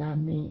turned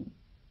on me.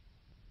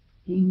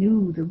 He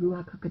knew the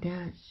Ruach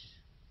HaKodesh.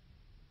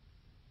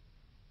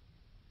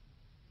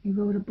 He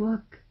wrote a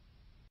book.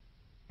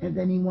 And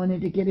then he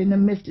wanted to get into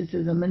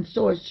mysticism and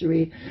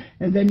sorcery.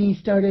 And then he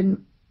started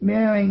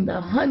marrying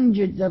the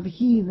hundreds of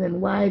heathen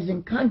wives,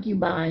 and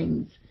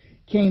concubines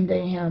came to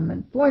him,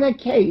 and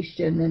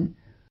fornication. And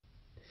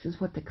this is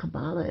what the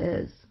Kabbalah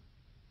is.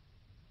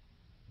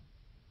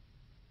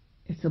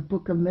 It's a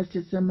book of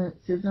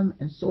mysticism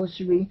and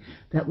sorcery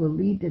that will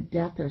lead to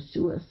death or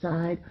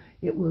suicide.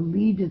 It will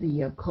lead to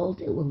the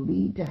occult. It will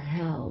lead to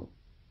hell.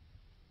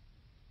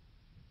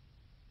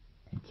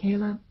 And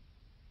Caleb,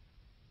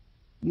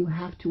 you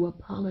have to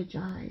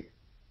apologize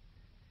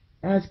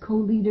as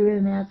co-leader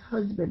and as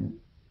husband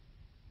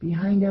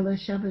behind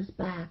Elisheva's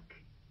back.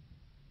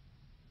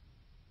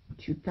 In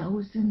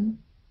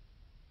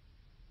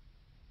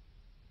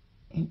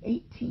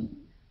 2018,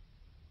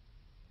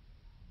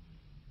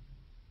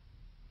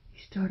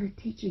 he started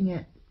teaching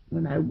it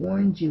when I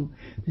warned you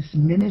this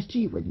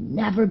ministry would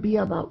never be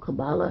about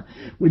Kabbalah,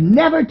 would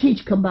never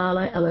teach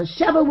Kabbalah.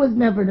 Elisheva was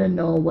never to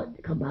know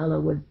what Kabbalah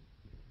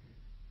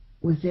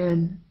was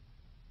in.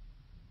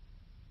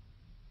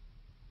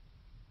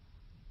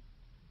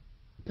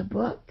 The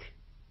book,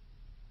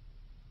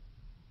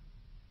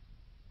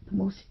 the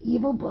most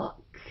evil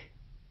book,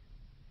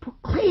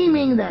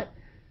 proclaiming that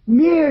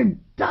mere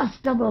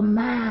dust of a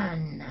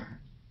man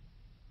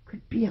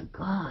could be a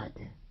god.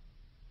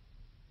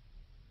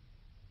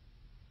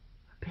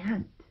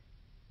 Repent,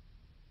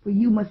 for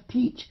you must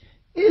teach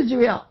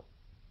Israel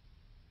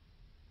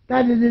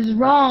that it is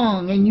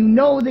wrong, and you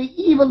know the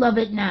evil of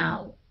it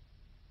now.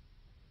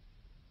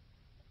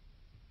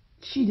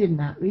 She did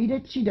not read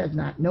it. She does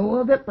not know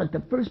of it. But the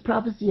first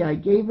prophecy I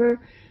gave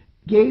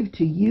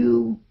to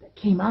you, that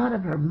came out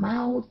of her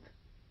mouth,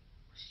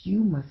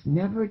 You must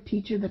never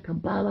teach her the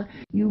Kabbalah.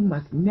 You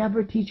must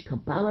never teach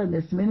Kabbalah in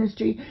this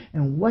ministry.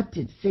 And what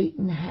did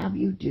Satan have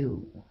you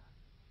do?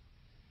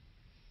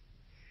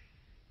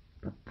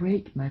 But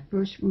break my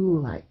first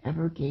rule I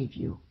ever gave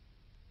you.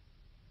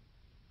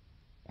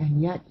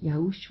 And yet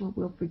Yahushua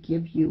will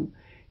forgive you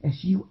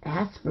as you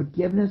ask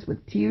forgiveness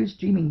with tears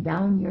streaming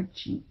down your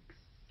cheeks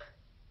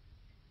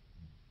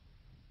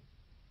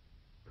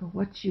for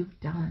what you've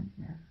done.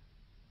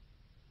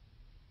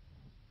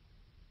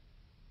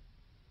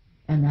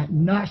 And that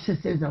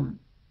narcissism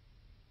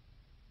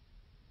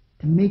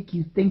to make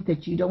you think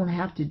that you don't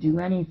have to do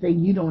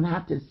anything, you don't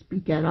have to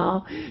speak at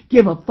all,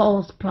 give a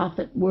false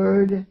prophet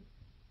word.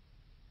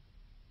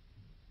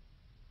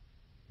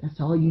 That's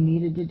all you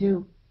needed to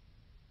do.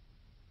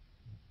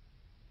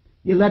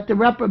 You let the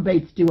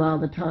reprobates do all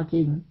the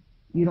talking.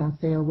 You don't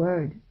say a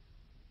word.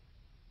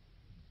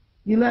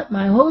 You let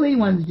my holy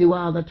ones do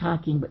all the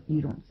talking, but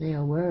you don't say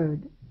a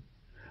word.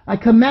 I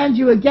command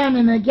you again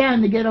and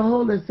again to get a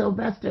hold of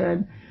Sylvester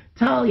and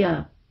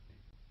Talia.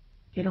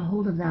 Get a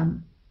hold of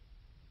them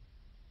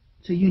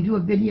so you do a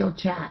video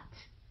chat.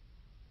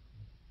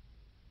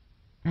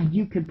 And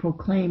you can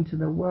proclaim to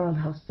the world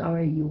how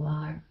sorry you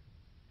are.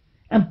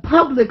 And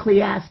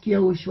publicly ask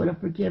Yahushua to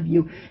forgive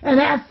you. And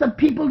ask the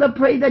people to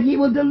pray that he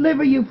will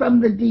deliver you from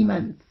the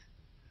demons.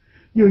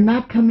 You're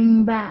not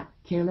coming back,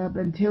 Caleb,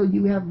 until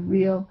you have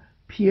real,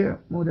 pure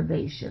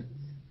motivations.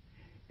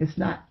 It's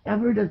not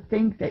ever to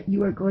think that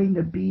you are going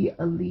to be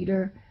a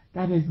leader.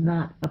 That is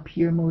not a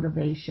pure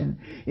motivation.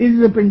 It is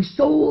to bring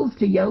souls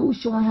to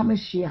Yahushua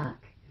HaMashiach.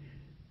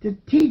 To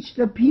teach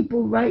the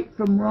people right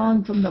from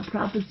wrong from the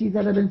prophecies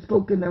that have been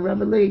spoken, the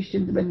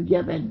revelations have been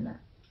given.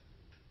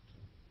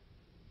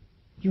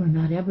 You are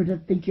not ever to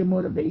think your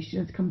motivation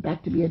has come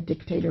back to be a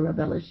dictator of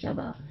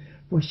Elisheva,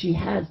 for she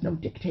has no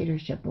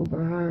dictatorship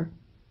over her.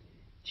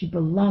 She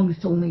belongs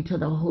only to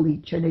the Holy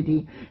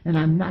Trinity, and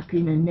I'm not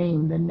going to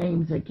name the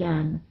names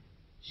again.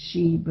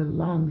 She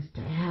belongs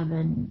to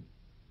heaven.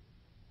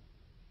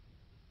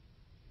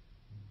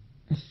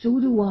 And so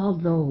do all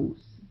those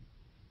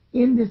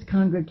in this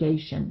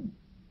congregation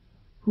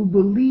who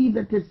believe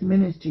that this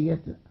ministry is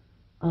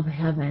of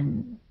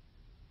heaven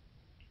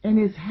and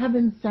is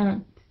heaven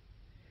sent.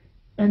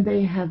 And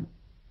they have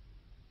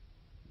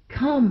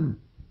come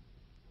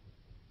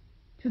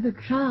to the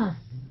cross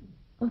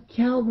of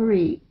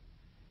Calvary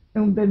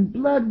and been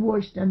blood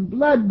washed and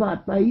blood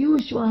bought by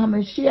Yeshua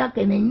HaMashiach,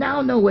 and they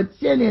now know what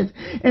sin is,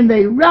 and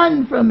they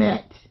run from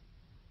it.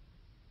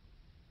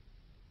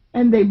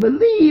 And they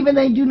believe and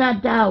they do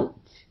not doubt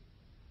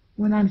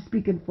when I'm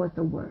speaking forth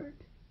the word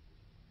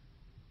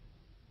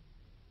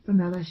from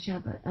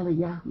Elisheva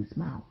Eliyahu's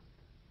mouth.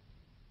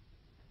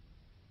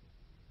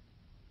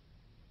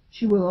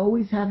 She will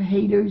always have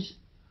haters.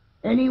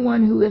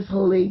 Anyone who is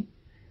holy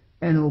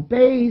and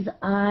obeys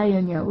I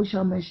and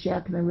Yahushua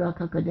Mashiach and the Ruach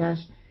HaKodesh,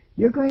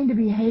 you're going to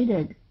be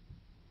hated.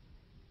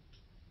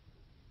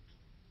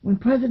 When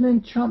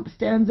President Trump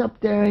stands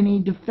up there and he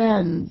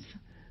defends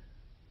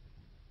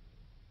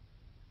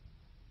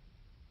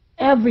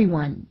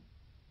everyone,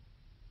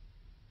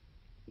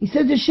 he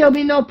says there shall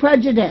be no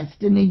prejudice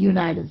in the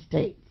United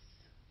States.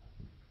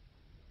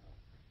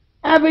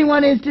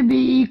 Everyone is to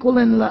be equal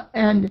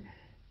and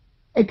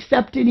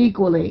accepted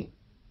equally.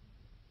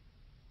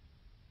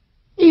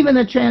 Even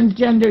the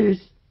transgenders,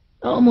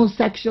 the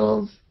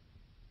homosexuals,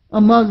 the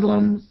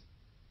Muslims.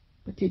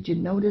 But did you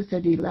notice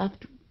that he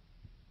left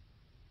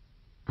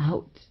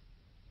out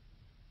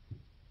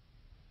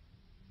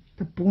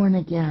the born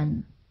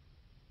again,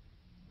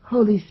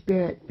 Holy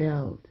Spirit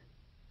filled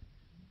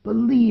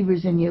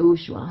believers in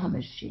Yahushua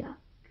HaMashiach,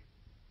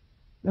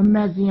 the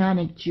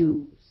Messianic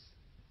Jews,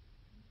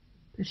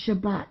 the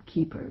Shabbat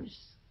keepers?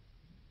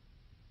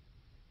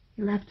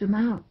 He left them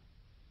out.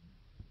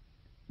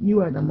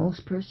 You are the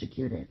most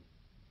persecuted.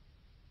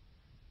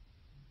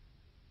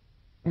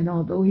 And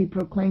although he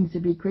proclaims to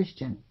be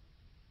Christian,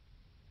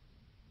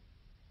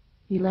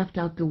 he left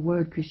out the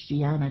word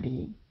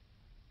Christianity.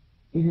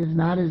 It is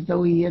not as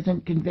though he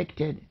isn't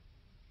convicted.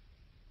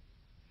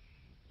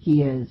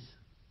 He is.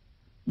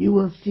 You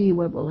will see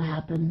what will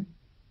happen.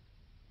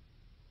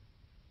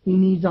 He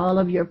needs all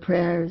of your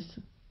prayers.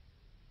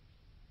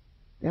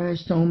 There are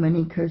so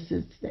many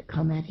curses that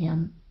come at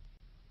him.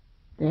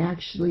 They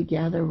actually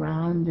gather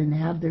around and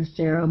have their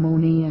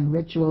ceremony and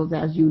rituals,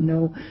 as you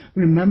know.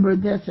 Remember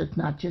this, it's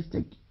not just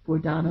for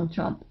Donald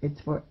Trump, it's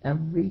for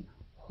every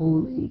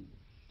holy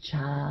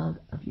child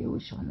of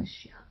Yahushua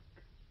Mashiach.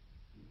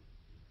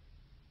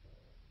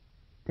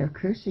 They're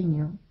cursing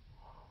you.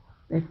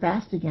 They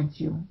fast against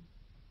you.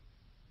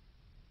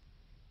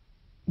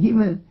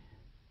 Even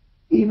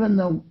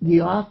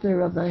the author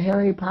of the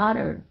Harry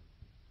Potter,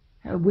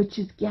 her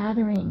witches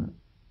gathering,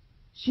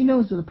 she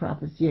knows the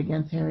prophecy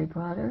against Harry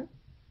Potter.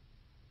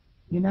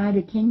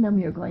 United Kingdom,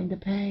 you're going to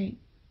pay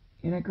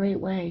in a great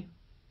way.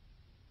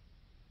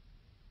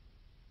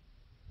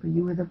 For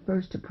you were the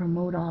first to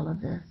promote all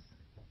of this.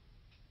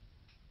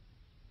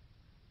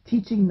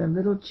 Teaching the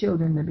little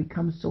children to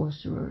become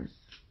sorcerers.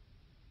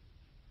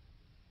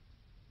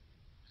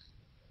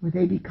 where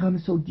they become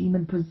so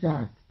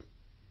demon-possessed,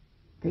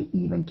 they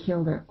even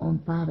kill their own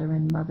father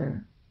and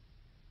mother,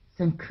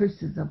 send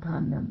curses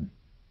upon them.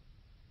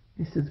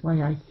 This is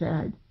why I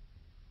said,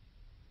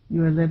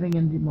 you are living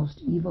in the most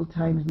evil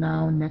times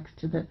now, next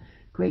to the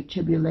Great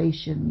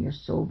Tribulation. You're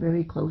so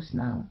very close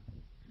now.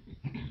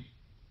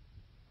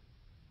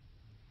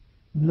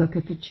 Look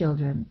at the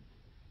children.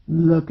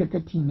 Look at the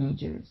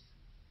teenagers.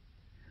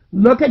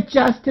 Look at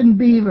Justin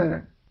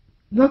Bieber.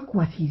 Look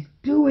what he's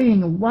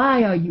doing.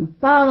 Why are you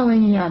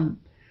following him?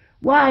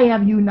 Why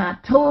have you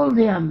not told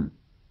him?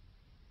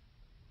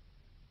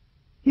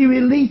 He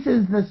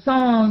releases the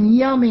song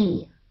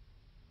Yummy,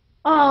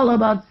 all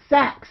about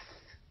sex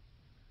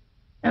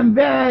and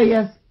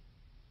various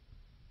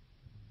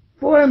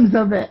forms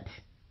of it.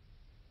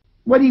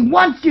 What he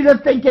wants you to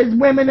think is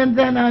women, and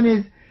then on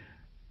his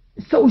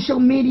social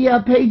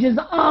media pages,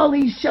 all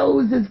he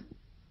shows is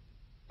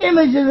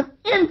images of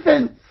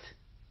infants.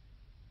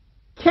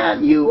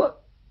 Can't you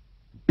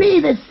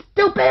be this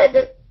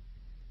stupid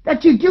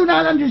that you do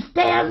not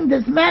understand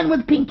this man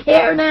with pink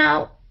hair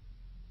now?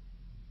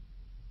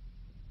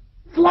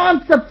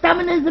 Flaunts the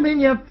feminism in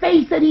your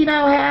face that he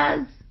now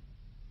has.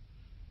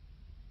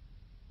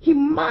 He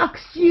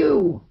mocks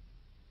you.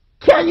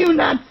 Can you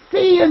not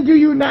see, and do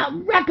you not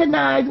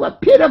recognize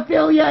what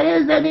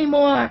pedophilia is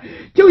anymore?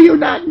 Do you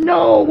not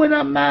know when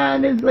a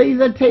man lays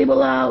a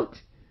table out?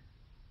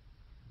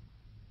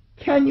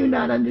 Can you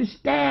not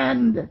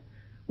understand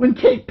when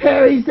Kate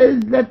Perry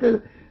says that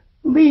the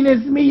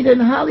leanest meat in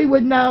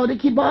Hollywood now to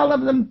keep all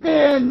of them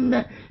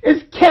thin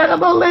is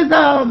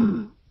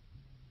cannibalism,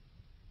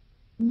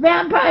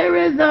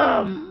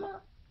 vampirism?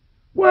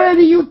 Where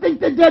do you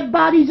think the dead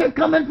bodies are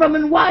coming from,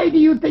 and why do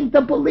you think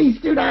the police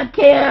do not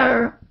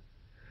care?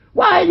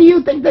 Why do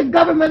you think the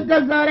government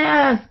does not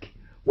ask?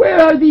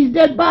 Where are these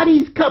dead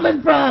bodies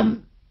coming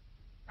from?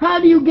 How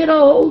do you get a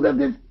hold of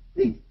this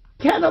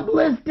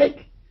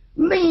cannibalistic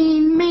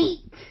lean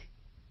meat?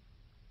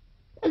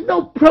 There's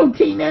no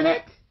protein in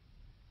it.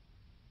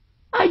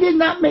 I did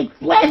not make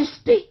flesh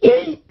to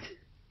eat.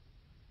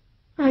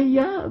 I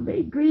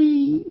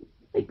grieve.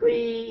 I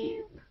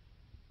grieve.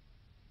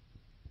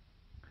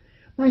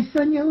 My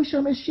son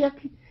Yahushua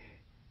Mashiach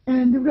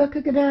and the Ruach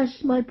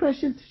HaKodesh, my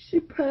precious,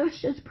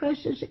 precious,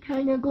 precious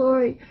Shekinah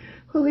glory,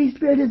 Holy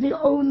Spirit is the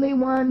only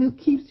one who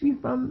keeps me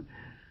from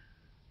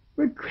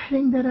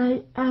regretting that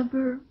I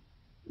ever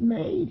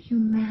made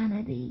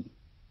humanity,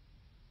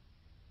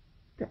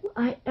 that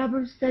I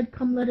ever said,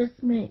 come let us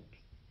make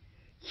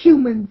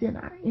humans in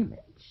our image.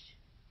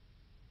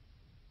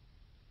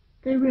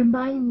 They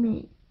remind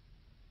me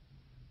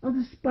of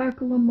the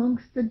sparkle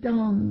amongst the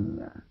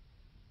dung.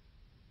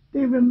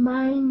 They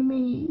remind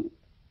me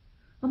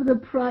of the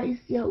price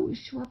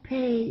Yahushua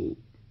paid.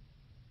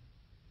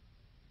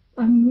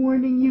 I'm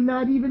warning you,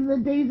 not even in the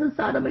days of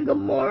Sodom and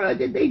Gomorrah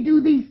did they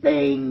do these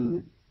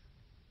things.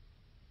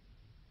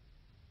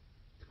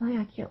 That's why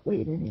I can't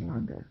wait any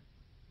longer.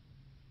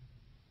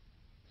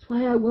 That's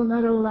why I will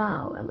not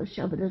allow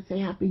Elisheva to say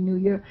Happy New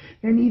Year.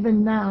 And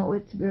even now,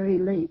 it's very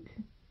late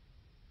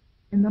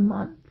in the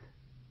month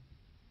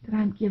that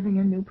I'm giving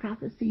a new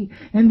prophecy.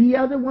 And the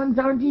other ones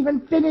aren't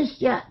even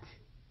finished yet.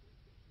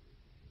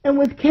 And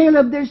with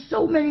Caleb, there's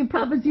so many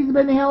prophecies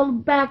been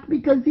held back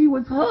because he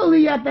was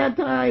holy at that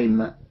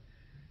time.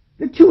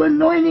 The two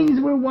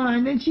anointings were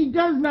one, and she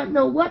does not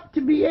know what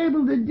to be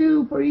able to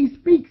do, for he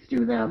speaks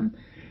through them.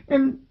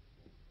 And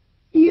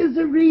he is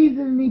a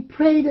reason he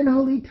prayed in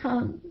holy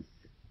tongues.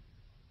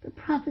 The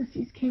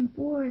prophecies came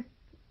forth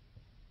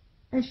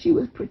as she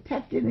was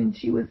protected and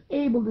she was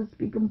able to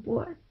speak them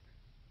forth.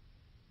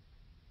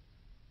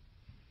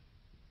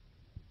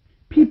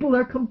 People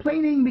are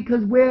complaining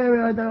because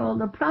where are all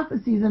the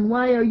prophecies and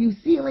why are you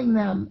sealing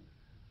them?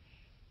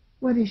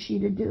 What is she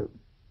to do?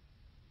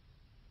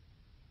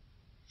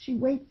 She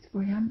waits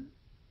for him.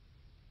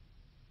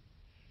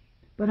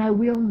 But I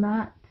will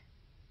not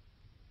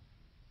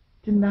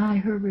deny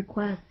her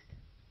request.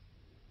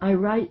 I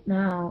write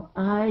now,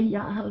 I,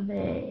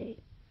 Yahweh,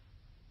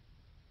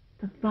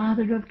 the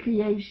Father of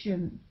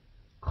creation,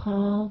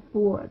 call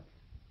forth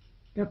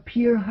the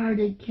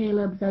pure-hearted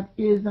Caleb that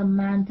is a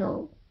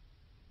mantle.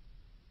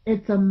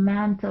 It's a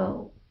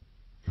mantle.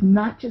 It's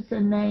not just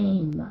a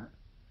name.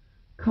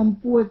 Come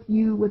forth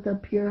you with a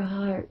pure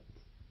heart,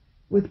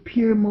 with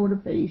pure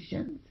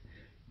motivations,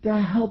 to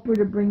help her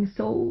to bring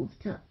souls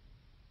to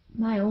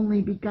my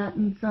only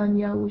begotten Son,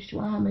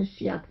 Yahushua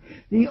HaMashiach,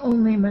 the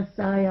only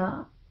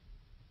Messiah.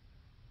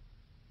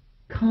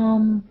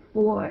 Come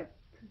forth.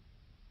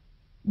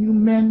 You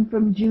men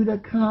from Judah,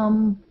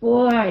 come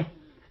forth.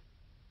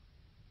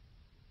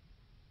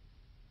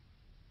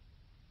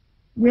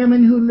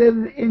 Women who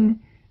live in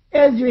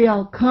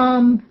Israel,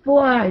 come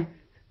forth.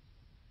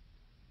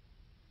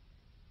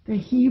 The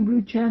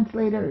Hebrew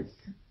translators,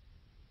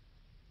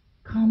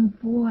 come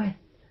forth.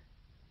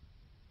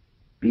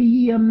 Be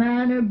ye a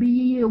man or be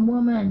ye a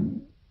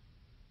woman,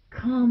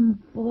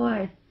 come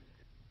forth.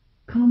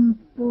 Come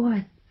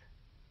forth.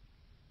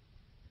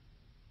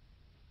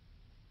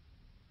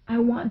 I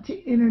want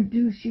to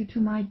introduce you to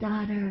my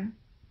daughter.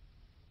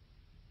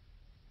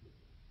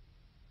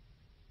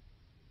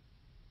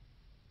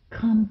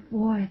 Come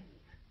forth.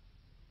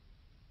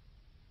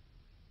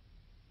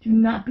 Do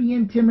not be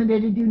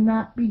intimidated. Do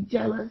not be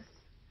jealous.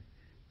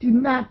 Do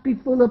not be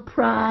full of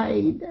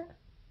pride.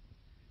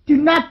 Do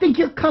not think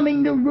you're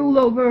coming to rule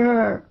over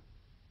her.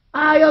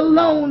 I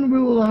alone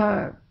rule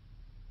her.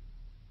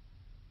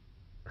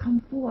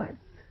 Come forth.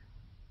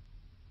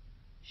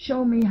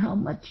 Show me how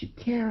much you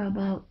care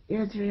about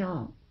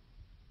Israel.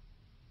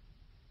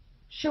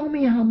 Show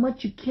me how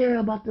much you care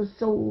about the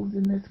souls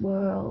in this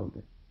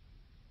world.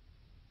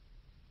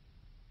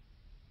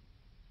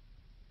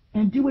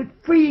 And do it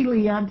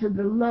freely unto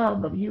the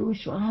love of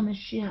Yahushua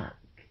HaMashiach.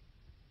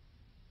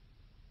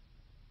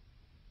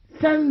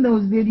 Send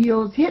those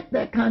videos, hit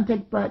that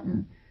contact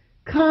button.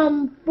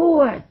 Come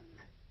forth.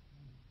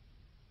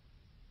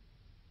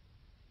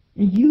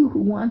 And you who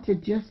want to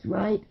just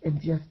write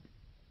and just,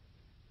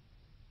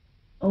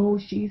 oh,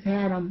 she's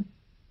had them.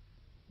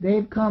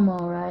 They've come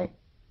all right.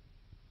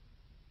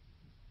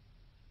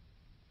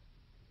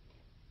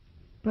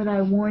 But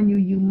I warn you,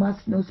 you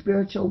must know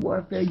spiritual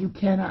warfare. You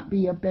cannot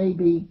be a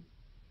baby.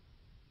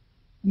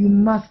 You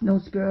must know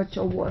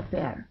spiritual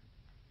warfare.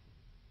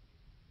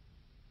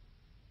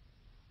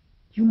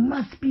 You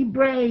must be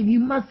brave.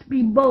 You must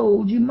be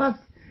bold. You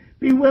must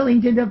be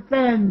willing to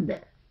defend.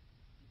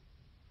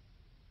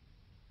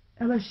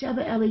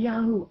 Elisheva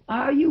Eliyahun,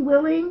 are you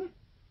willing?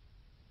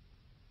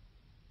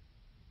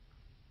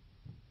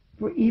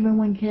 For even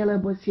when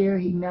Caleb was here,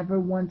 he never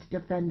once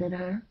defended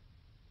her.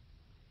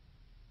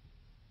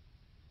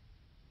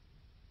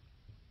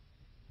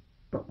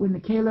 But when the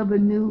Caleb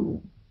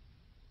anew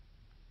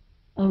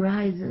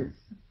arises,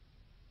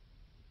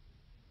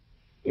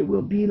 it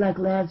will be like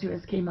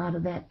Lazarus came out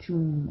of that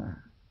tomb.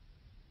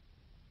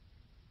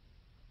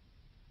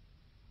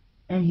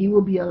 And he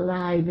will be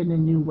alive in a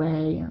new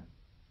way.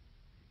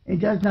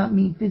 It does not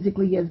mean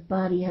physically his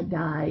body had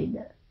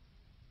died.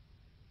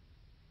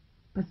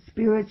 But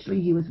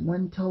spiritually he was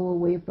one toe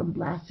away from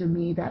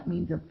blasphemy. That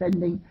means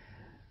offending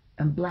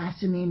and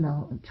blaspheming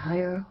the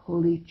entire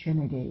Holy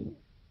Trinity.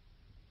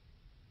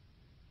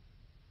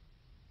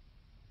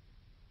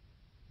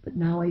 But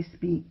now I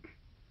speak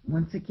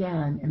once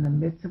again in the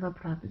midst of a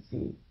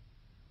prophecy.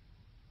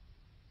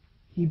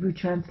 Hebrew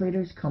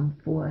translators, come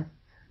forth.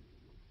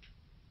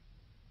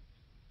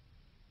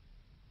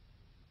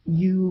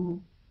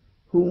 You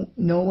who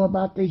know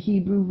about the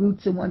Hebrew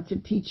roots and want to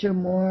teach her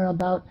more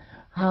about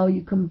how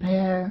you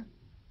compare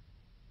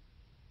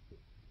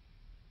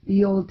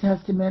the Old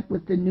Testament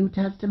with the New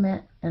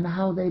Testament and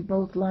how they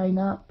both line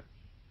up.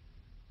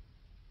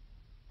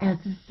 As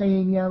the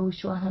saying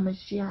Yahushua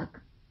HaMashiach,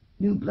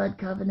 new blood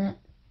covenant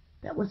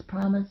that was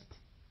promised.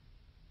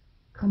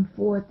 Come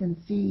forth and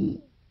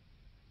see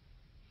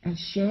and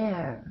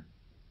share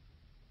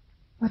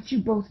what you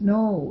both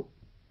know.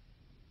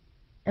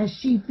 As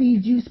she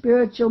feeds you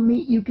spiritual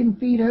meat, you can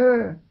feed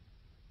her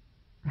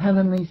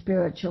heavenly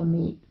spiritual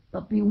meat.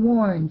 But be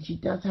warned, she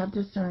does have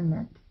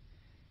discernment.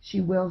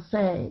 She will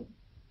say,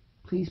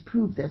 please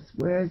prove this.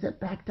 Where is it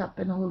backed up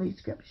in Holy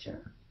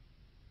Scripture?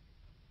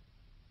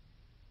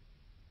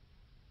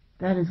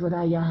 That is what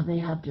I, Yahweh,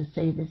 have to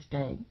say this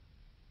day.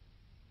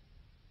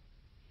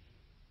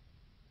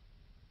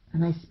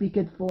 And I speak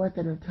it forth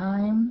at a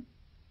time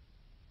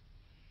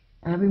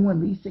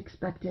everyone least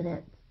expected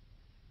it.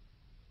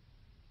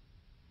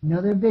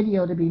 Another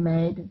video to be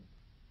made.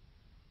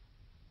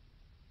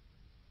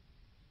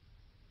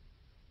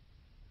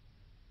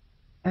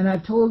 And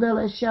I've told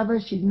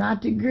Elisheva she's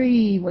not to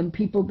grieve when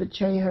people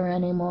betray her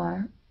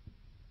anymore.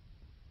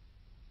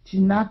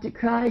 She's not to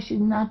cry, she's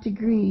not to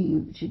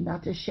grieve, she's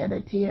not to shed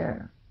a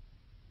tear.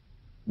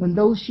 When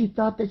those she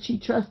thought that she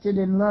trusted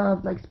and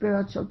loved like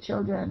spiritual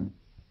children,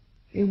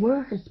 they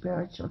were her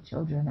spiritual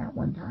children at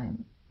one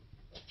time.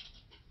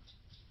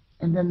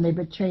 And then they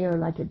betray her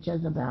like a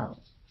Jezebel.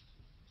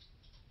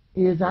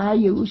 It is I,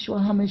 Yahushua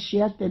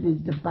HaMashiach, that is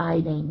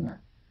dividing.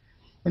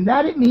 And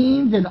that it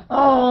means in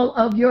all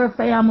of your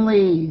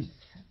families.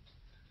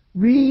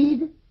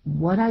 Read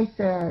what I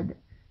said.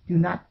 Do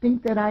not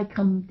think that I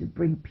come to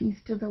bring peace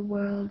to the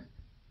world,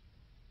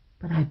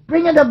 but I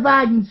bring a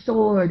dividing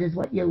sword, is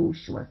what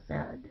Yahushua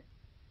said.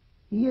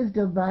 He is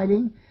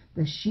dividing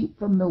the sheep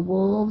from the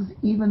wolves,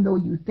 even though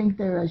you think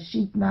they're a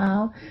sheep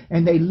now,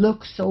 and they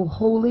look so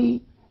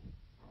holy.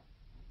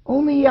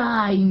 Only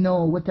I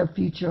know what the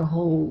future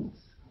holds.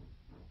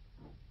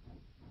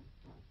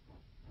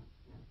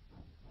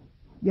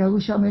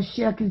 Yahushua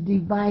Mashiach is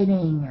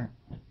dividing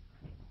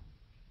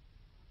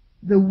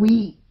the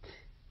wheat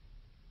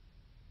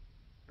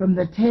from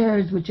the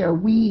tares, which are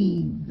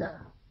weeds.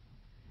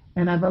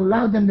 And I've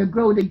allowed them to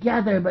grow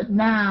together, but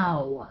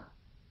now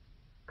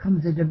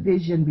comes a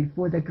division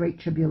before the great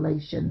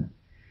tribulation.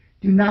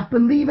 Do not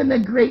believe in the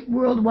great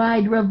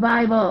worldwide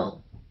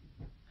revival.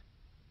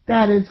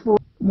 That is for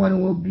one who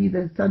will be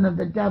the son of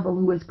the devil,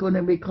 who is going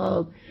to be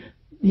called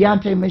the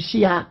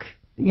anti-Mashiach,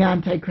 the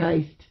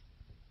Antichrist.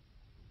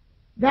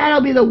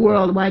 That'll be the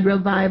worldwide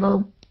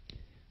revival.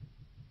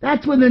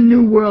 That's when the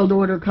new world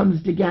order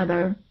comes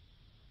together.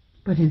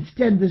 But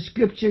instead the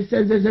scripture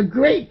says there's a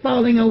great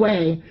falling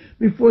away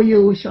before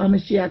Yahushua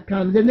HaMashiach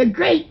comes. And the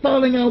great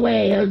falling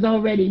away has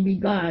already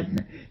begun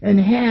and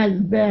has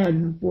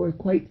been for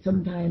quite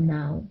some time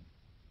now.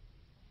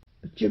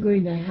 But you're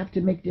going to have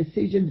to make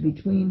decisions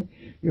between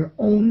your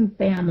own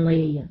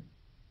family.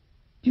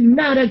 Do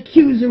not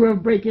accuse her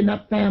of breaking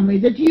up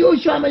families. It's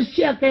Yahushua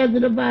HaMashiach that has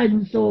a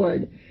dividing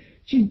sword.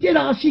 She did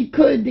all she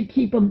could to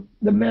keep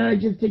the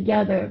marriages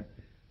together.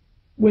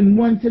 When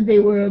once they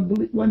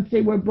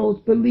were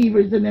both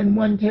believers, and then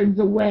one turns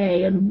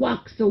away and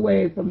walks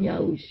away from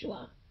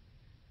Yahushua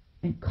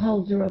and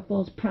calls her a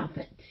false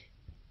prophet.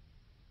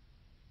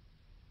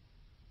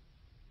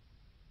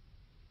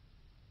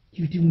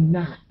 You do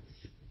not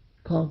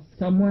call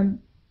someone,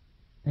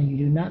 and you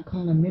do not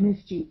call a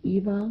ministry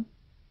evil,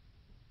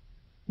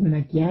 when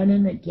again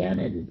and again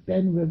it has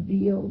been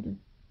revealed.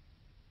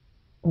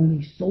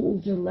 Only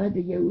souls are led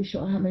to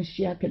Yahushua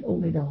HaMashiach, and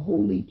only the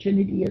Holy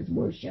Trinity is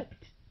worshipped.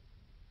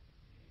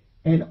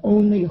 And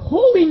only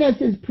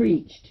holiness is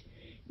preached,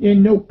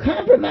 and no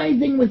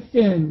compromising with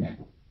sin.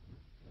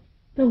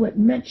 Though it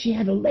meant she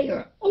had to lay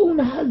her own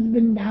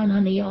husband down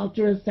on the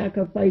altar of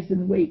sacrifice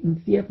and wait and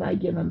see if I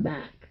give him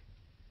back.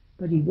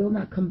 But he will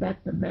not come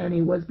back the man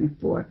he was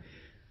before.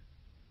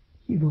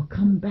 He will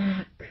come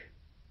back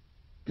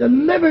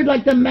delivered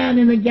like the man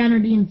in the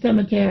Ganardine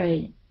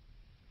cemetery.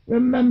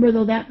 Remember,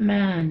 though, that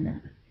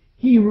man,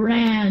 he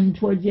ran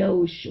towards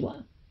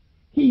Yahushua.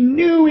 He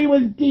knew he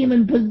was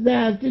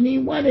demon-possessed, and he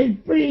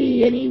wanted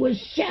free, and he was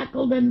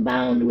shackled and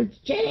bound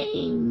with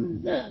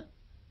chains.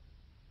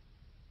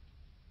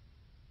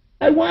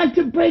 I want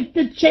to break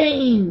the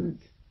chains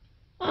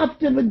off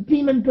to the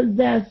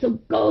demon-possessed, so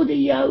go to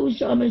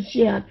Yahushua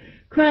HaMashiach.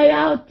 Cry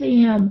out to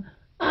him.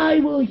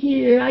 I will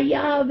hear,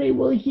 Yahweh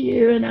will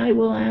hear, and I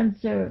will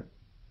answer.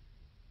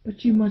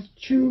 But you must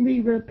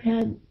truly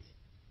repent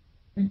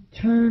and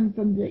turn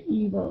from the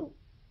evil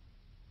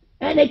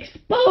and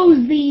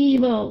expose the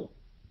evil.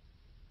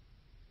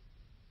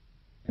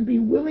 And be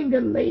willing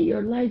to lay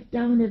your life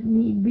down if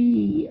need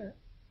be.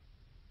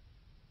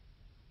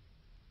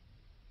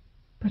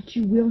 But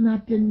you will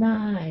not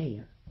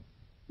deny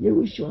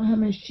Yahushua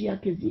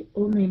HaMashiach is the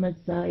only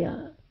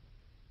Messiah,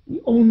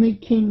 the only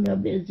King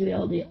of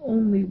Israel, the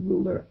only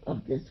ruler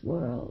of this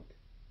world,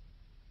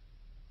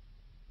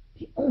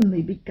 the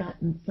only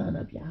begotten Son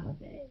of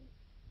Yahweh.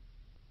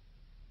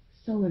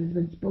 So it has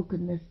been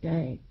spoken this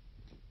day.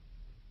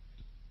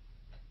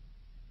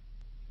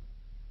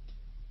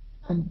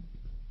 On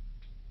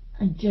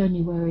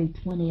January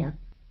 20th,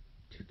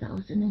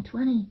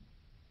 2020.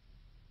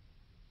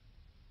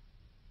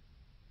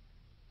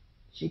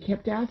 She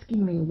kept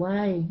asking me,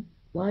 why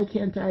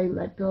can't I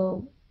let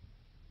go?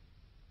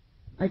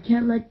 I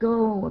can't let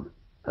go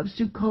of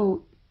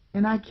Sukkot,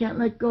 and I can't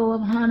let go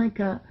of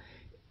Hanukkah.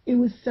 It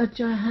was such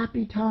a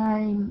happy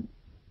time.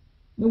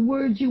 The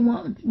words you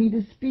want me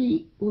to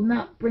speak will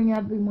not bring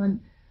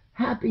everyone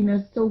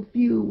happiness. So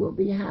few will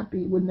be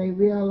happy when they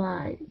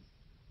realize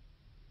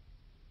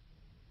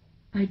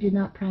I did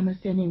not promise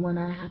anyone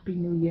a happy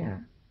new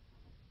year.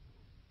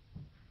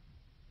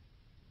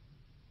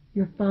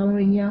 You're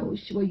following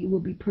Yahushua, you will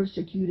be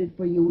persecuted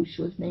for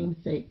Yahushua's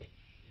name's sake.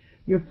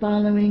 You're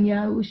following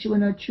Yahushua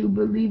and a true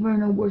believer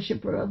and a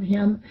worshiper of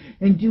him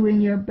and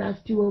doing your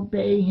best to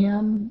obey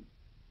him.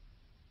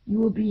 You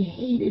will be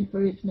hated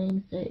for his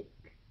name's sake.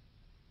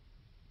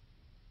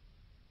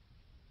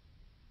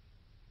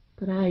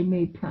 But I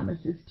made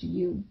promises to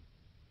you.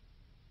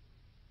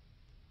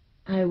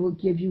 I will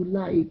give you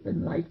life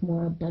and life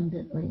more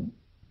abundantly.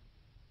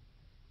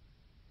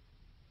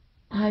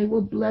 I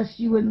will bless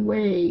you in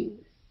ways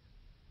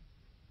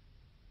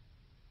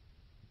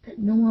that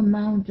no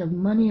amount of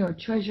money or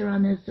treasure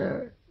on this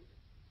earth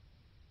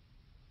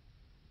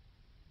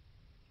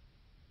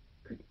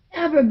could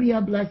ever be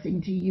a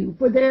blessing to you,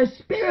 for they are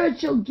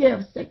spiritual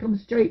gifts that come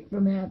straight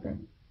from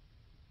heaven.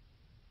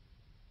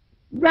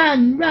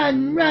 Run,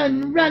 run,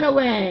 run, run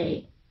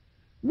away.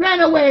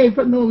 Run away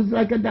from those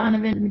like a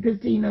Donovan and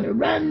Christina.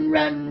 Run,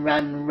 run,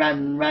 run,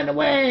 run, run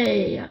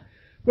away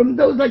from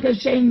those like a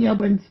Shengya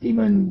and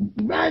Stephen.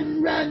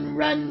 Run, run,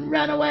 run,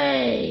 run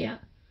away.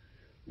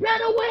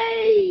 Run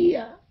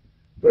away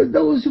for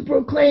those who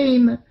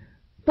proclaim,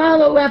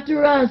 follow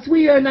after us.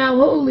 We are now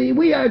holy.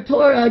 We are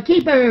Torah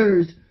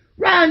keepers.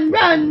 Run,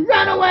 run,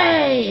 run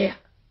away.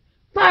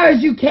 Far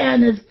as you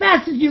can, as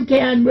fast as you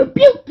can,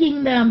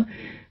 rebuking them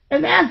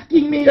and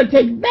asking me to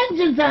take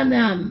vengeance on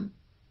them.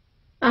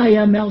 I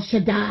am El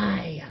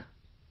Shaddai.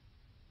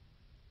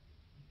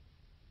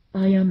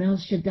 I am El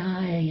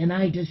Shaddai, and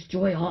I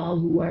destroy all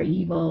who are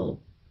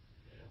evil.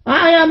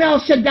 I am El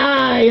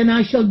Shaddai, and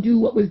I shall do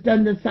what was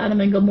done to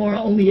Sodom and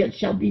Gomorrah, only it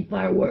shall be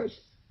far worse.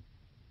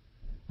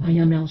 I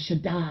am El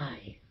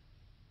Shaddai.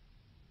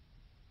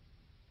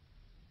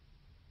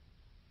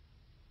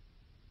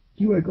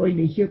 You are going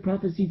to hear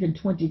prophecies in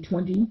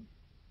 2020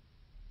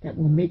 that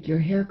will make your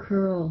hair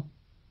curl.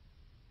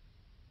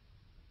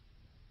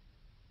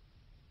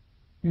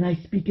 And I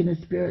speak in the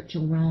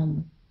spiritual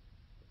realm.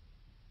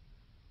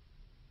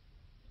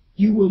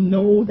 you will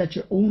know that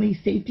your only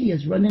safety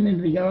is running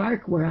into the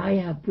ark where I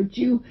have put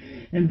you,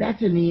 and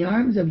that's in the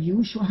arms of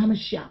Yeshua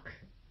HaMashiach.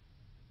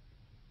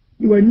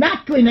 You are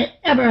not going to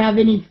ever have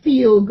any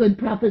feel-good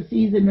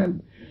prophecies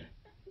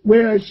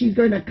where she's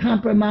going to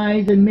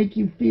compromise and make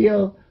you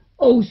feel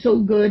oh so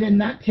good and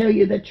not tell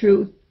you the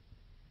truth.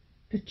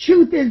 The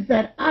truth is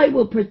that I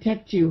will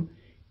protect you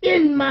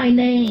in my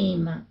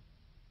name.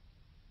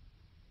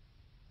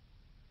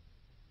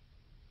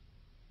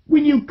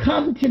 When you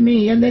come to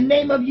me in the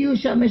name of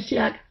Yeshua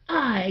Mashiach,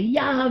 I,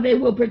 Yahweh,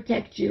 will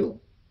protect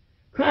you.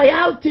 Cry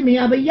out to me,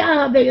 Abba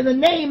Yahweh, in the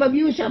name of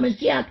Yeshua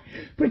Mashiach.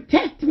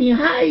 Protect me,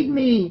 hide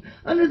me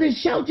under the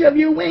shelter of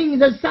your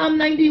wings, as Psalm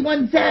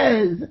 91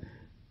 says.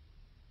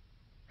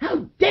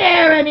 How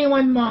dare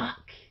anyone mock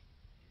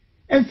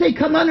and say,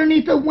 come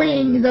underneath the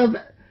wings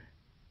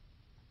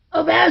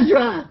of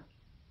Ezra,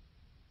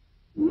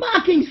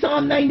 mocking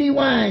Psalm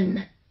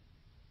 91.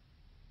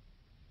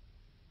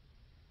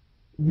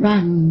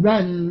 Run,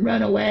 run,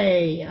 run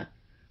away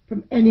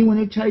from anyone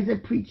who tries to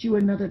preach you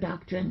another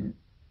doctrine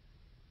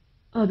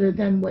other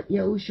than what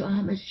Yeshua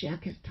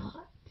HaMashiach has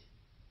taught.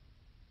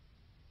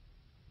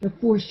 The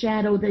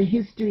foreshadow, the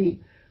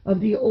history of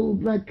the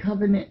old blood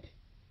covenant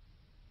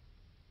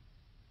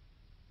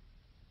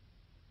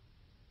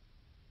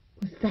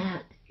was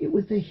that. It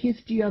was the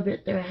history of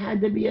it. There had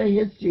to be a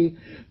history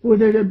for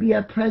there to be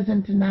a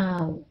present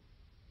now.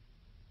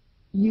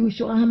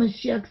 Yeshua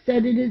HaMashiach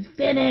said it is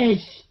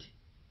finished.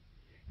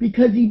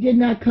 Because he did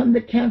not come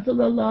to cancel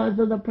the laws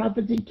of the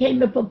prophets. He came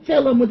to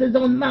fulfill them with his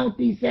own mouth.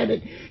 He said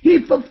it.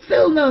 He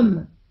fulfilled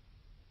them.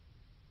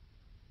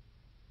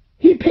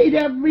 He paid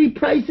every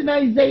price in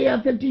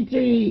Isaiah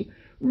 53.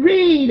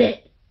 Read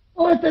it.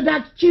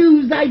 Orthodox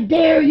Jews, I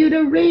dare you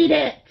to read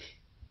it.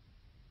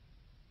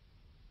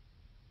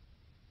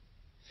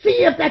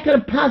 See if that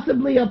could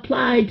possibly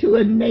apply to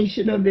a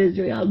nation of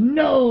Israel.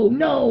 No,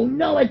 no,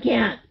 no, it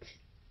can't.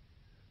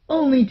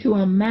 Only to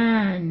a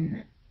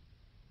man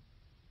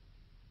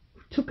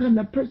took on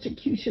the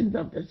persecutions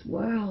of this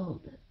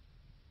world,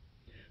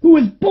 who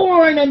was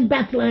born in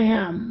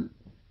Bethlehem,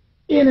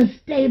 in a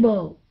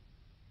stable,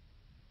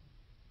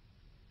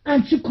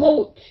 on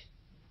Sukkot,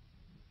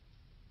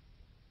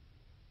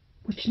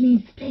 which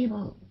means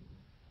stable.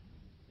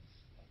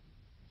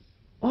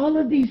 All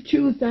of these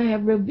truths I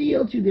have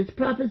revealed through these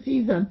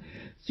prophecies on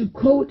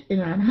Sukkot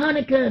and on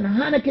Hanukkah, and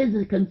Hanukkah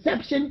is a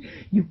conception.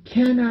 You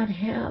cannot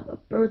have a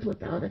birth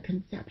without a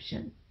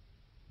conception.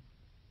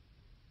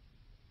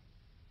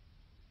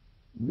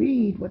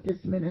 Read what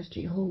this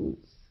ministry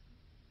holds.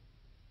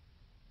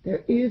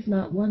 There is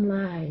not one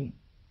lie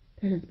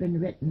that has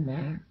been written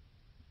there.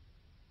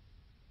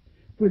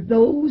 For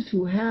those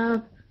who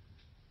have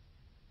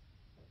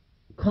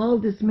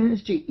called this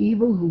ministry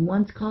evil, who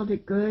once called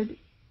it good,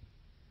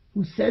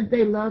 who said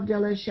they loved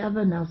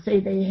Elisheva, now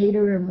say they hate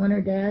her and want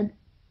her dead,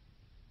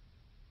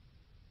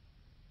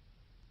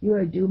 you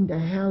are doomed to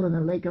hell in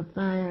a lake of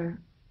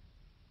fire.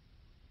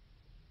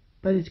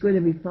 But it's going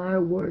to be far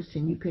worse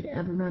than you could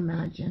ever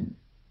imagine.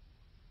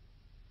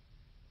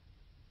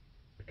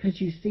 Because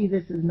you see,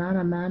 this is not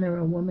a man or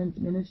a woman's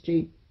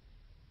ministry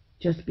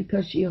just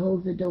because she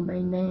holds a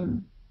domain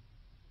name.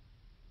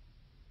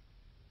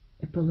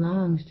 It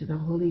belongs to the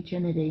Holy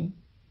Trinity.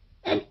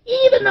 And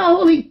even the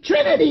Holy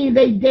Trinity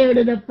they dare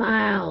to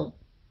defile.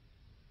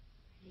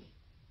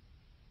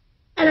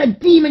 And a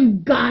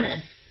demon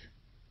goddess.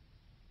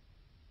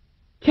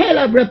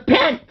 Caleb,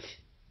 repent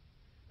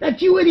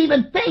that you would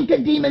even think a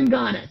demon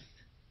goddess.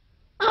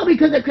 All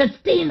because of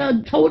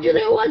Christina told you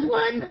there was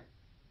one.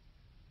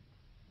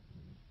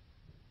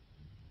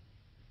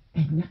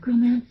 And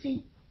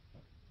necromancy,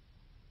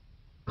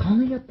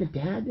 calling up the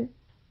dead,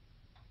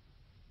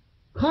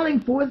 calling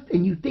forth,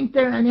 and you think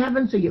they're in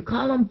heaven, so you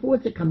call them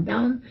forth to come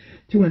down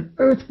to an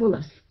earth full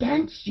of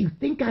stench. You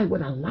think I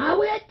would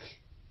allow it?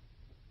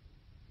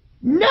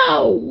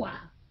 No,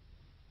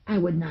 I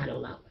would not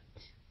allow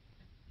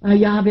it.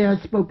 Yahweh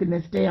has spoken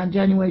this day on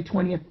January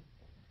 20th,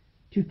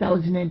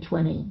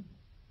 2020.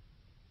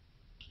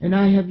 And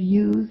I have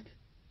used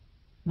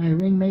my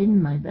ring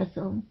maiden, my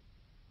vessel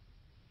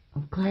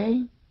of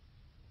clay,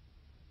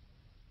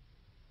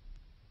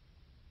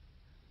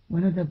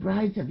 one of the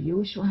brides of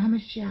Yeshua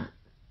HaMashiach,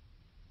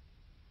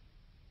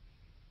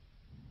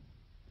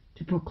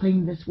 to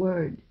proclaim this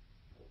word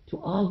to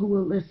all who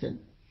will listen.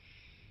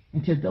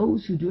 And to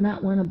those who do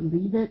not want to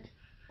believe it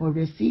or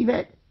receive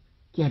it,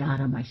 get out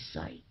of my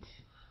sight.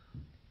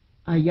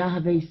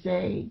 Yahweh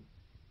say,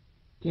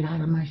 get out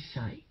of my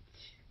sight.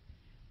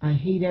 I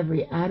hate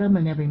every atom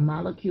and every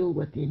molecule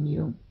within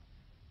you.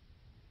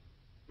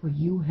 For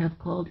you have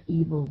called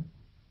evil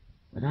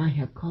what I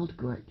have called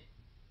good.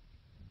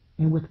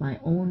 And with my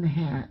own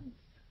hands,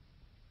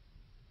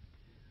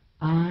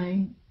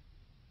 I,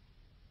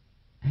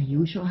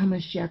 Yeshua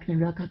HaMashiach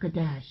Nerak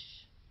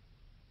HaKadosh,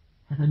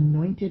 have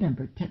anointed and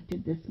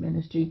protected this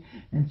ministry,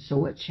 and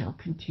so it shall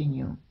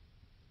continue.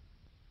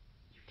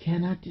 You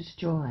cannot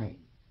destroy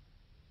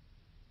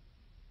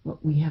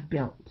what we have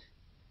built.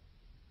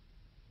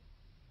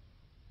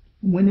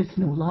 When it's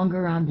no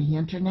longer on the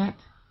internet,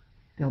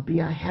 There'll be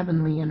a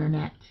heavenly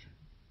internet.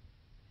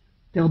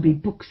 There'll be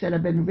books that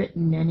have been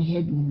written and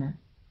hidden.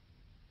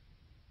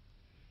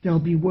 There'll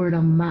be word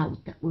of mouth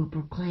that will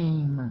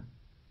proclaim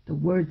the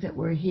words that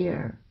were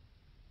here.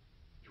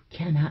 You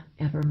cannot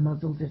ever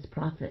muzzle this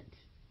prophet,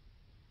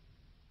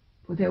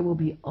 for there will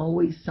be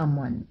always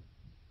someone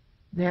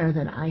there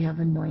that I have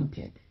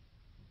anointed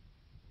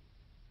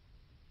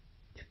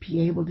to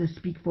be able to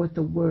speak forth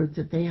the words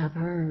that they have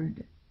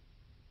heard.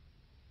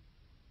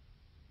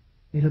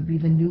 It'll be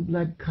the new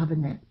blood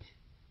covenant,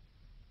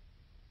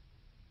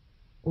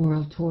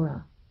 oral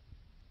Torah.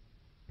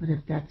 But if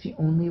that's the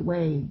only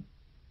way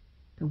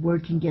the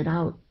word can get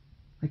out,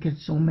 like in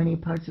so many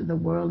parts of the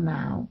world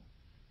now,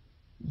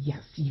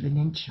 yes, even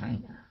in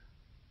China,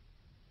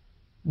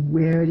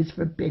 where it is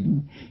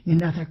forbidden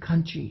in other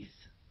countries,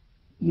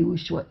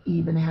 Yahushua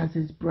even has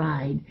his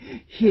bride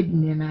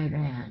hidden in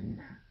Iran.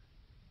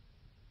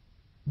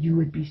 You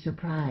would be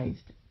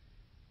surprised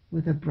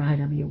where the bride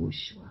of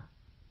Yahushua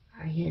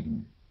are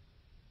hidden,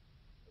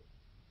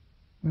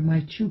 where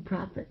my true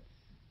prophets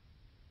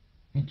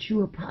and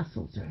true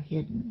apostles are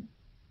hidden,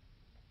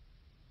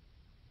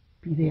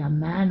 be they a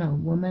man, a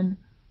woman,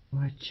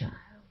 or a child.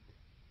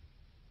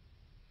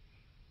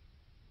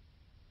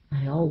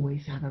 I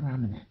always have a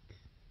remnant.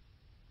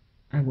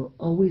 I will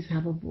always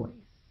have a voice,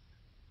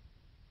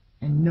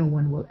 and no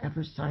one will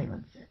ever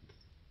silence it.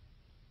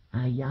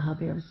 I,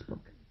 Yahweh, have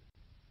spoken.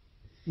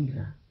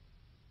 Selah.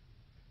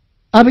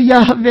 Abba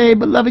Yahweh,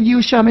 beloved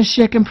Yeshua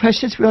Mashiach and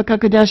precious Ruach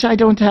HaKodesh, I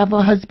don't have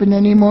a husband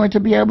anymore to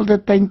be able to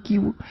thank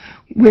you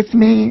with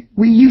me.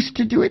 We used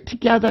to do it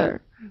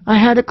together. I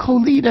had a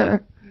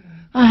co-leader.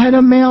 I had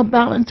a male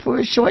balance for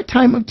a short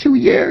time of 2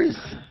 years,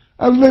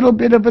 a little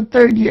bit of a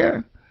third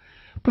year.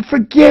 But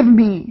forgive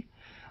me.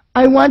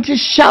 I want to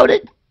shout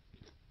it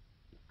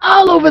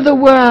all over the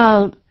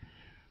world.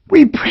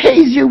 We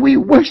praise you, we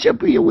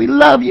worship you, we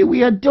love you,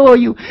 we adore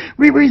you.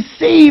 We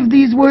receive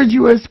these words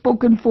you have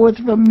spoken forth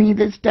from me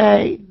this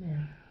day.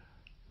 Amen.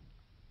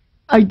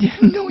 I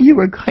didn't know you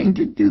were going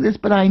to do this,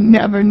 but I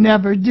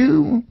never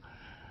do.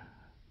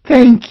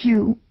 Thank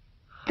you.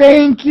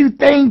 Thank you,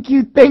 thank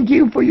you, thank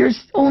you for your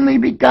only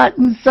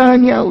begotten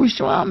Son,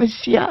 Yahushua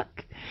Mashiach.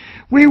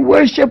 We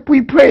worship,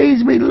 we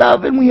praise, we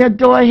love, and we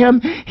adore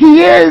him.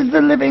 He is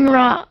the living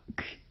rock.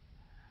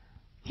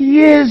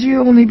 He is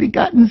your only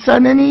begotten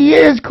Son, and he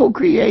is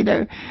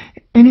co-creator,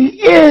 and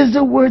he is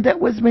the Word that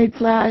was made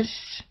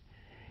flesh.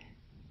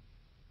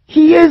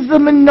 He is the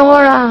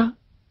menorah.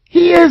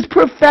 He is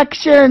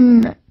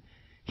perfection.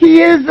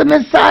 He is the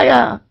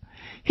Messiah.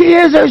 He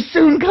is our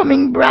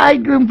soon-coming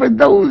bridegroom for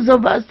those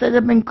of us that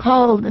have been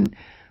called and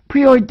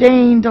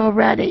preordained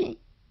already.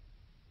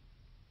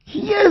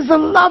 He is the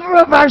lover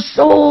of our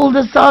soul,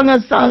 the Song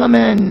of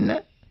Solomon.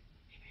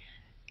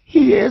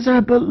 He is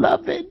our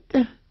beloved.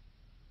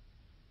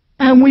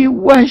 And we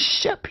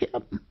worship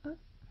him.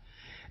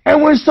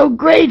 And we're so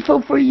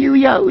grateful for you,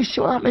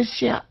 Yahushua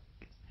Mashiach,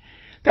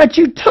 that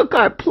you took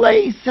our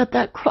place at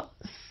that cross.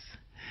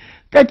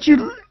 That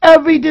you,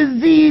 every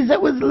disease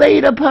that was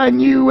laid upon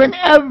you and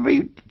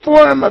every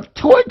form of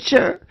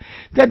torture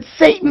that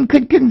Satan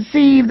could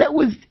conceive that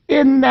was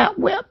in that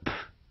whip,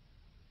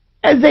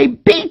 as they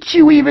beat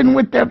you even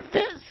with their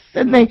fists,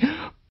 and they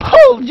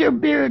pulled your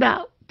beard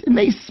out, and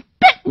they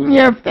spit in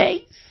your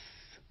face.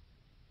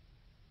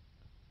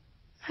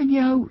 And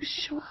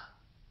Yahushua,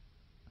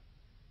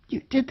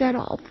 you did that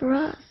all for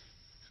us.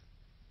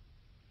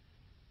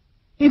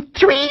 In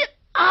 3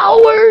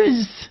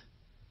 hours,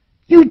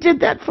 you did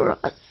that for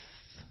us.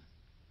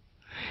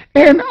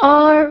 And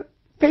our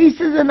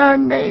faces and our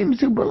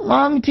names who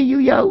belong to you,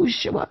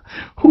 Yahushua,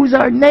 whose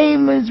our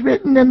name is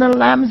written in the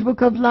Lamb's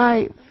Book of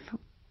Life.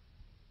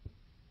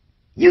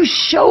 You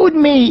showed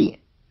me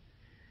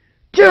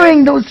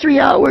during those 3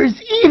 hours,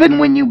 even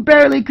when you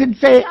barely could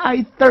say,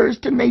 I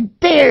thirst, and they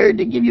dared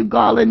to give you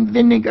gall and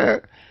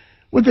vinegar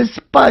with a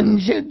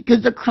sponge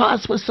because the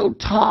cross was so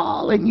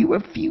tall and you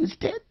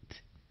refused it.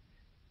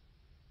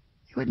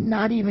 They would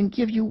not even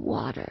give you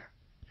water.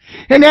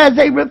 And as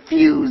they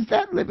refused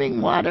that living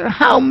water,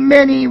 how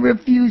many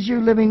refuse your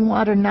living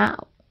water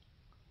now?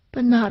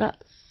 But not us.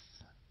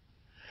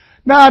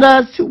 Not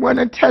us who want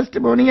a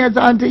testimony as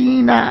unto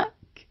Enoch.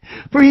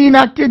 For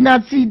Enoch did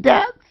not see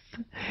death.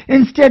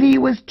 Instead, he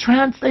was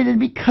translated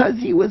because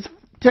he was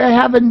to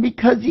heaven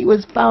because he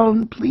was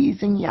found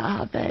pleasing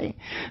Yahweh.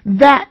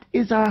 That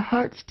is our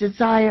heart's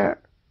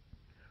desire.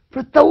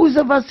 For those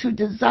of us who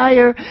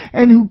desire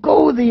and who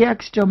go the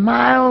extra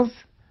miles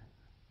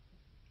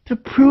to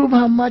prove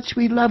how much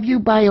we love you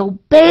by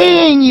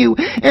obeying you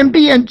and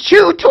being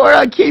true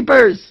Torah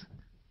keepers.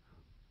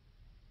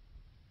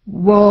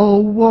 Whoa,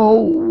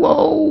 whoa,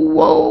 whoa,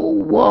 whoa,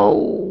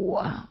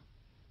 whoa.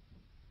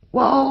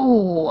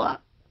 Whoa.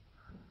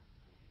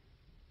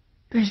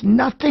 There's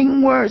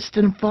nothing worse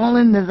than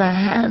falling into the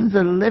hands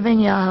of the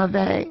living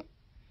Yahweh.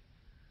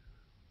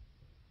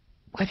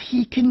 What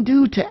he can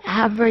do to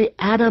every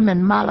atom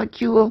and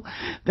molecule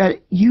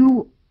that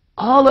you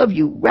all of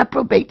you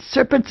reprobate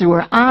serpents who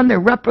are on the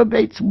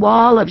reprobate's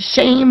wall of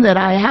shame that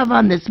I have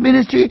on this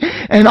ministry,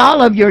 and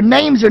all of your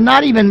names are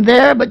not even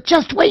there, but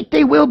just wait,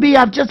 they will be.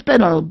 I've just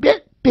been a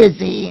bit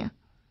busy.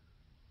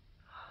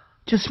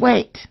 Just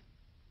wait.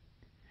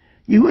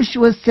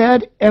 Yahushua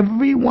said,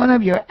 every one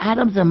of your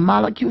atoms and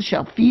molecules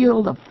shall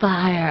feel the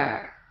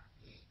fire.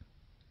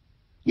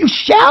 You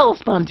shall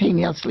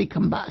spontaneously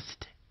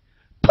combust.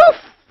 Poof!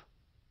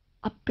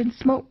 Up in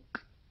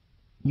smoke.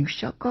 You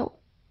shall go.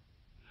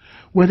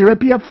 Whether it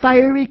be a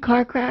fiery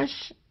car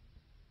crash,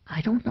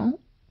 I don't know,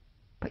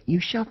 but you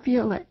shall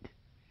feel it.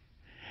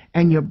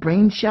 And your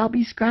brain shall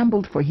be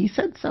scrambled, for he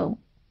said so.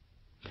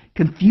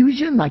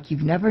 Confusion like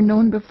you've never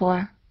known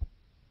before.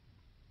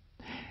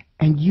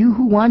 And you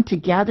who want to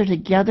gather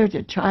together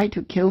to try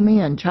to kill me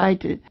and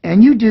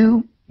you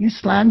do, you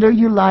slander,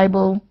 you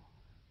libel,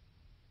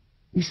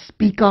 you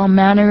speak all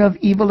manner of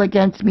evil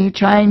against me,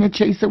 trying to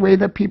chase away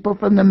the people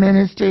from the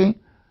ministry.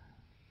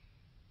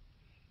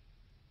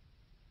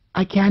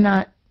 I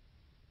cannot.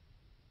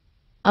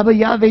 Abba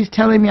Yahweh's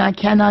telling me I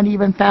cannot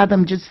even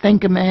fathom, just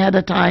think him ahead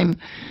of time,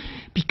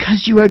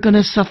 because you are going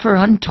to suffer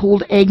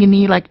untold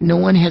agony like no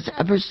one has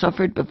ever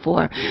suffered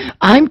before.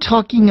 I'm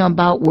talking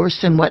about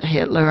worse than what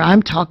Hitler.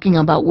 I'm talking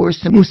about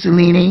worse than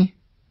Mussolini.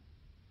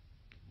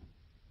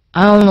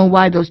 I don't know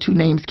why those two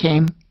names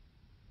came.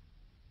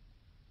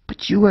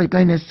 But you are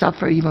going to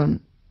suffer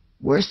even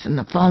worse than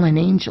the fallen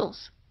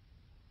angels.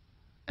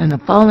 And the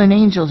fallen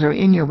angels are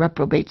in your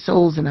reprobate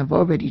souls, and I've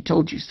already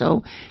told you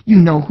so. You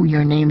know who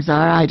your names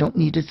are. I don't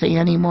need to say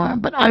any more.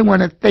 But I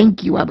want to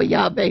thank you, Abba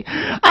Yahweh.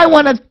 I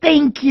want to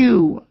thank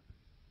you.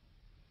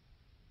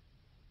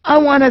 I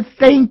want to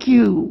thank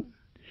you.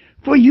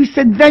 For you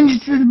said,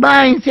 vengeance is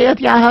mine, saith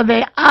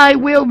Yahweh. I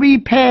will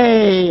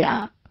repay.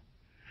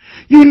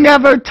 You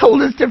never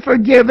told us to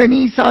forgive an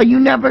Esau. You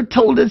never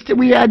told us that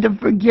we had to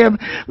forgive.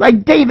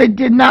 Like David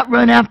did not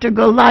run after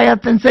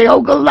Goliath and say, oh,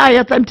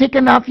 Goliath, I'm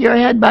taking off your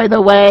head, by the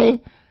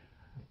way,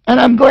 and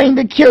I'm going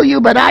to kill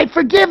you, but I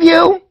forgive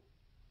you.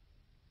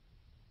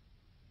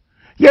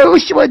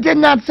 Yahushua did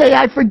not say,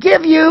 I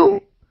forgive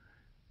you,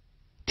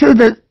 to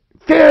the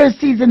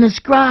Pharisees and the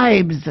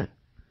scribes.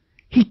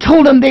 He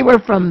told them they were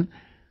from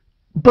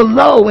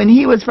below and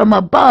he was from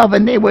above,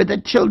 and they were the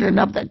children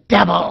of the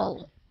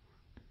devil.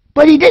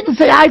 But he didn't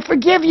say, I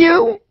forgive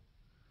you.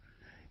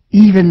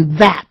 Even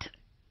that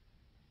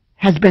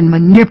has been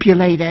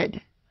manipulated.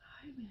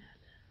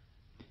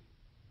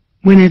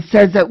 When it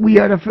says that we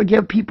are to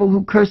forgive people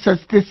who curse us,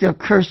 this are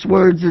curse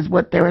words is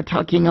what they're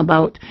talking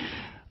about.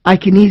 I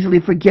can easily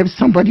forgive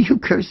somebody who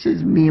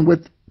curses me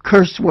with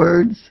curse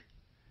words.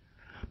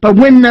 But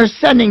when they're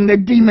sending the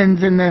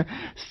demons and the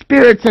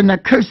spirits and the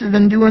curses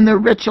and doing the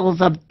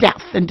rituals of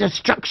death and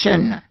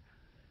destruction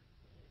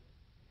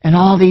and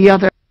all the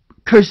other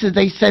curses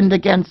they send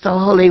against the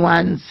holy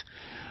ones,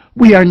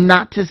 we are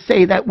not to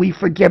say that we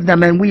forgive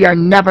them, and we are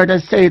never to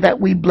say that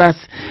we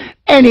bless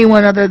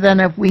anyone other than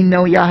if we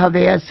know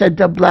Yahweh has said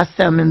to bless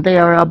them, and they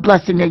are a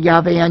blessing to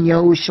Yahweh and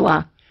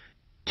Yahushua.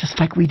 Just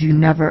like we do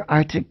never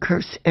are to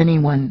curse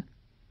anyone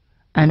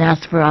and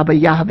ask for Abba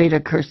Yahweh to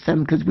curse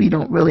them, because we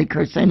don't really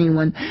curse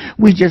anyone.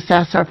 We just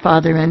ask our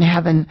Father in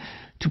heaven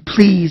to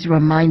please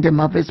remind him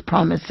of his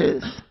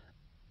promises.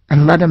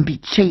 And let him be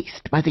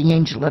chased by the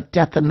angel of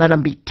death, and let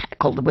him be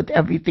tackled with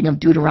everything of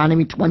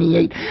Deuteronomy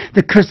 28.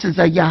 The curses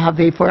of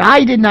Yahweh, for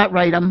I did not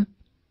write them.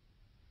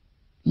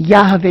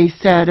 Yahweh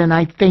said, and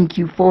I thank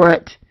you for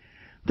it.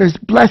 There's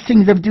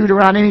blessings of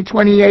Deuteronomy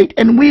 28,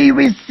 and we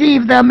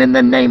receive them in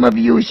the name of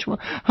Yeshua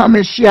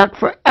HaMashiach.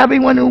 For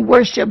everyone who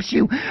worships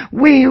you,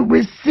 we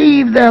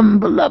receive them,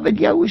 beloved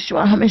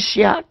Yeshua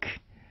HaMashiach.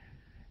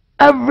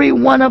 Every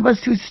one of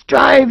us who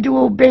strive to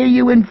obey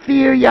you in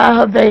fear,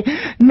 Yahweh,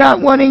 not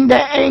wanting to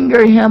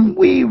anger him,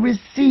 we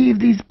receive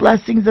these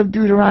blessings of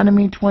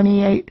Deuteronomy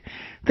 28.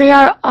 They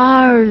are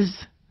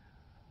ours.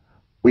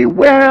 We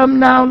wear them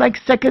now like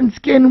second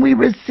skin. We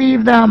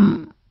receive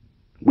them.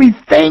 We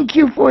thank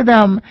you for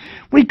them.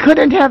 We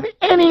couldn't have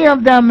any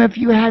of them if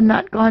you had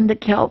not gone to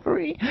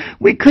Calvary.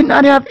 We could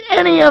not have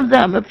any of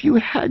them if you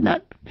had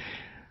not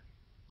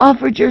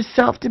offered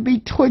yourself to be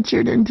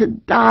tortured and to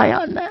die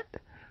on that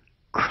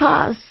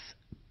cross,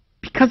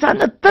 because on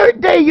the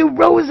third day you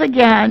rose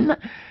again,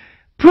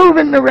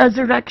 proving the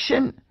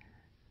resurrection,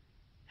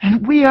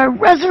 and we are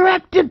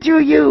resurrected through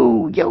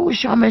you,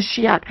 Yahushua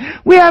Mashiach.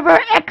 We have our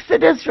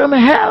exodus from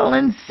hell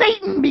and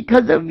Satan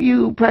because of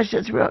you,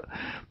 precious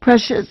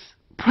Yahushua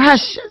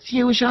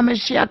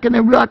Mashiach, and the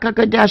Ruach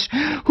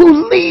HaKodesh,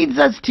 who leads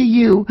us to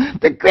you,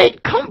 the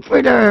great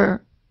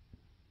comforter.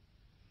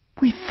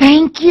 We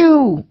thank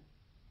you.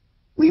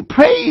 We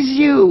praise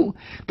you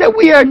that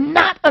we are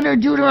not under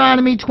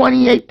Deuteronomy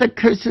 28, the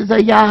curses of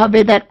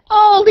Yahweh, that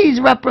all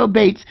these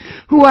reprobates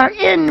who are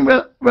in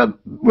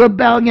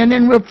rebellion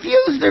and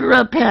refuse to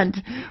repent,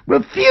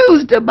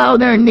 refuse to bow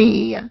their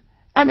knee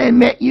and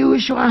admit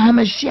Yeshua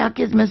HaMashiach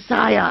is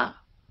Messiah,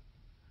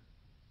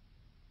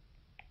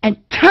 and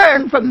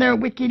turn from their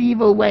wicked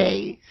evil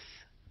ways,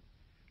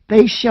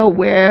 they shall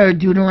wear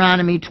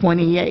Deuteronomy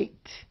 28.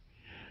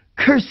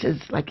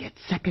 curses like its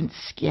second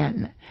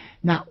skin.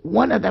 Not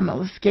one of them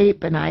will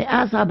escape, and I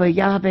ask Abba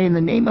Yahweh in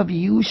the name of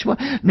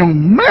Yahushua, no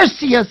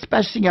mercy,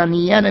 especially on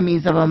the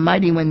enemies of a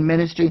mighty one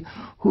ministry,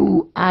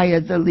 who I,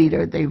 as a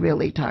leader, they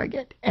really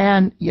target,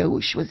 and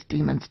Yahushua's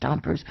demon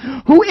stompers,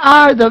 who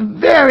are the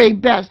very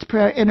best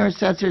prayer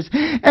intercessors,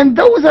 and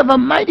those of a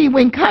mighty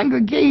wing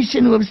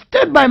congregation who have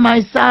stood by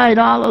my side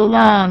all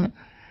along,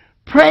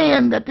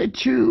 praying that the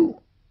true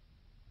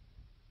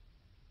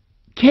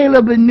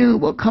Caleb anew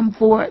will come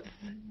forth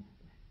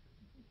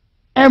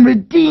and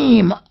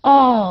redeem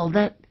all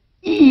that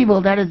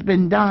evil that has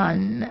been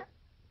done.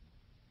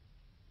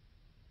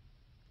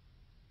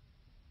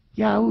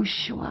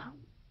 Yahushua,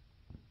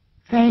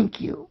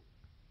 thank you.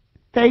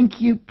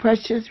 Thank you,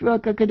 precious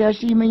RUACH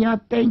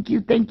HaKodesh'IN.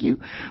 Thank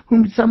you,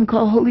 whom some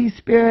call Holy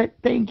Spirit.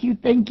 Thank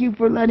you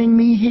for letting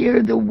me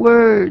hear the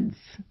words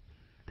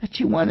that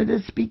you wanted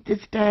to speak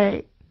this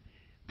day.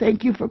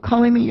 Thank you for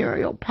calling me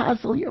your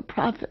apostle, your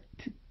prophet,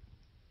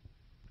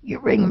 your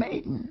ring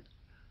maiden.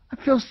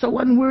 I feel so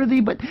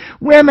unworthy, but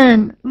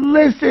women,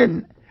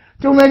 listen.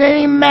 Don't let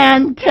any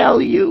man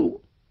tell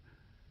you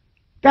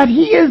that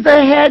he is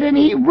the head and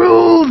he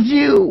rules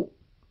you.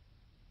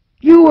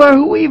 You or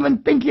who even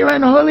think you're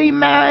in holy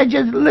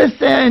marriages,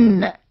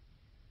 listen.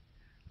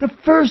 The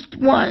first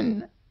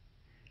one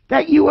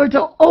that you are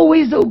to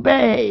always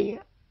obey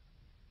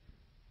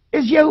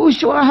is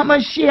Yahushua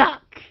HaMashiach.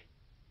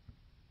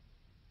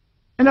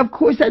 And of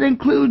course that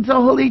includes the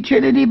Holy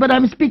Trinity, but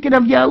I'm speaking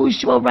of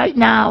Yahushua right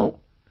now.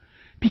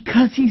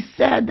 Because he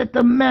said that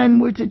the men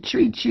were to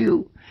treat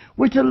you,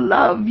 were to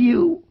love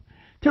you,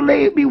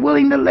 to be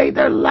willing to lay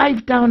their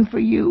life down for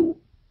you.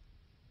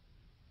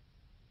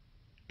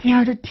 They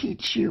are to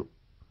teach you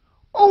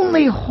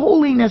only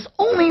holiness,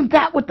 only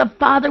that what the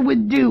Father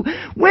would do.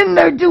 When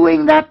they're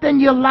doing that, then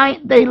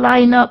they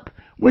line up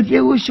with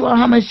Yahushua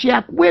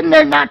HaMashiach. When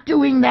they're not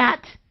doing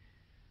that,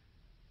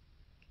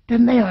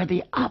 then they are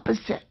the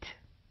opposite.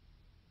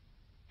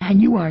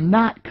 And you are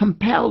not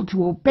compelled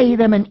to obey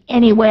them in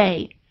any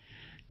way.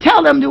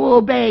 Tell them to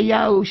obey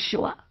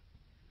Yahushua.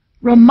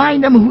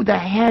 Remind them who the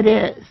head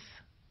is.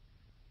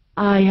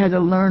 I had to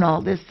learn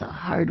all this the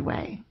hard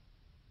way.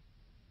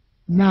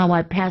 Now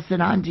I pass it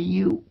on to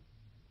you.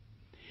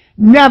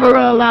 Never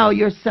allow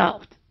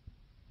yourself.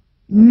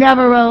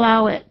 Never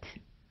allow it.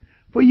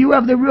 For you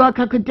have the Ruach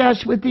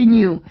HaKodesh within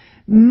you.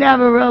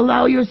 Never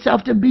allow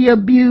yourself to be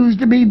abused,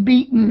 to be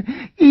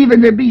beaten,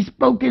 even to be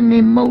spoken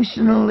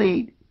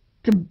emotionally,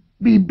 to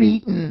be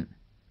beaten.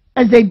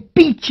 As they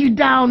beat you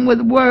down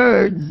with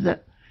words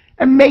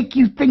and make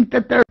you think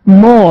that they're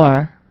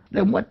more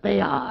than what they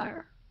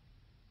are.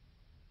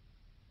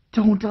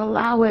 Don't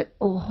allow it,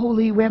 O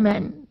holy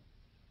women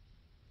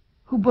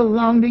who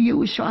belong to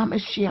Yahushua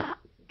HaMashiach.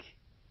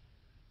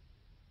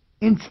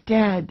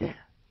 Instead,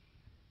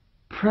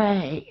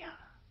 pray.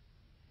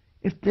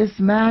 If this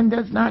man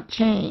does not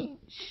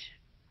change,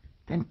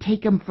 then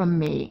take him from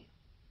me,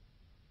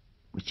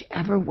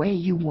 whichever way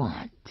you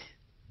want.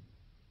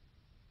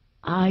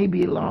 I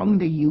belong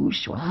to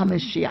Yahushua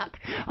HaMashiach.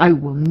 I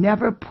will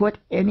never put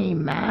any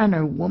man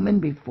or woman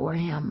before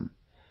him.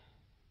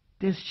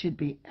 This should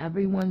be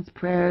everyone's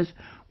prayers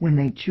when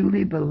they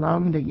truly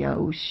belong to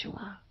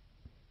Yahushua.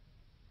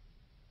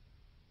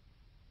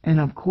 And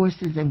of course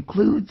this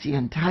includes the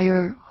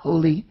entire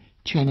Holy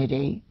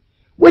Trinity,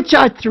 which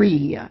are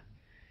three.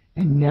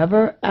 And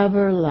never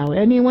ever allow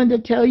anyone to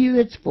tell you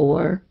it's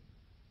four.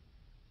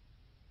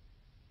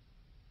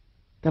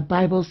 The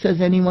Bible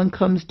says anyone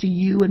comes to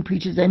you and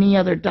preaches any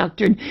other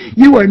doctrine,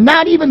 you are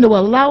not even to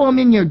allow them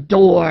in your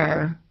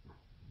door.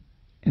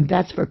 And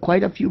that's for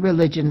quite a few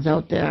religions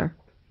out there.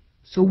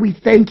 So we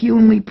thank you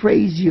and we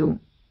praise you.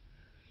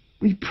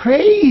 We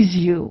praise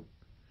you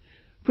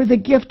for the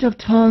gift of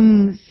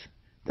tongues,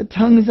 the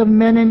tongues of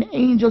men and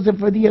angels, and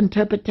for the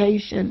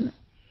interpretation.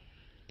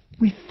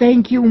 We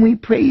thank you and we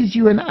praise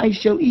you, and I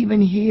shall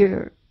even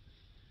hear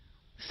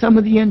some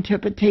of the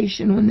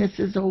interpretation when this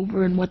is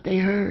over and what they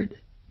heard.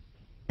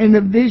 And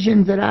the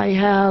visions that I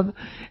have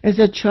as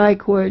a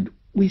tricord,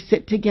 we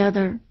sit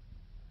together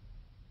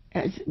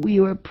as we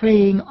were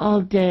praying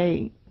all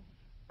day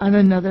on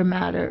another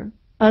matter,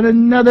 on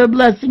another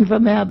blessing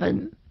from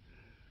heaven.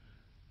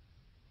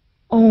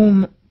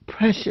 Oh,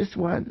 precious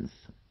ones,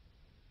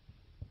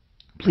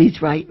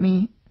 please write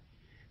me.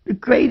 The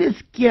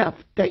greatest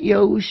gift that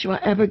Yahushua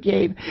ever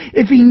gave,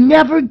 if he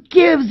never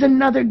gives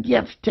another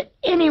gift to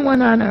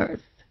anyone on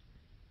earth,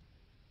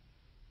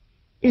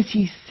 is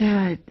he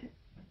said,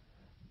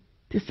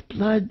 this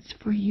blood's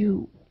for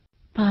you.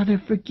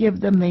 Father, forgive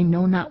them. They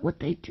know not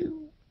what they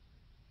do.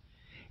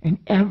 And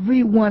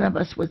every one of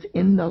us was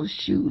in those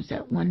shoes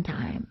at one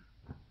time.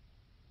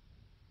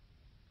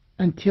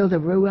 Until the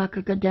Ruach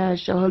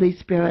HaKodesh, the Holy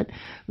Spirit,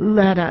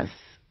 led us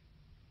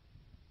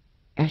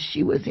as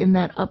she was in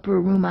that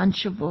upper room on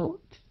Shavuot.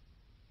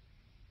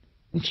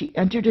 And she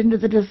entered into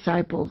the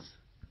disciples.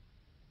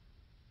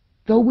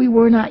 Though we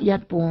were not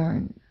yet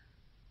born,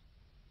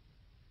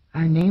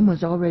 our name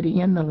was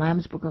already in the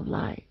Lamb's Book of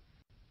Life.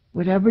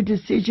 Whatever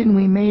decision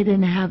we made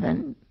in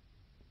heaven,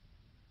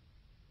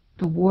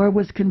 The war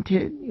was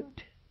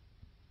continued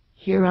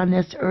here on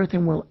this earth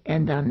and will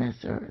end on this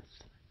earth.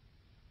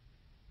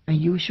 And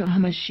Yeshua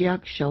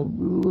HaMashiach shall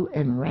rule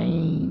and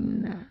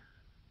reign.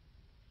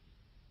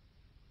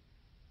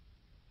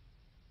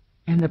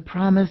 And the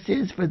promise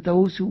is for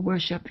those who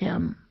worship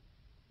him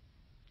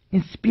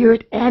in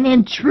spirit and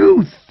in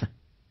truth.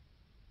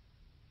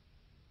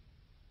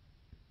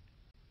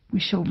 We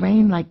shall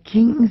reign like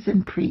kings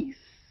and priests.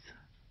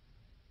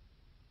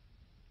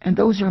 And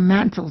those are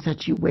mantles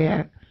that you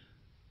wear.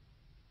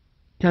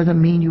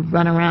 Doesn't mean you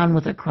run around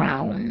with a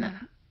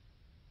crown.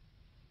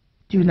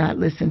 Do not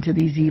listen to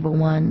these evil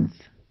ones.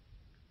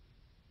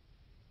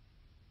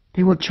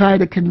 They will try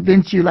to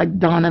convince you like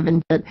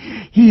Donovan that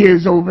he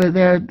is over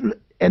there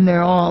and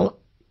they're all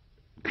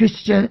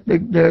Christian.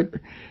 They're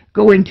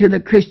going to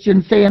the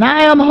Christians saying,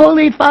 I am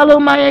holy, follow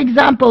my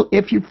example.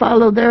 If you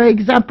follow their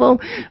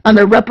example on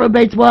the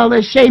reprobate's wall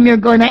of shame, you're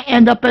going to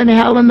end up in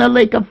hell in the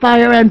lake of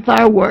fire and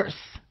far worse.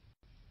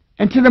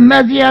 And to the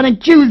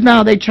Messianic Jews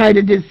now they try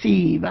to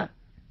deceive.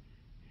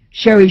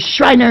 Sherry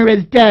Shriner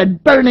is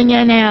dead, burning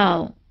in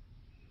hell.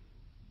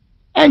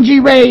 Angie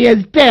Ray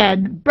is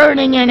dead,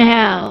 burning in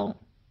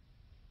hell.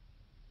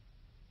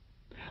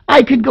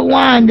 I could go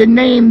on to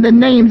name the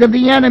names of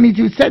the enemies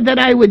who said that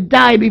I would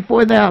die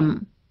before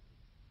them.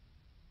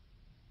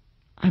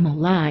 I'm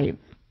alive,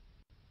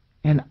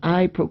 and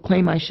I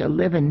proclaim I shall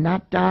live and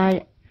not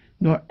die,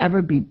 nor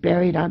ever be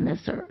buried on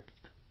this earth.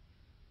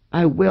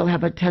 I will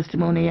have a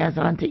testimony as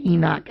unto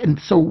Enoch, and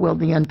so will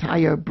the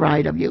entire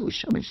bride of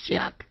Yahushua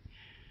Mashiach.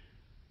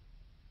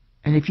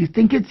 And if you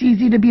think it's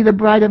easy to be the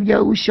bride of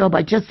Yahushua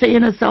by just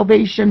saying a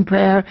salvation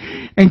prayer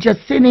and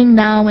just sinning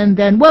now and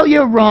then, well,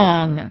 you're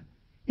wrong.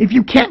 If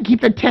you can't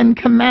keep the 10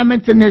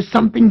 Commandments, then there's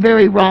something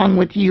very wrong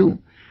with you.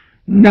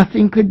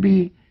 Nothing could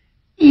be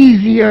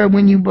easier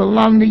when you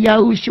belong to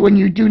Yahushua and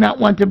you do not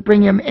want to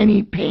bring him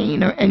any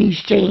pain or any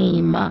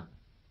shame.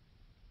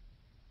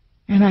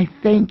 And I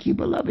thank you,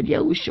 beloved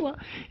Yahushua.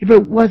 If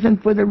it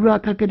wasn't for the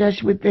Ruach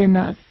HaKodesh within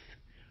us,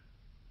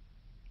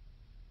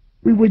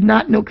 we would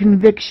not know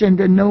conviction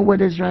to know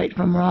what is right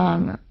from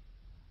wrong.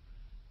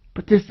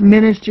 But this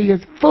ministry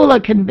is full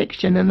of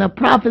conviction, and the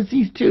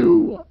prophecies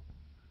too.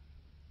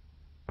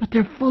 But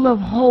they're full of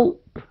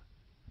hope.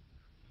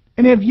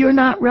 And if you're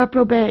not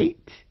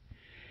reprobate,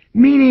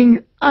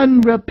 meaning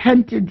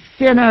unrepented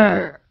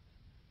sinner,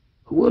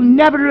 who will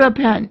never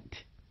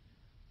repent,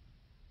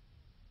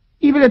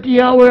 even at the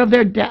hour of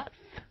their death,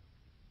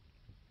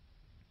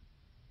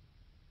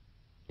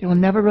 they will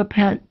never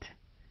repent.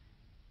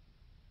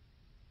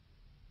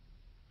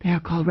 They are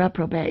called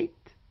reprobate.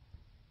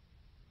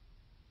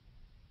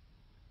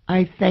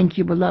 I thank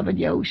you, beloved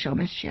Yahushua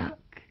Mashiach.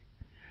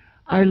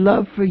 Our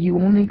love for you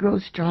only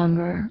grows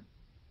stronger.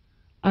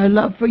 Our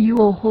love for you,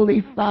 O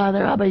Holy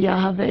Father, Abba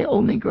Yahweh,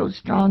 only grows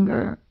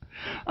stronger.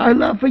 Our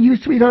love for you,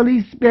 sweet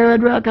Holy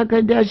Spirit, Ruach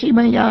HaKodesh,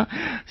 Imaya,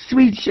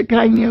 sweet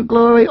Shekinah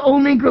glory,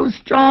 only grows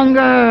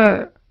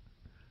stronger.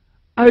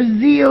 Our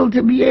zeal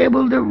to be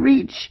able to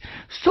reach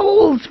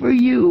souls for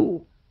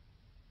you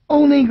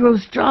only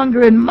grows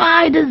stronger, and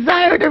my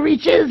desire to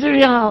reach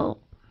Israel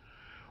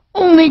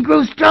only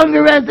grows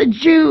stronger as a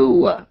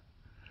Jew.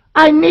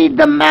 I need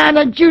the man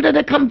of Judah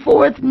to come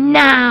forth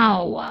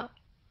now.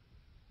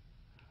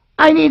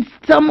 I need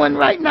someone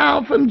right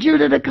now from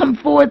Judah to come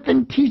forth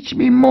and teach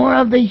me more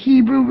of the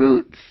Hebrew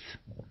roots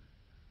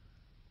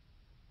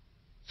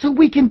so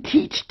we can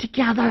teach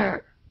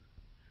together.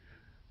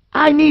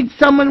 I need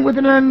someone with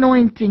an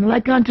anointing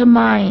like unto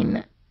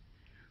mine,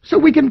 so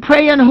we can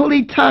pray in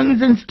holy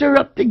tongues and stir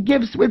up the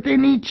gifts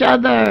within each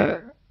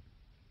other.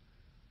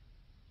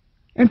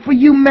 And for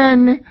you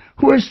men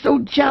who are so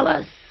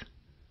jealous,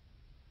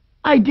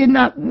 I did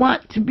not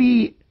want to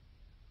be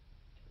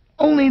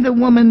only the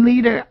woman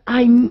leader.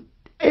 I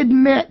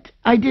admit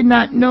I did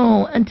not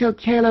know until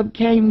Caleb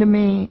came to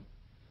me.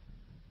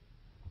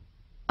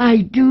 I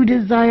do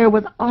desire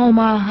with all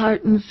my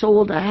heart and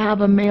soul to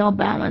have a male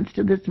balance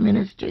to this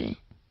ministry.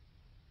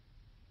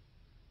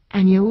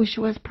 And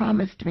Yahushua has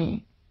promised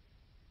me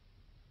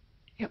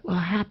it will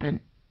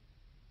happen.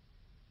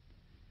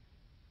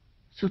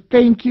 So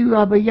thank you,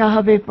 Abba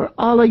Yahweh, for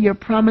all of your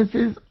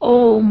promises.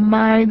 Oh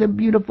my, the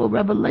beautiful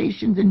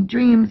revelations and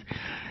dreams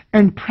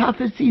and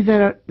prophecies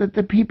that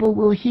the people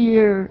will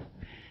hear.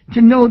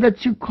 To know that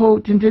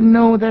Sukkot and to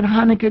know that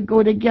Hanukkah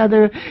go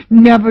together.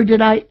 Never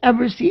did I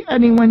ever see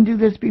anyone do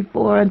this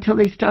before until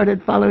they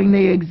started following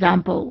the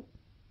example.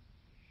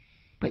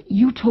 But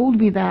you told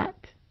me that.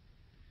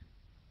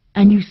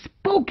 And you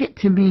spoke it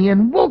to me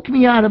and woke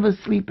me out of a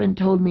sleep and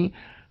told me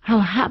how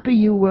happy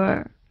you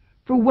were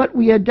for what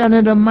we had done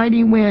at a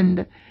mighty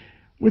wind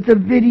with a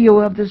video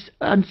of this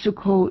on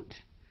Sukkot,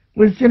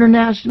 where this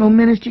international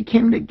ministry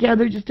came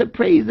together just to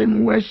praise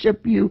and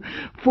worship you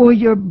for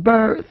your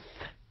birth.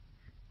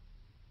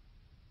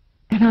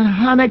 And on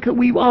Hanukkah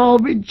we all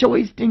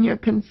rejoiced in your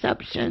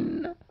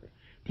conception,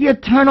 the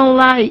eternal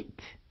light.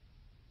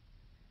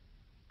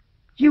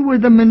 You were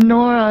the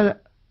menorah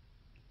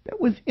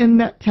that was in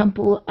that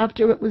temple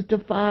after it was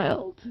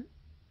defiled.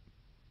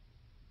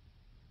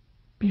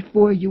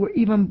 before you were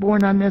even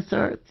born on this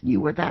earth.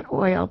 You were that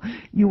oil.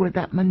 You were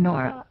that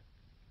menorah.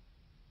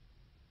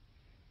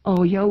 Oh,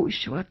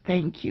 Yahushua,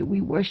 thank you. We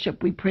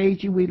worship, we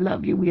praise you, we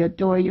love you, we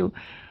adore you.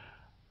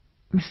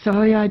 I'm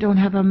sorry I don't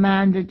have a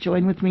man to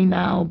join with me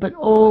now, but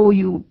oh,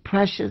 you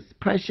precious,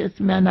 precious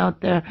men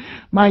out there,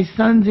 my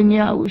sons in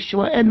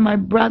Yahushua and my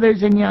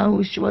brothers in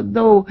Yahushua,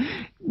 though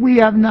we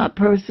have not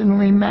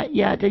personally met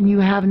yet and you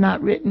have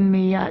not written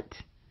me yet,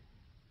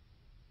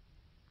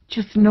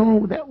 just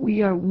know that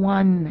we are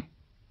one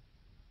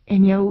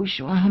in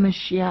Yahushua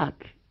HaMashiach.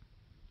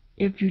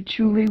 If you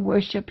truly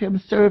worship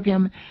him, serve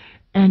him,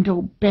 and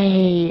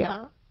obey.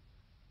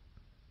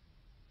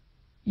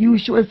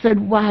 Yeshua said,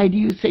 why do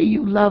you say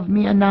you love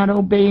me and not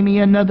obey me?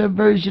 Another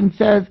version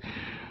says,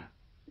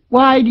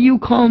 why do you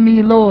call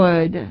me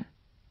Lord?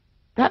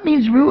 That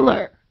means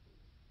ruler,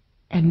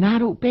 and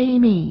not obey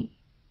me.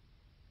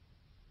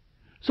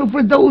 So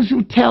for those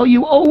who tell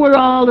you,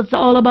 oh, it's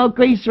all about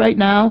grace right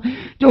now,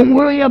 don't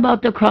worry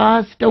about the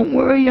cross, don't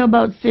worry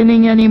about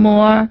sinning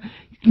anymore.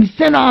 You can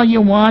sin all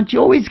you want, you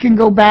always can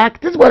go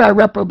back. This is what our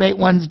reprobate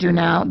ones do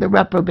now, the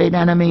reprobate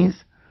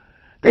enemies.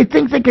 They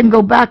think they can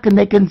go back and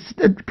they can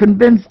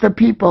convince the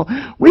people.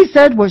 We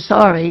said we're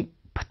sorry,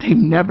 but they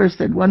never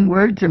said one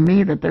word to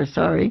me that they're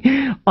sorry.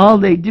 All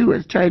they do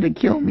is try to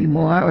kill me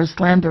more or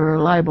slander or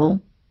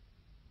libel.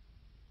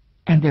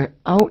 And they're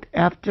out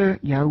after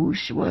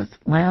Yahushua's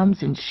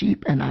lambs and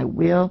sheep, and I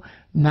will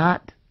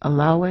not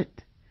allow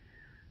it.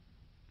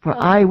 For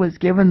I was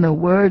given the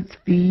words,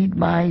 feed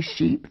my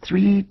sheep,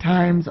 3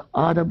 times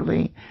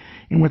audibly.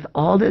 And with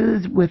all that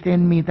is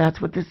within me, that's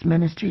what this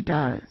ministry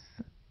does.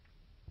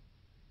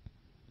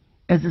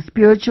 As the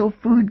spiritual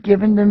food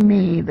given to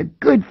me, the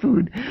good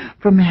food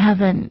from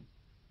heaven,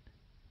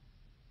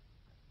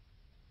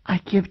 I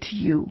give to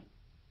you.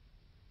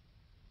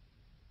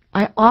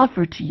 I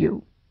offer to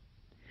you.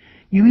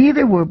 You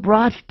either were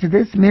brought to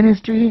this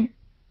ministry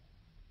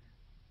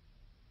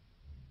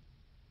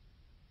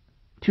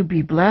to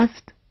be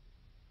blessed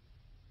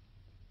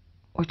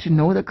or to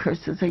know the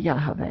curses of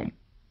Yahweh.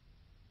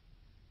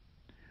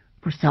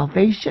 For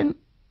salvation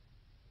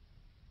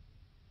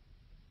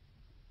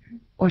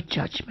or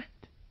judgment.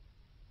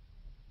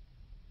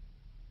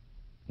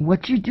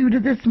 What you do to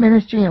this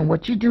ministry and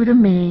what you do to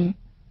me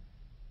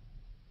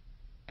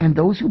and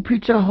those who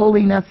preach our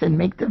holiness and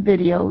make the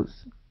videos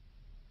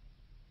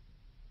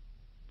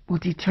will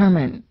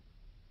determine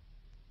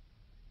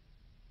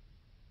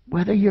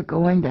whether you're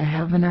going to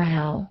heaven or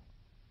hell.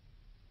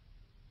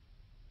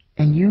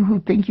 And you who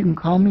think you can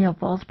call me a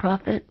false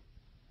prophet,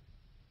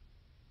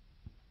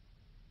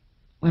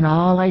 when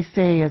all I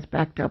say is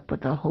backed up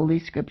with the Holy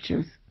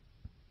Scriptures,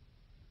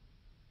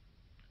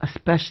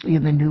 especially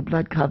in the New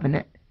Blood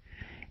Covenant,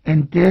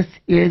 and this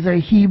is a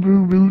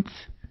Hebrew roots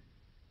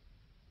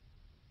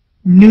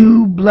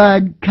New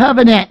Blood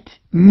Covenant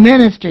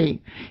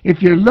ministry.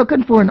 If you're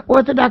looking for an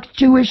Orthodox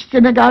Jewish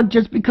synagogue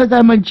just because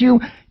I'm a Jew,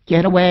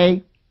 get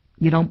away.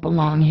 You don't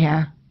belong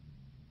here.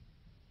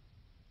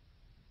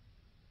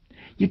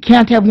 You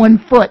can't have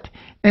 1 foot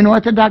in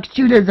Orthodox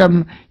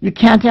Judaism. You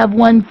can't have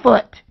 1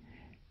 foot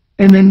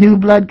in the New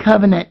Blood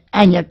Covenant.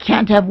 And you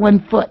can't have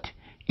 1 foot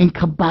in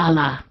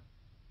Kabbalah.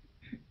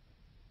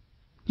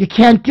 You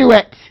can't do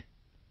it.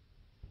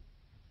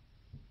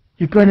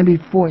 You're going to be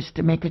forced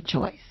to make a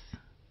choice.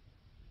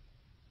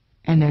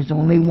 And there's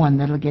only one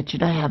that'll get you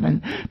to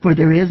heaven, for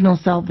there is no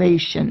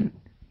salvation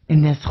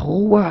in this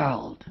whole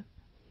world,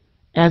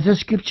 as the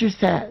Scripture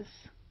says,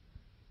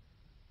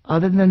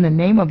 other than the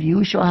name of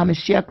Yeshua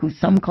HaMashiach, who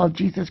some call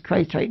Jesus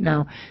Christ right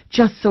now.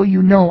 Just so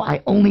you know,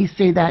 I only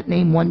say that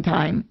name 1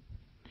 time,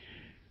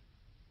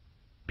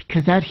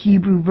 because that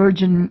Hebrew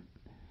virgin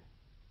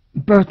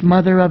birth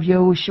mother of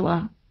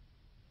Yahushua,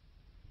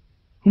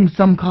 whom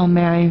some call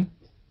Mary,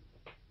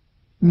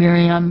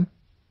 Miriam,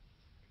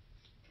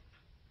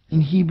 in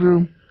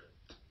Hebrew,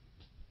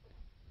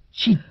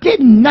 she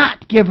did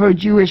not give her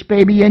Jewish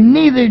baby, and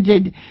neither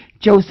did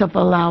Joseph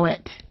allow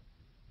it.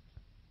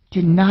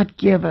 Did not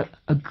give a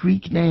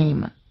Greek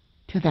name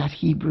to that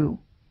Hebrew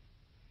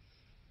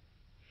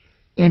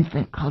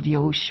infant called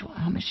Yahushua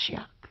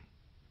HaMashiach.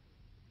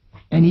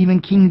 And even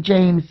King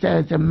James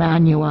says,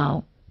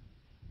 Emmanuel,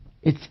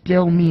 it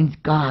still means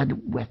God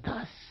with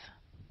us.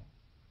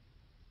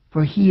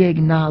 For he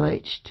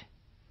acknowledged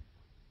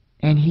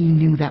and he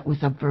knew that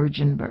was a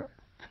virgin birth.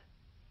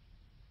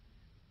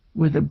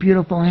 With the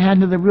beautiful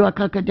hand of the Ruach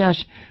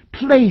HaKodesh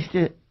placed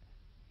it,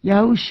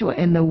 Yahushua,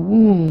 in the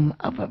womb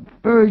of a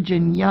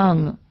virgin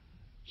young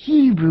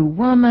Hebrew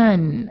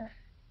woman.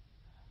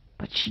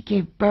 But she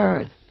gave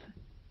birth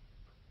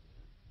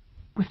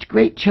with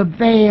great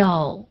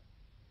travail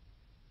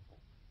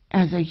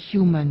as a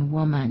human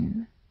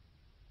woman,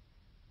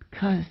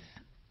 because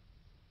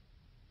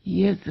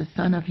he is the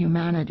Son of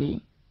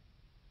humanity.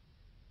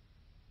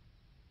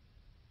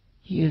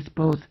 He is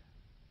both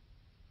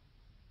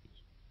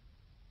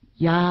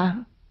Yah,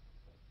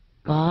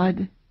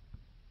 God,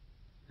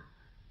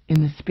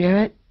 in the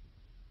Spirit,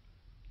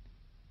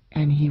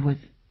 and he was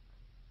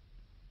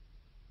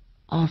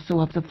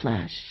also of the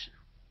flesh.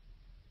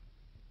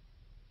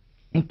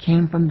 It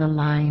came from the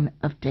line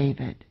of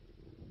David.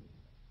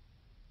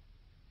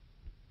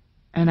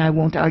 And I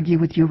won't argue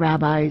with you,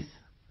 rabbis.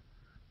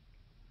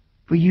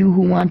 For you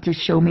who want to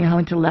show me how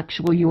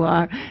intellectual you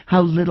are,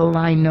 how little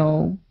I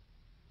know,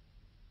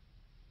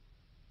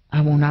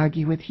 I won't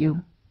argue with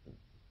you.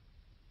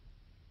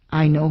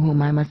 I know who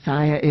my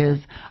Messiah is.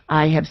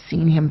 I have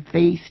seen him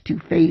face to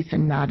face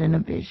and not in a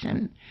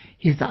vision.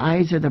 His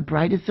eyes are the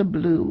brightest of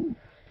blue.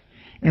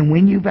 And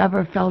when you've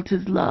ever felt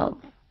his love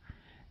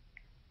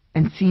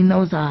and seen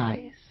those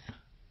eyes,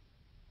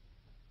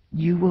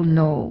 you will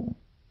know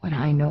what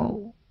I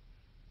know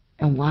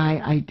and why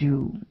I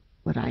do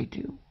what I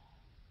do.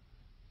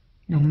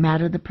 No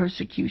matter the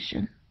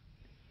persecution,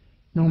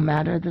 no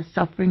matter the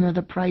suffering or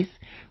the price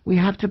we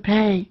have to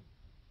pay.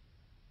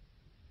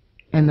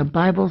 And the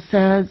Bible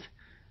says,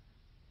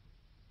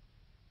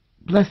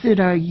 blessed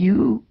are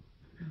you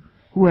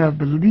who have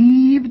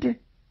believed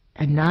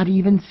and not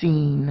even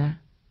seen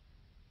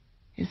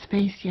his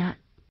face yet.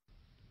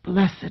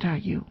 Blessed are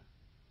you.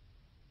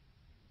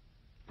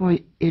 For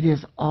it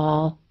is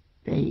all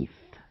faith.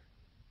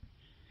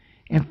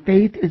 And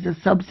faith is the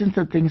substance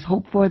of things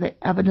hoped for, the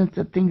evidence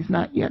of things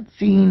not yet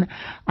seen.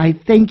 I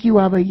thank you,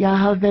 Abba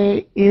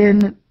Yahweh,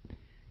 in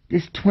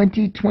this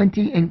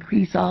 2020.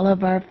 Increase all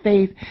of our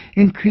faith.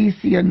 Increase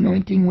the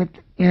anointing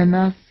within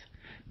us.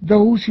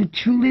 Those who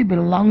truly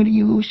belong to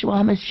you,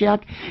 Yeshua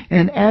HaMashiach.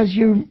 And as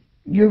your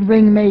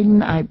ring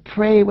maiden, I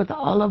pray with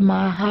all of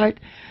my heart,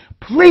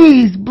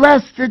 please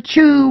bless the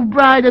true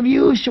bride of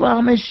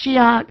Yeshua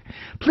HaMashiach.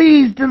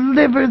 Please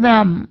deliver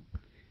them.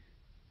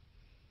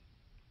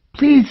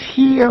 Please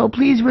heal.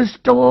 Please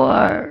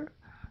restore.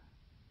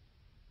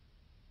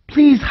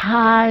 Please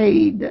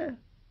hide.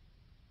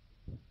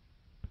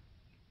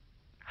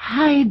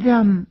 Hide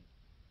them.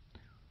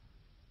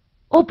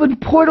 Open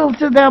portals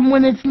to them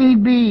when it's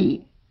need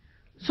be,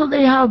 so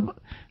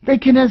they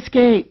can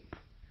escape.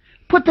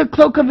 Put the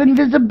cloak of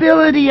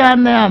invisibility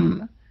on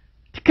them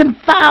to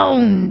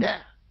confound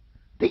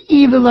the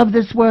evil of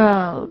this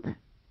world.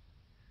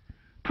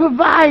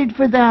 Provide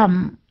for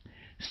them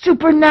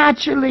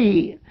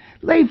supernaturally.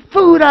 Lay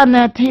food on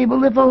that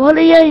table if a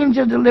holy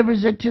angel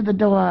delivers it to the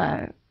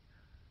door.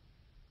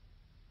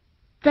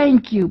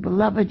 Thank you,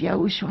 beloved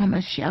Yahushua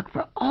HaMashiach,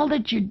 for all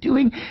that you're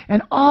doing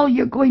and all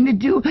you're going to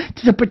do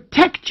to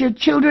protect your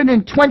children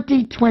in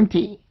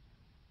 2020.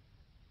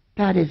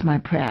 That is my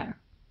prayer.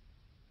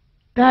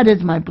 That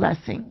is my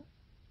blessing.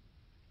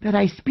 That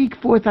I speak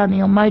forth on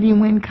the Almighty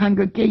Wind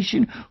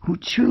congregation who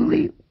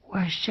truly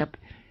worship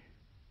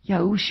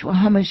Yahushua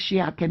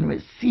HaMashiach and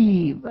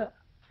receive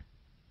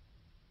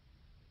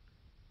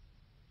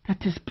that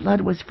this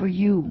blood was for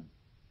you,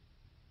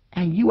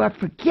 and you are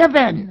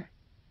forgiven,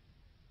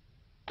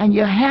 and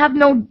you have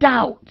no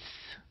doubts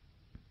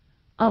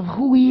of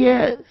who he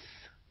is,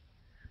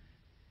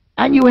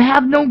 and you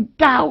have no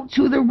doubts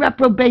who the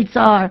reprobates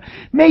are.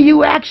 May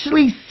you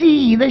actually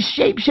see the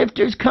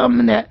shapeshifters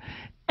come there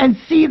and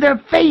see their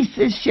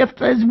faces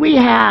shift as we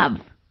have.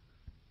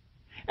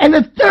 And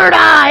the third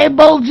eye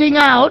bulging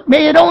out,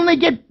 may it only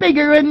get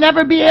bigger and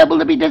never be able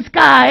to be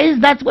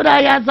disguised. That's what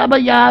I ask Abba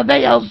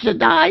Yahweh El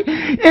Shaddai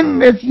in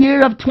this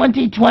year of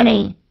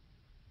 2020.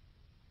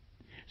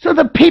 So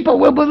the people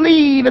will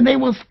believe and they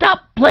will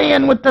stop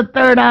playing with the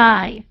third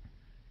eye.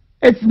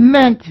 It's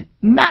meant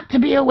not to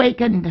be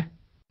awakened.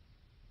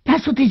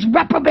 That's what these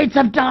reprobates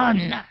have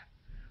done.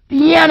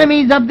 The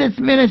enemies of this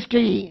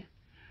ministry.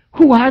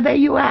 Who are they,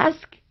 you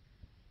ask?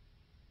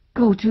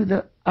 Go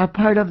to a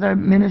part of their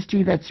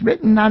ministry that's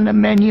written on the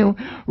menu,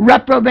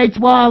 Reprobates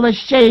Wall of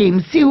Shame.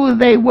 See who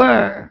they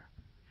were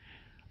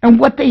and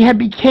what they had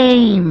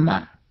became.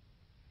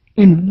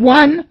 In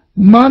 1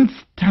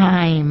 month's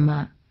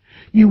time,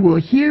 you will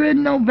hear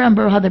in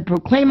November how they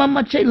proclaim how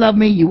much they love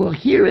me. You will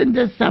hear in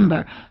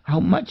December how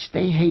much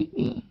they hate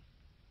me.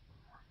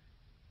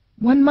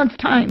 1 month's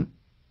time.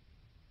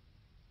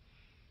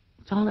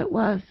 That's all it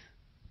was.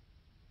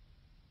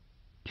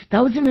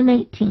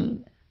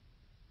 2018.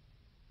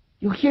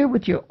 You'll hear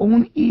with your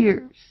own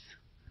ears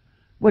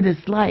what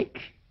it's like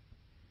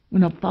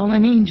when a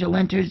fallen angel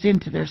enters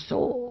into their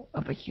soul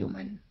of a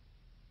human.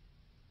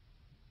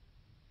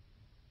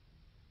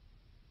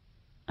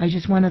 I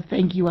just want to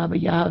thank you, Abba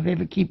Yahweh,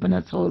 for keeping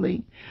us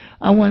holy.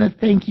 I want to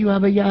thank you,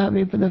 Abba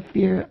Yahweh, for the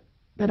fear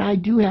that I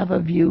do have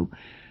of you.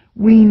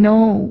 We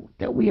know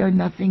that we are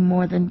nothing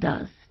more than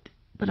dust,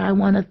 but I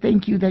want to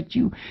thank you that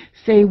you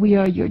say we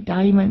are your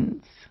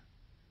diamonds.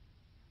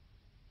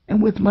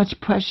 And with much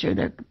pressure,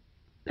 there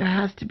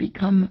has to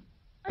become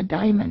a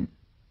diamond.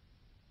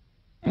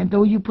 And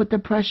though you put the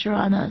pressure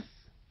on us,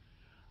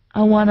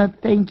 I want to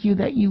thank you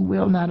that you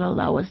will not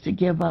allow us to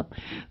give up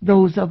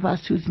those of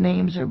us whose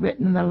names are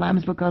written in the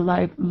Lamb's Book of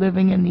Life,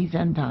 living in these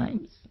end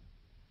times.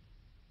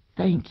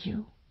 Thank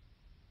you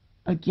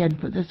again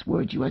for this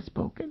word you have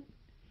spoken.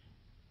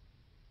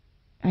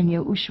 In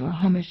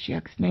Yahushua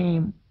HaMashiach's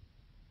name,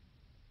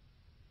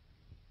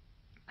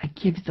 I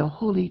give the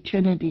Holy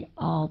Trinity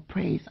all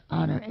praise,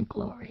 honor, and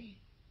glory.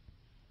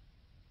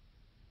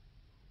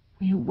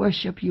 We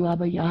worship you,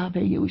 Abba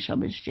Yahweh, Yeshua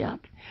Mashiach,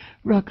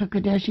 Raka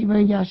Kadeshi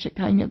Maria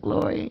Shekinah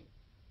glory.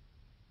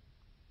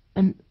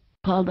 And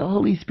call the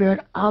Holy Spirit,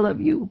 all of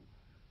you,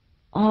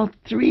 all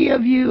three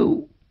of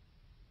you.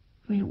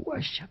 We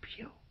worship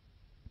you.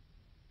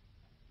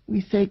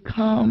 We say,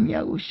 come,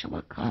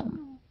 Yahushua,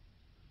 come.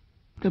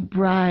 The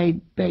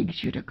bride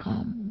begs you to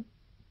come.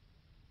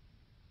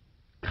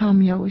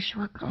 Come,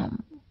 Yahushua,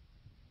 come.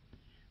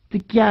 The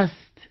guests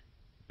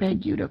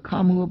beg you to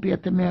come who will be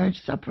at the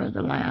marriage supper of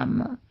the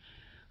Lamb.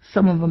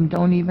 Some of them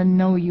don't even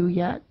know you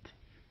yet.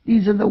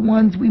 These are the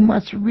ones we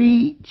must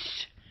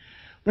reach.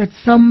 Let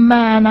some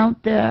man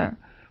out there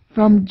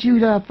from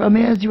Judah, from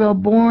Israel,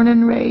 born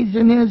and raised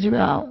in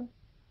Israel,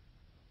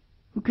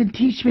 who can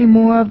teach me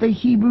more of the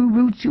Hebrew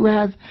roots, who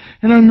has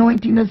an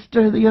anointing to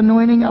stir the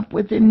anointing up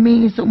within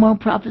me so more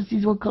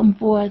prophecies will come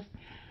forth.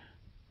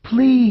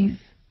 Please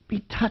be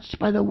touched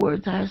by the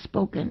words I have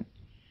spoken.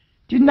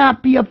 Do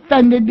not be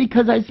offended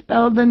because I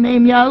spelled the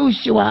name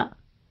Yahushua.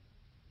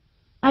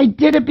 I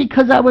did it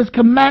because I was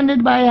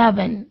commanded by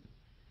heaven.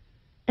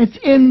 It's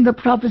in the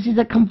prophecies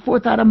that come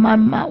forth out of my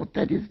mouth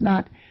that is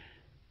not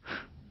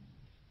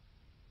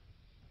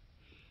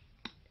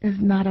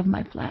of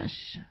my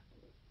flesh.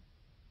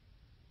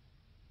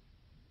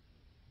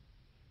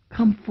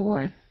 Come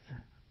forth,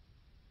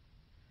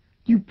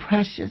 you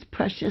precious,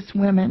 precious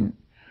women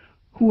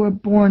who were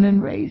born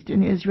and raised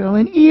in Israel.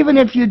 And even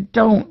if you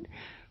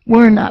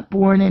were not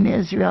born in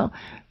Israel,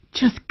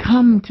 just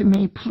come to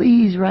me.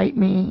 Please write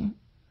me.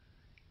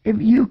 If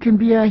you can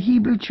be a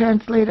Hebrew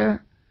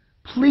translator,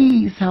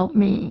 please help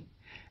me.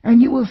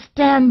 And you will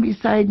stand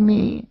beside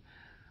me.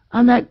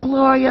 On that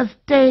glorious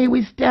day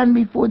we stand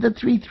before the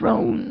three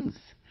thrones,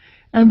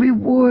 and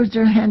rewards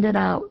are handed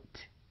out.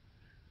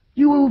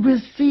 You will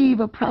receive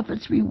a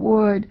prophet's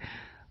reward.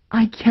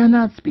 I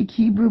cannot speak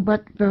Hebrew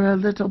but for a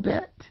little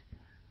bit.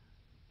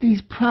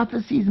 These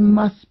prophecies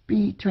must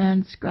be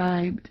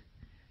transcribed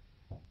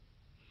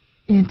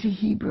into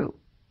Hebrew.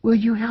 Will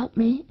you help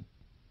me?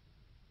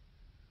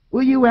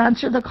 Will you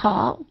answer the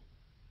call?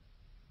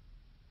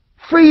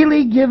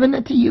 Freely given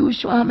it to you,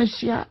 Yeshua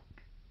Mashiach.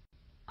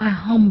 I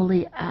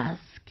humbly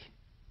ask.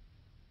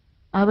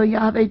 Abba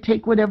Yahweh,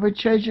 take whatever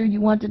treasure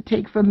you want to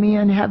take from me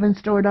in heaven,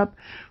 stored up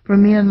for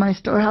me in my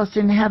storehouse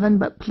in heaven,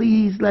 but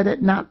please let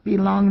it not be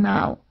long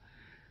now,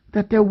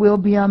 that there will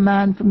be a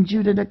man from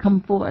Judah to come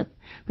forth.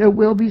 There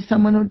will be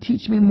someone who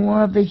teach me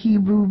more of the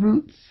Hebrew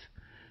roots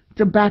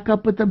to back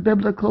up with the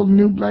biblical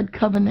New Blood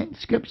Covenant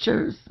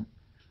scriptures.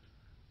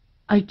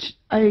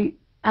 I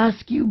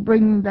ask you,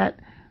 bring that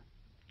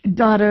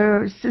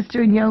daughter or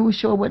sister in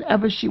Yahushua,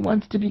 whatever she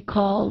wants to be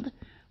called,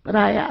 but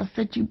I ask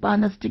that you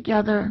bond us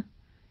together,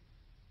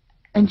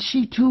 and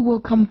she too will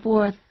come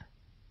forth.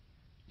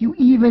 You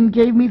even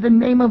gave me the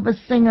name of a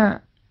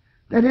singer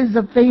that is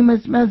a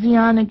famous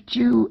Messianic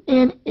Jew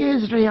in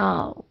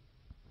Israel.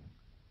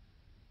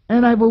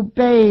 And I've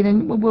obeyed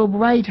and will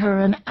write her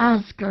and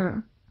ask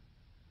her.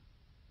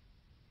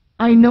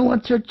 I know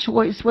it's her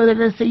choice whether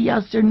to say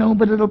yes or no,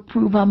 but it'll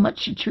prove how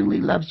much she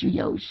truly loves you,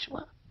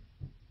 Yahushua.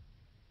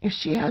 If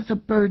she has a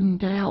burden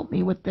to help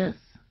me with this.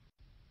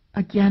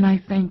 Again, I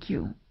thank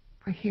you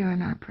for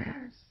hearing our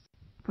prayers.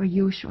 For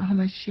Yeshua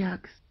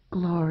HaMashiach's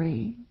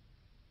glory.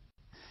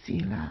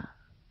 Selah.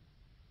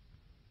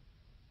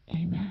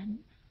 Amen.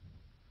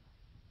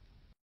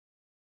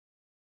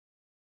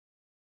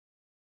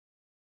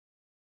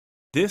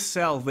 This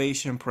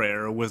salvation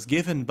prayer was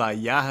given by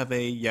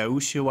Yahweh,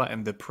 Yahushua,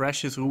 and the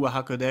precious Ruach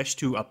HaKodesh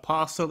to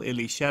Apostle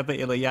Elisheva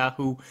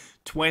Eliyahun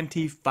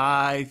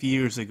 25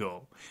 years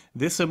ago.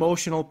 This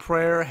emotional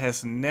prayer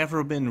has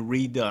never been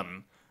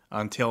redone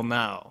until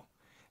now,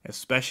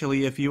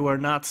 especially if you are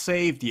not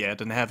saved yet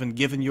and haven't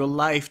given your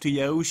life to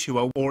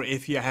Yahushua, or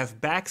if you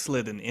have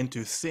backslidden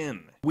into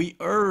sin. We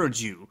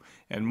urge you,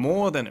 and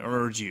more than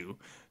urge you,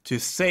 to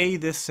say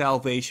this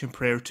salvation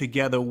prayer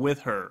together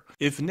with her.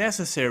 If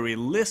necessary,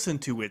 listen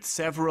to it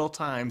several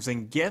times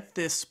and get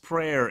this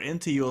prayer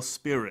into your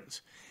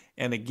spirit.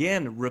 And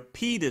again,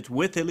 repeat it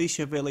with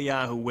Elisheva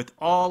Eliyahun with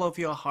all of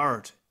your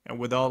heart and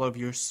with all of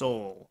your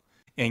soul.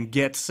 And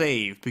get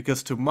saved,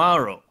 because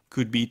tomorrow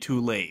could be too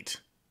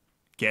late.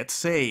 Get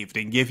saved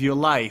and give your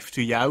life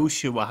to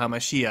Yahushua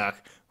HaMashiach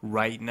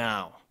right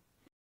now.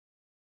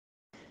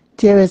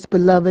 Dearest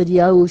beloved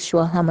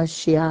Yahushua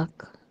HaMashiach,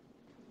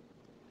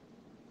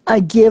 I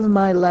give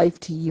my life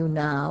to you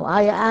now.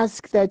 I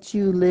ask that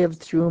you live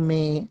through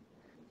me.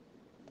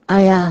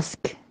 I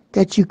ask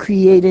that you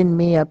create in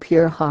me a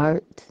pure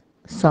heart.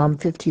 Psalm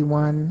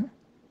 51.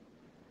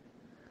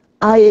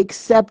 I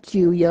accept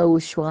you,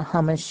 Yahushua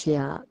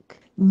HaMashiach,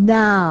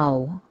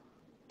 now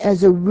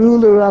as a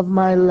ruler of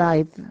my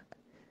life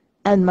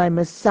and my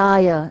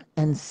Messiah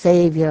and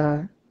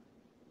Savior.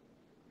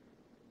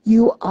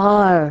 You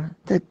are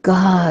the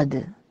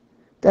God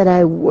that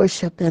I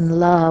worship and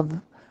love.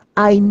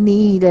 I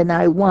need and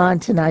I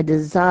want and I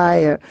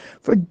desire.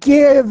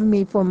 Forgive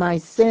me for my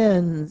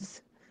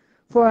sins,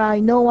 for I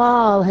know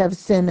all have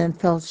sinned and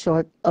fell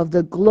short of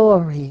the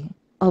glory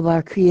of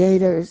our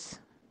creators.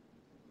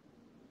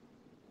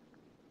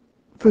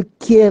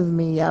 Forgive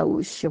me,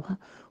 Yahushua.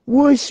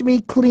 Wash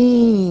me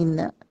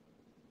clean.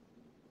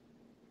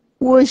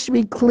 Wash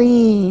me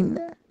clean.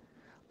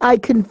 I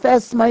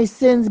confess my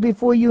sins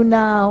before you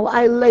now.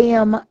 I lay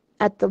them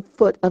at the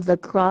foot of the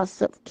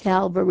cross of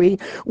Calvary,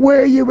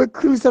 where you were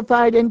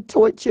crucified and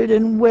tortured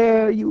and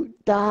where you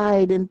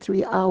died in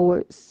 3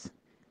 hours.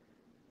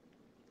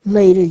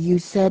 Later you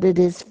said it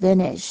is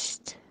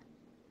finished.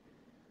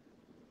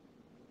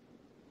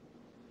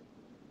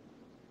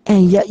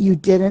 And yet you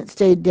didn't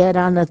stay dead.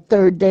 On the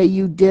 3rd day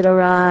you did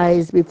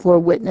arise before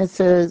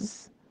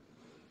witnesses.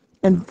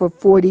 And for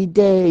 40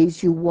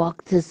 days you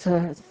walked this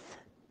earth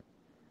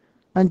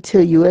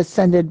until you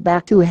ascended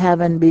back to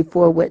heaven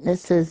before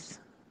witnesses.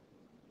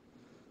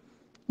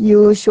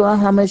 Yeshua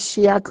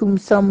HaMashiach, whom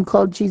some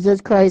call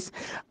Jesus Christ,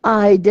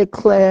 I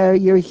declare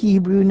your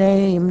Hebrew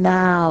name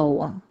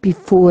now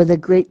before the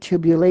great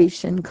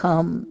tribulation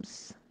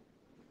comes.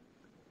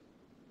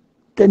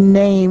 The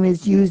name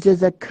is used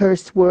as a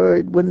curse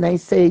word when they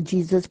say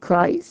Jesus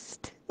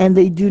Christ, and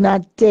they do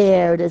not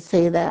dare to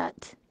say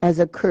that as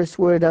a curse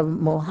word of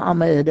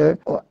Muhammad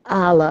or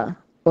Allah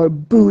or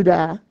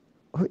Buddha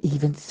or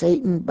even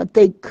Satan, but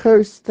they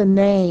curse the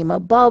name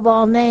above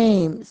all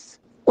names,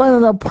 one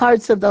of the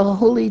parts of the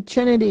Holy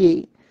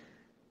Trinity.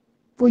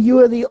 For you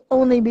are the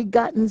only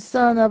begotten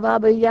Son of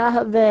Abba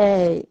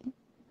Yahweh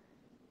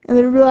and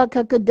the Ruach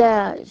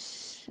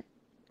HaKodesh,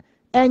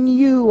 and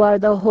you are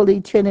the Holy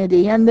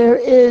Trinity, and there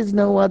is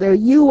no other.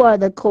 You are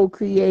the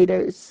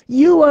co-creators.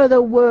 You are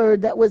the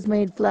Word that was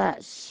made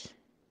flesh.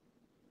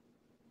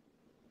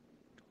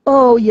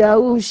 Oh,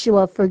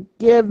 Yahushua,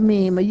 forgive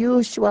me.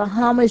 Yahushua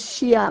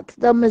HaMashiach,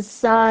 the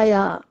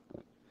Messiah.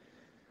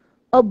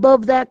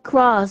 Above that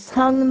cross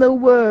hung the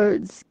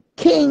words,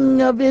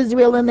 King of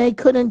Israel, and they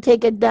couldn't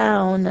take it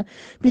down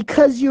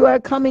because you are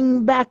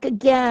coming back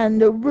again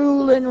to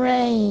rule and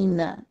reign.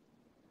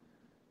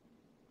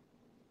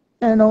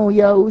 And oh,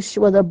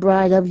 Yahushua, the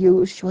bride of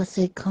Yahushua,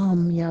 say,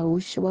 come,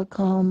 Yahushua,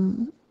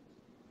 come.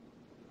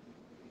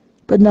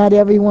 But not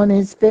everyone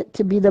is fit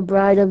to be the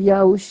bride of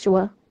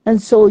Yahushua.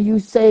 And so you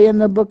say in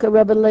the book of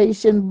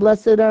Revelation,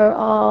 blessed are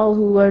all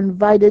who are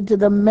invited to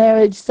the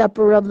marriage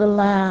supper of the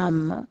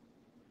Lamb.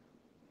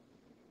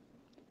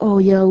 Oh,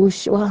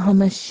 Yahushua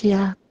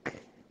HaMashiach,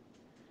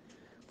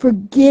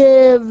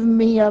 forgive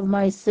me of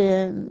my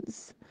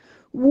sins.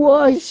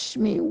 Wash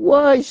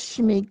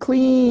me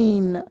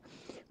clean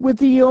with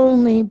the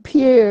only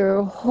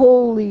pure,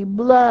 holy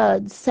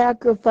blood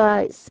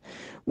sacrifice.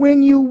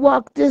 When you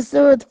walked this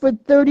earth for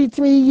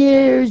 33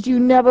 years, you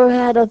never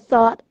had a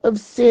thought of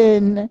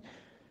sin.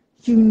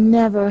 You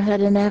never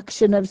had an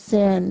action of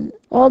sin.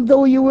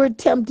 Although you were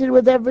tempted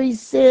with every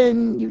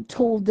sin, you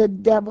told the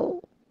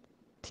devil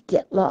to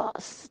get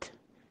lost.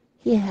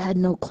 He had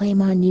no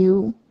claim on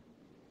you.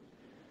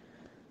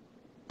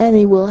 And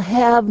he will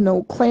have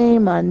no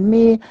claim on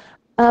me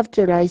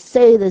after I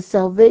say the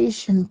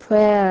salvation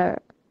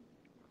prayer.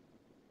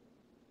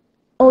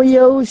 Oh,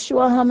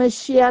 Yahushua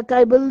HaMashiach,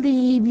 I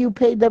believe you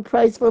paid the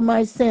price for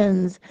my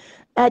sins.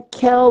 At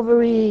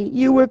Calvary,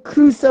 you were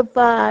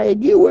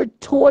crucified, you were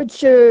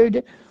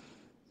tortured,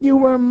 you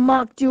were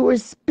mocked, you were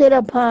spit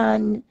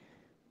upon.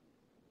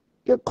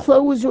 Your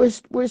clothes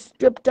were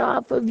stripped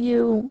off of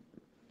you.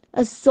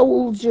 As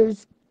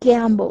soldiers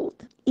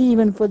gambled,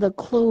 even for the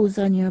clothes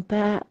on your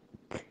back.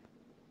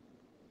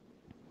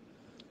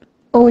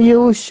 Oh,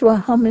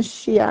 Yahushua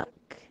HaMashiach,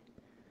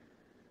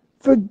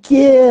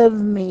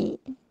 forgive me.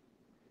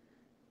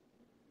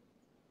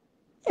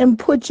 And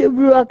put your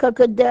Ruach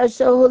HaKodesh,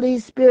 the Holy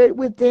Spirit,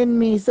 within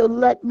me. So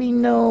let me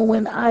know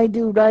when I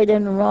do right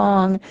and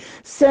wrong.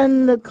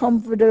 Send the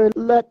Comforter.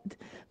 Let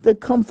the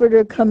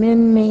Comforter come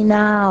in me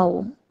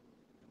now.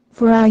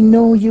 For I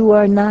know you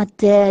are not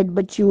dead,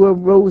 but you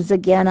arose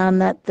again on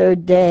that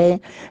 3rd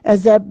day,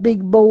 as that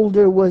big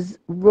boulder was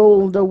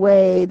rolled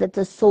away that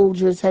the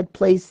soldiers had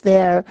placed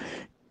there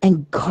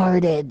and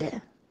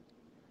guarded.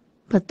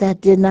 But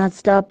that did not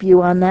stop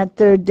you on that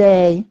 3rd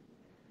day.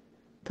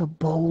 The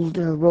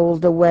boulder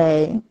rolled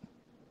away.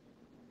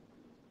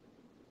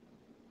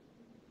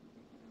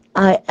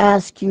 I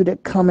ask you to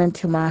come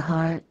into my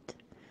heart,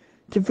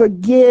 to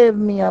forgive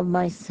me of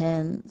my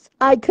sins.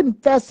 I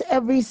confess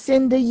every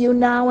sin to you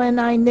now, and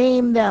I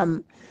name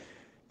them,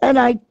 and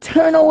I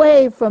turn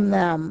away from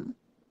them.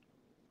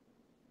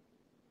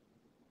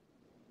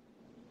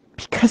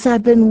 Because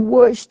I've been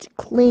washed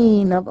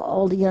clean of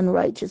all the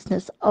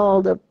unrighteousness,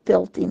 all the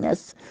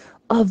filthiness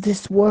of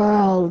this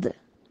world.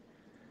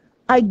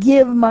 I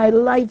give my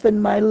life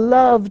and my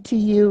love to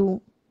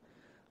you.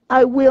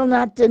 I will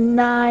not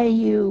deny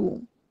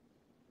you.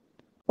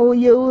 O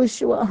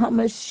Yahushua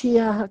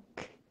HaMashiach,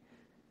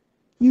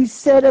 you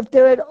said if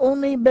there had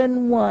only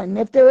been one,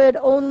 if there had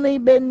only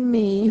been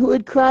me who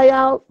would cry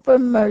out for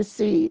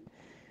mercy,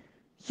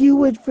 you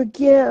would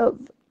forgive,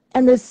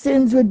 and the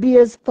sins would be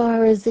as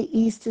far as the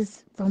east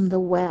is from the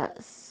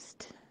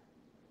west.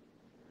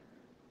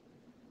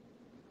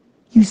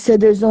 You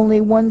said there's only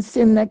one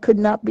sin that could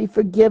not be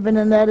forgiven,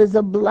 and that is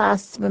a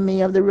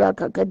blasphemy of the Ruach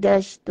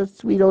HaKodesh, the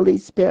sweet Holy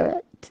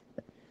Spirit.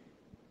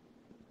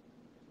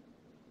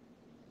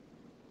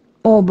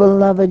 Oh,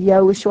 beloved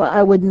Yahushua,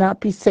 I would not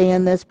be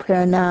saying this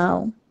prayer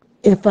now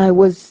if I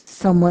was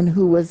someone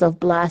who was of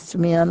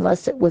blasphemy,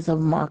 unless it was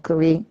of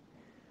mockery.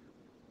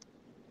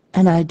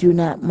 And I do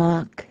not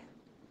mock.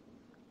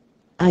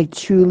 I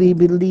truly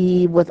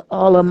believe with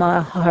all of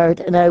my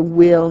heart, and I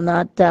will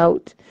not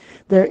doubt,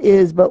 there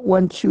is but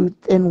one truth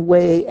and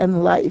way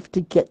and life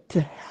to get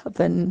to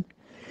heaven.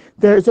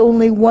 There's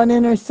only one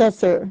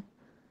intercessor,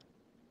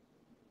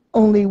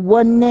 only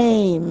one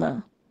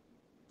name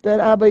that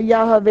Abba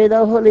Yahweh,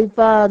 the Holy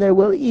Father,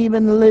 will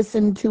even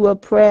listen to a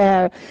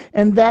prayer,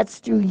 and that's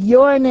through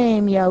your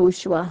name,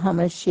 Yahushua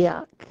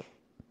HaMashiach.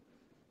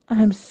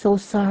 I'm so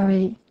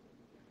sorry.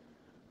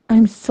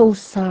 I'm so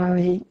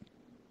sorry.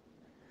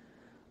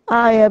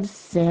 I have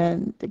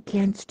sinned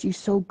against you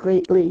so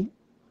greatly.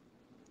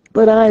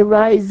 But I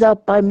rise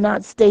up. I'm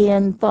not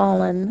staying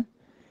fallen.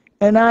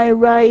 And I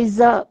rise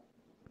up.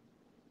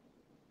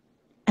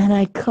 And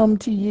I come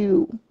to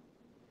you.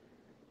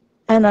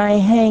 And I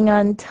hang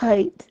on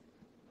tight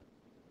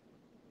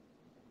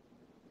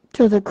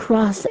to the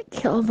cross at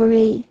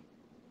Calvary,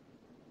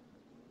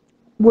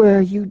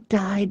 where you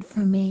died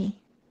for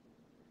me.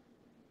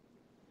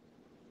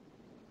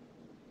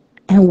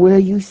 And where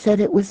you said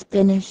it was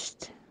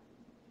finished.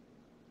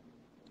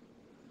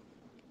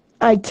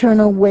 I turn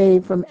away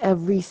from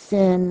every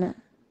sin.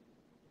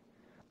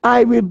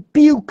 I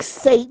rebuke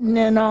Satan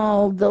and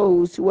all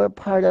those who are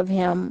part of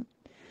him.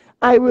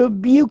 I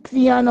rebuke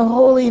the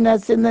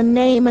unholiness in the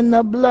name and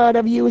the blood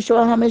of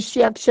Yeshua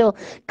HaMashiach shall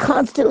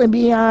constantly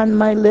be on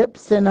my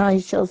lips, and I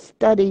shall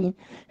study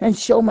and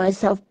show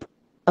myself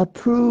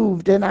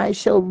approved, and I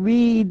shall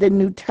read the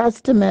New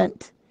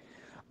Testament.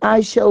 I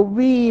shall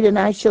read and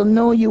I shall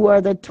know you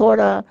are the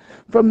Torah,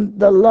 from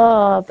the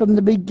law, from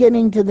the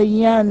beginning to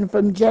the end,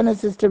 from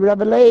Genesis to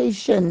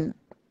Revelation.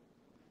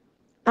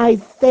 I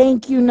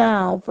thank you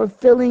now for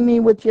filling me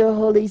with your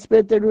Holy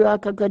Spirit, the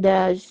RUACH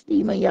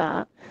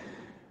HaKodesh,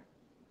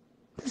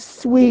 the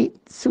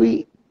sweet,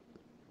 sweet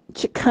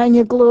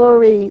Shekinah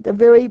glory, the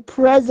very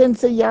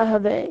presence of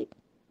Yahweh.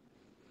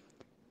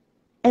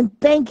 And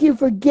thank you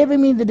for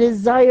giving me the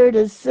desire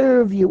to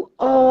serve you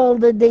all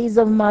the days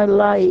of my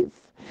life.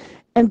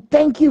 And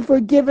thank you for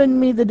giving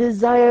me the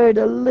desire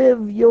to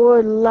live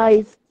your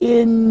life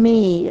in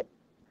me.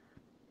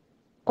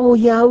 Oh,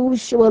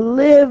 Yahushua,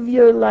 live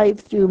your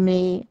life through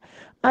me.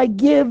 I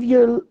give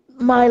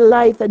my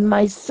life and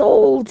my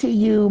soul to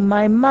you.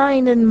 My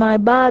mind and my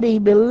body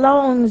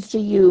belongs to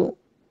you.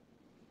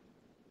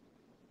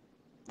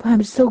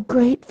 I'm so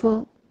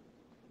grateful.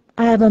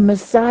 I have a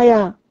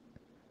Messiah.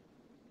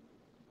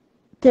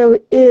 There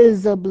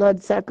is a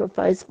blood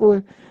sacrifice,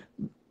 for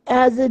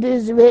as it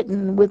is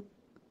written, without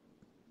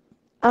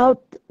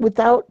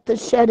the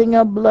shedding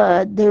of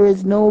blood, there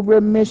is no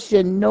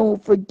remission, no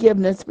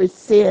forgiveness for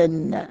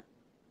sin.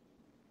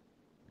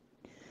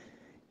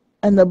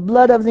 And the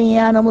blood of the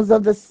animals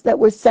that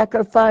were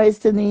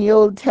sacrificed in the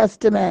Old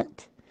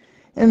Testament,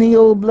 in the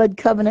old blood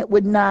covenant,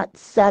 would not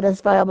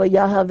satisfy Abba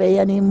Yahweh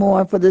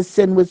anymore, for the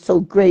sin was so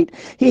great.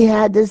 He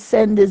had to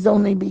send his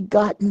only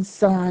begotten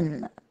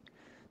Son,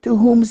 to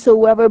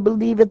whomsoever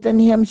believeth in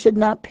him should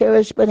not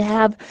perish, but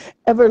have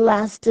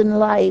everlasting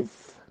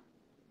life.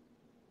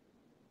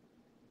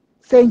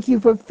 Thank you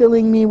for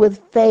filling me with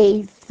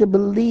faith to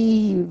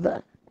believe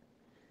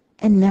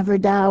and never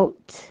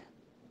doubt.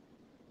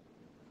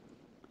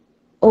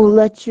 Oh,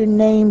 let your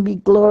name be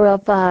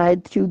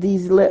glorified through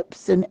these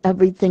lips and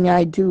everything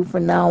I do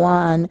from now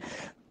on.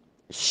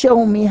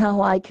 Show me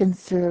how I can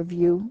serve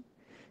you.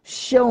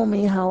 Show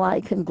me how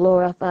I can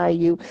glorify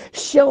you.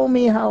 Show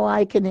me how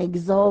I can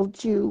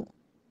exalt you.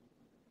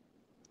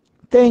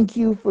 Thank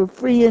you for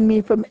freeing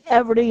me from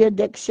every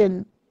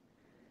addiction.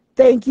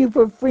 Thank you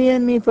for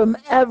freeing me from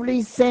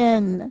every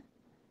sin.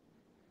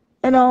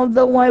 And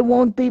although I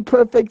won't be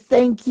perfect,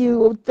 thank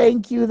you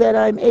that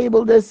I'm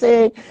able to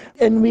say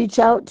and reach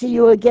out to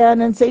you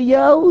again and say,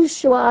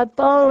 Yahushua, I've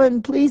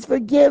fallen, please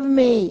forgive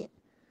me.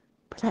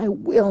 But I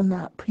will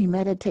not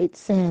premeditate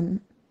sin.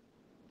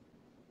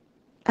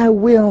 I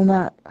will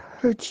not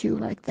hurt you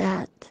like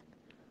that,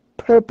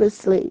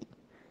 purposely.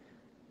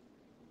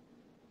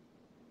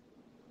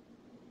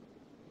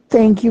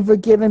 Thank you for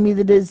giving me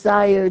the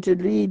desire to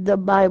read the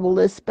Bible,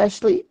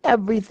 especially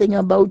everything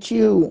about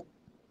you.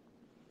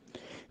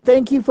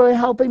 Thank you for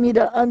helping me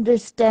to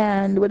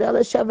understand what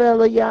Elisheva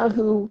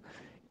Eliyahun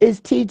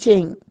is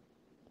teaching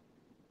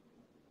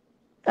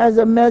as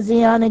a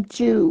Messianic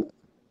Jew.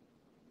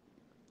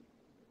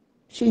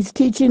 She's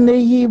teaching the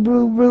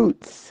Hebrew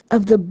roots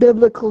of the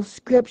biblical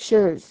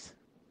scriptures.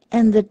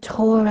 And the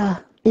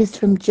Torah is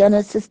from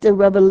Genesis to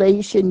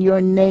Revelation. Your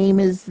name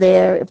is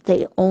there. If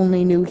they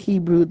only knew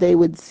Hebrew, they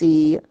would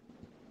see.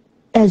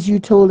 As you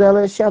told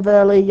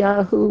Elisheva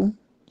Eliyahun,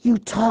 you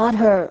taught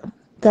her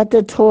that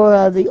the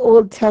Torah, the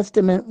Old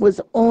Testament,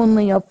 was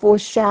only a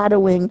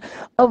foreshadowing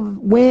of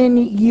when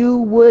you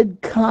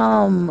would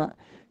come.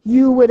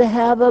 You would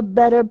have a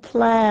better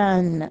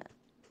plan.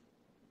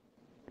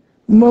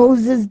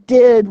 Moses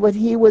did what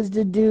he was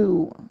to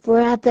do, for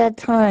at that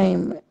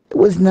time it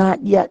was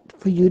not yet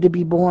for you to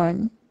be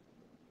born.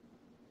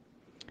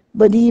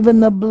 But even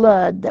the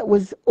blood that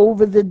was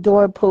over the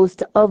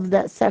doorpost of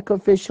that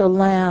sacrificial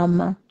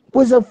lamb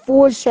was a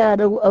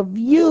foreshadow of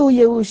you,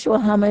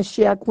 Yahushua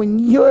HaMashiach, when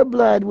your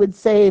blood would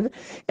save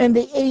and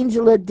the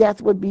angel of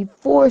death would be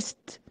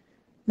forced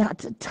not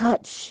to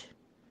touch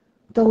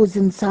those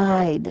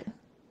inside.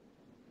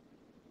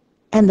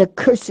 And the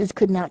curses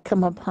could not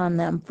come upon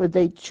them, for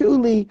they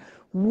truly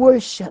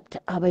worshipped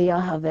Abba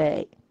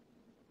Yahweh.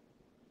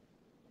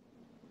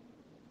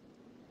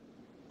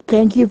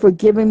 Thank you for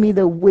giving me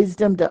the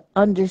wisdom to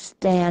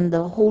understand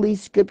the holy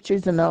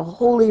scriptures and the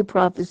holy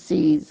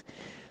prophecies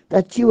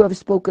that you have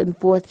spoken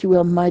forth through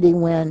a mighty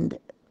wind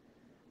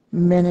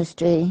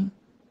ministry.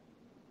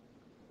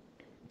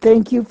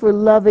 Thank you for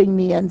loving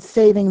me and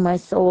saving my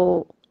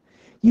soul.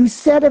 You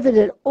said if it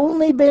had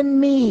only been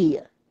me,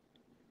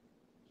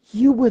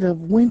 you would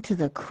have went to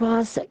the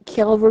cross at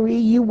Calvary.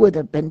 You would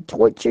have been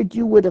tortured.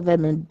 You would have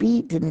been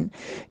beaten.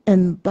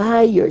 And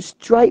by your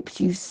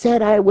stripes, you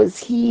said I was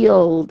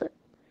healed.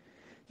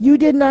 You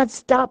did not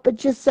stop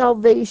at your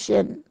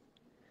salvation,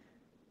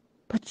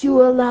 but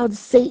you allowed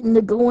Satan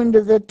to go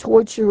into the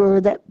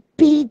torturer that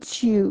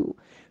beat you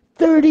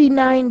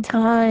 39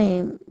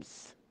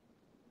 times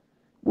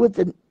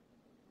with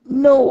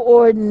no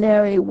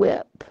ordinary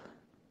whip,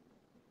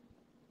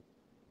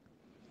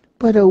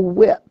 but a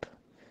whip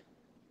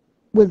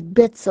with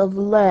bits of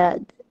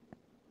lead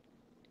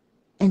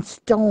and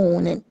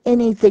stone and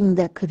anything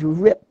that could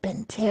rip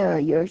and tear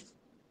your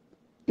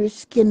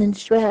skin in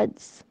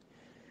shreds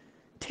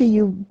till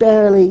you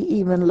barely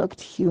even looked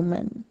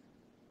human,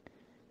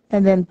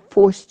 and then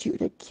forced you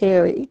to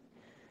carry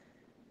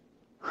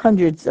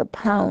hundreds of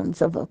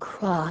pounds of a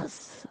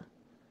cross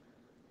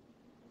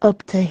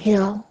up the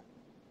hill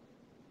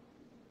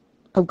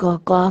of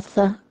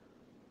Golgotha.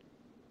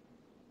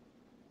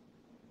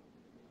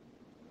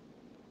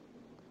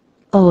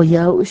 Oh,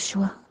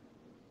 Yahushua,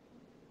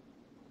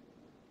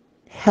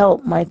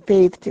 help my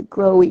faith to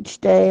grow each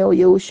day, oh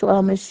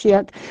Yahushua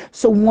Mashiach,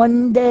 so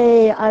one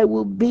day I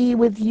will be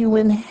with you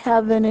in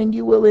heaven and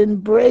you will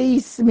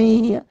embrace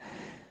me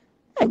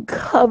and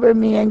cover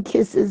me in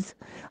kisses.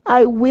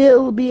 I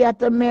will be at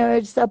the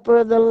marriage supper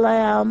of the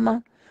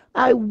Lamb.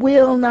 I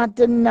will not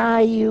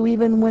deny you,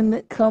 even when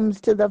it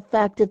comes to the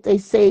fact that they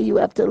say you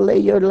have to lay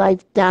your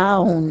life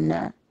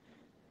down,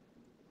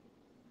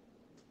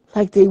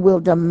 like they will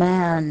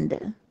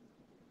demand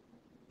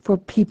for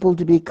people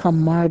to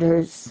become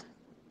martyrs.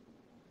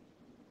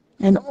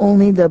 And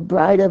only the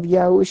bride of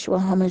Yahushua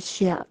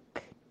HaMashiach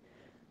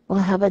will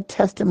have a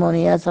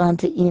testimony as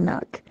unto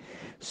Enoch.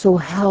 So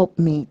help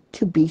me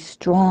to be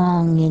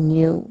strong in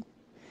you.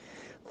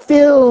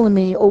 Fill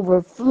me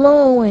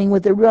overflowing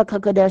with the Ruach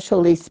HaKodesh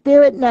Holy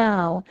Spirit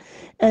now,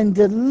 and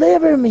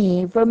deliver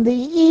me from the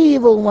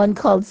evil one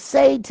called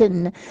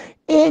Satan.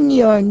 In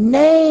your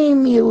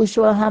name,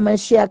 Yahushua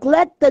HaMashiach,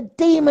 let the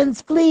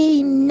demons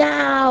flee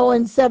now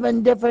in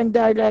 7 different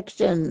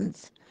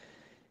directions.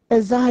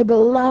 As I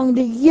belong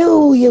to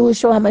you,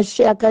 Yahushua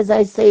HaMashiach, as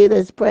I say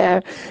this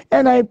prayer,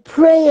 and I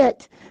pray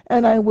it,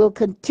 and I will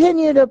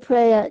continue to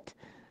pray it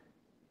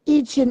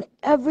each and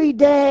every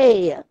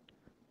day,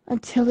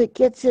 until it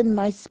gets in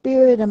my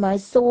spirit and my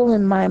soul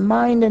and my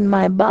mind and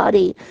my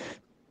body.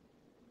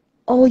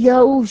 Oh,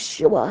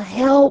 Yahushua,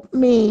 help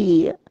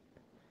me.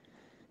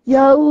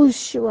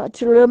 Yahushua,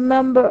 to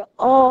remember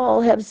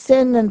all have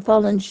sinned and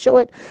fallen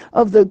short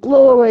of the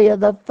glory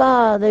of the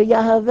Father,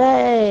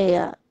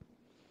 Yahweh.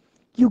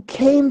 You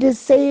came to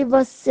save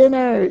us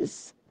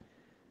sinners.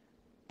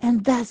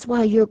 And that's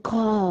why you're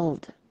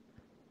called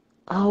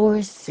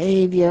our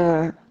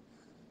Savior,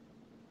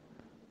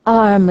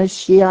 our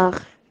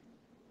Mashiach.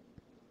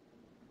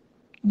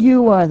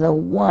 You are the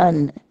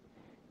one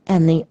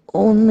and the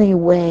only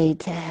way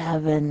to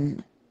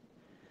heaven.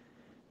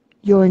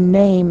 Your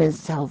name is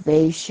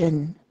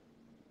salvation.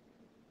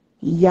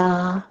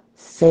 Yah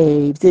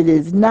saves. It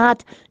is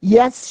not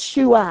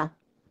Yeshua.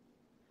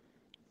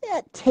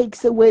 That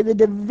takes away the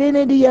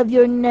divinity of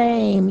your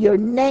name. You're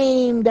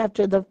named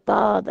after the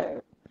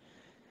Father.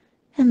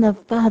 And the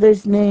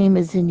Father's name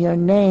is in your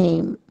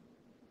name.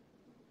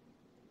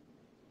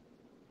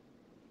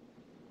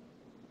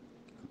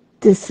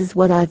 This is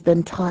what I've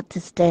been taught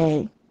to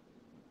stay.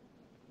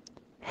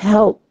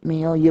 Help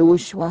me, O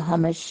Yahushua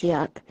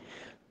HaMashiach.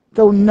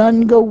 Though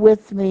none go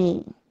with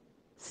me,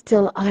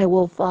 still I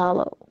will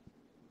follow.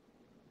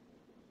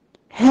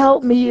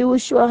 Help me,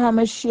 Yahushua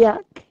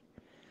HaMashiach,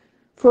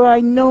 for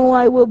I know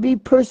I will be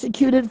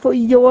persecuted for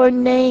your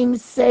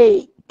name's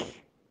sake.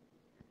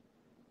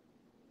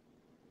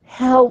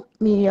 Help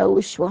me,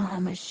 Yahushua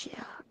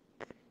HaMashiach.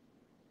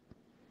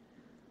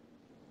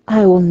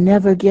 I will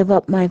never give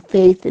up my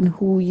faith in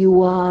who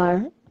you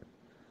are.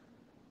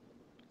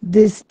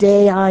 This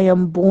day I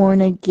am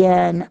born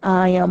again.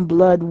 I am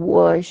blood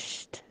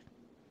washed.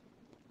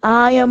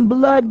 I am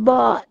blood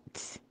bought.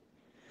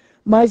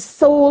 My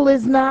soul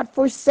is not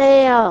for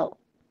sale.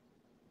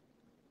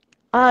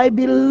 I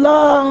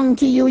belong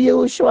to you,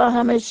 Yahushua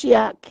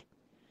HaMashiach.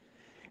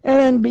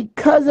 And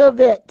because of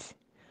it,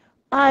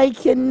 I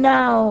can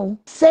now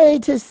say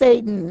to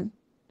Satan,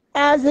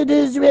 As it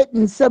is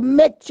written,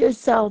 submit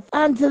yourself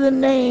unto the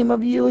name of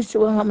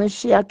Yeshua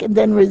HaMashiach, and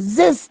then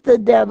resist the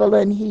devil,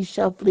 and he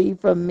shall flee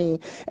from me.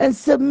 And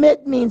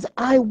submit means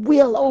I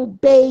will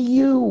obey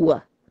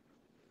you.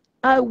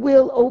 I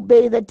will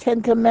obey the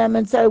 10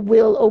 Commandments. I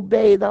will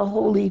obey the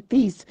holy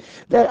feasts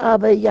that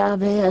Abba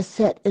Yahweh has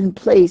set in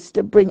place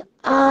to bring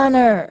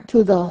honor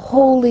to the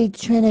Holy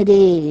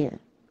Trinity.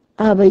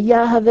 Abba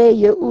Yahweh,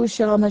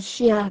 Yahushua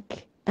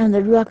HaMashiach, and the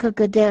Ruach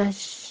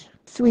HaKodesh,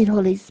 sweet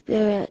Holy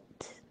Spirit.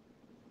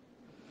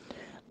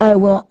 I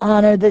will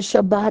honor the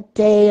Shabbat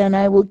day, and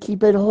I will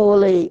keep it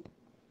holy,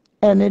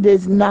 and it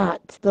is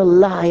not the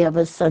lie of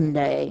a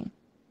Sunday.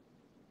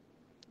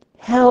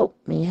 Help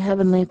me,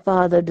 Heavenly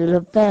Father, to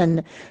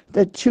defend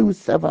the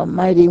truth of a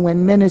mighty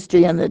wind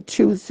ministry and the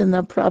truths in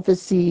the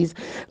prophecies.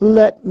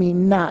 Let me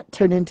not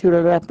turn into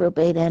a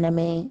reprobate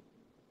enemy.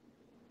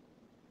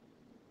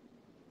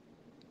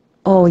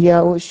 Oh,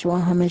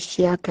 Yahushua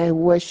HaMashiach, I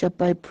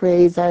worship, I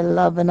praise, I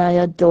love, and I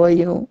adore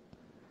you.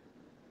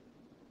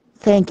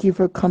 Thank you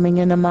for coming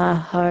into my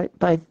heart.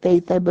 By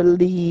faith, I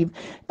believe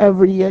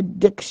every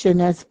addiction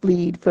has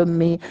fled from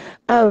me.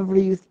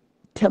 Every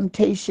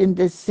temptation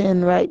to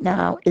sin right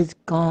now is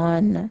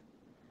gone.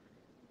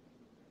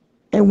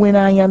 And when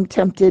I am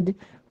tempted,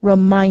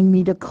 remind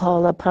me to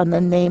call upon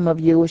the name of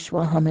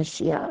Yeshua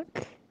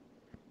HaMashiach.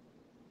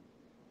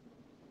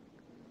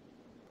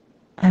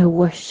 I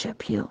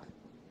worship you.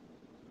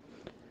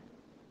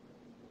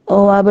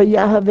 Oh, Abba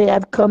Yahweh,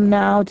 I've come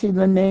now to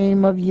the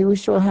name of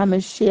Yeshua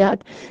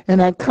HaMashiach, and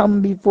I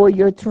come before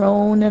your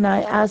throne, and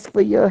I ask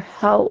for your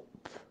help.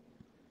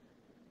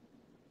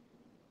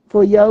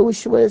 For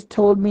Yahushua has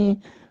told me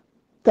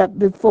that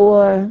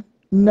before,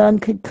 none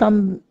could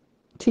come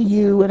to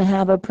you and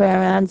have a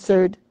prayer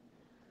answered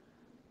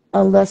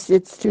unless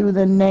it's through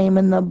the name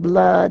and the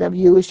blood of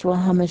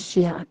Yeshua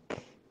HaMashiach.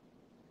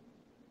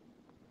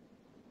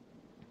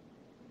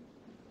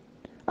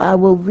 I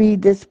will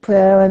read this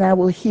prayer and I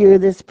will hear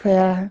this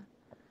prayer,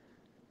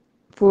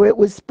 for it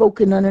was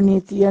spoken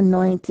underneath the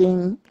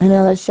anointing. And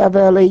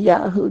Elisheva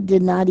Eliyahun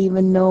did not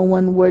even know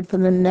one word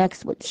from the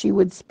next what she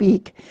would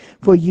speak,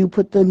 for you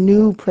put the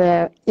new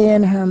prayer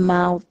in her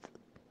mouth.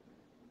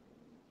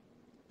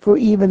 For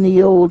even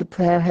the old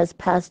prayer has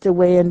passed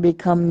away and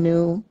become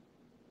new.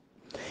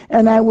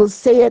 And I will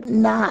say it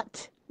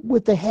not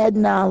with the head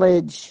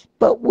knowledge,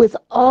 but with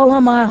all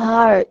of my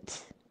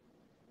heart.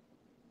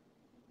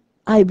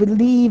 I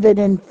believe it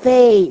in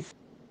faith,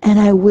 and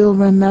I will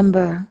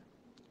remember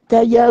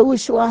that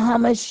Yahushua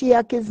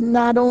HaMashiach is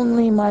not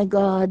only my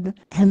God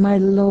and my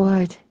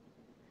Lord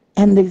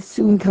and the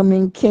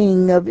soon-coming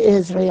King of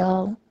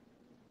Israel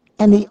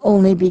and the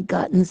only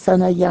begotten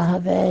Son of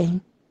Yahweh.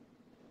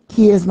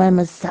 He is my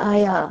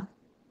Messiah.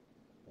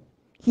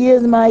 He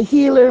is my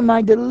healer,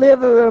 my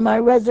deliverer, my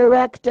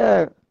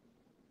resurrector.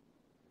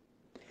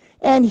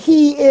 And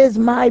he is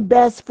my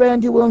best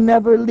friend who will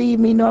never leave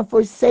me nor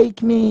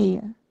forsake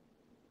me.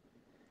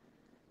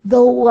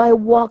 Though I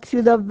walk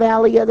through the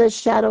valley of the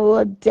shadow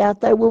of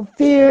death, I will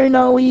fear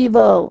no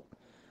evil,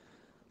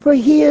 for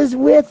he is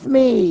with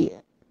me.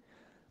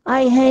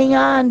 I hang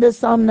on to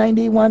Psalm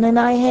 91 and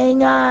I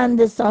hang on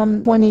to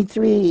Psalm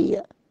 23.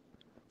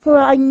 For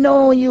I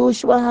know,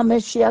 Yeshua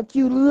HaMashiach,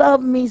 you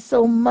love me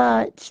so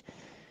much.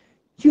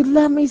 You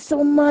love me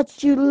so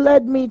much, you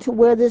led me to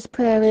where this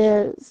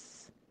prayer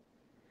is.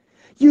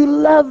 You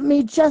love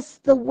me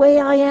just the way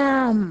I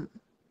am.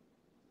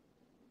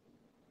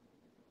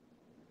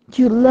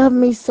 You love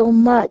me so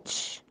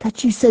much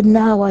that you said,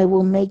 now I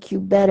will make you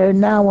better.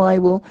 Now I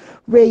will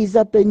raise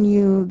up in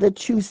you the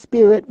true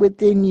spirit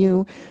within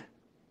you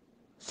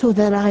so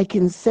that I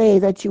can say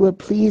that you are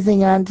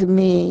pleasing unto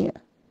me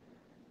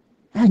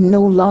and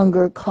no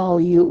longer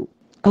call you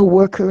a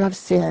worker of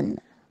sin.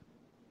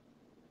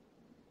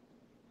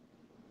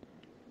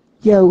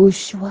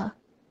 Yahushua,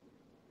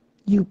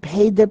 you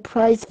paid the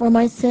price for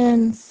my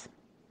sins.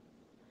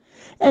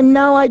 And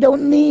now I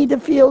don't need to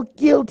feel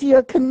guilty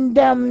or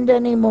condemned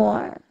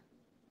anymore.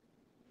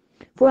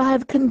 For I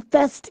have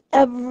confessed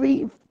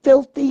every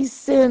filthy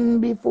sin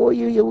before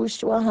you,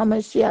 Yeshua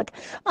HaMashiach.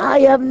 I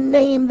have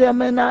named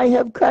them and I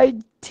have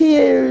cried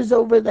tears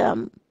over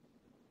them.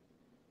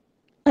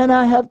 And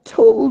I have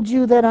told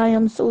you that I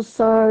am so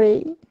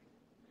sorry.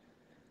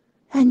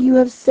 And you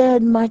have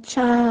said, my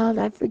child,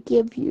 I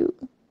forgive you.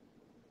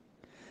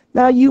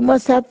 Now you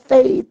must have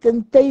faith,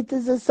 and faith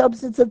is the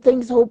substance of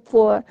things hoped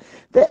for,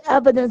 the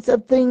evidence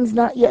of things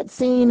not yet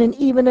seen. And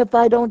even if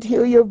I don't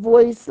hear your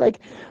voice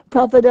like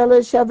Prophet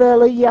Elisheva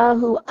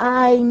Eliyahun,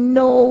 I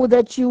know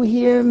that you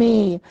hear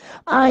me.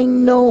 I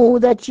know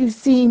that you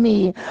see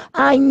me.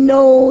 I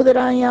know that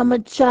I am a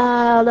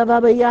child of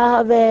Abba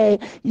Yahweh,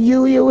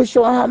 you,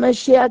 Yeshua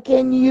HaMashiach,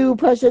 and you,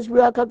 precious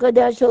Ruach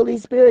HaKodesh, Holy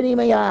Spirit,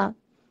 Imaya.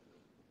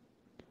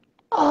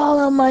 All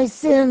of my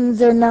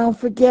sins are now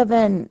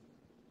forgiven.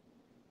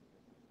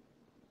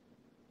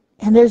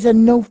 And there's a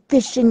no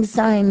fishing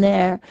sign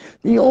there.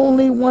 The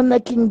only one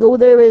that can go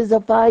there is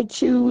if I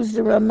choose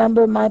to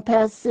remember my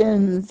past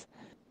sins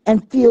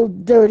and feel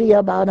dirty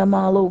about them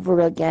all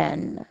over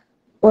again.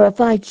 or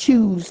if I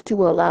choose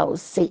to allow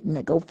Satan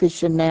to go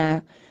fishing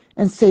there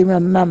and say,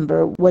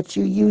 remember what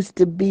you used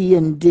to be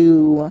and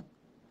do.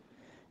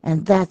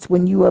 And that's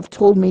when you have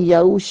told me,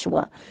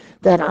 Yahushua,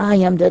 that I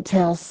am to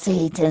tell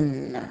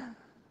Satan,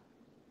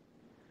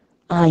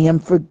 I am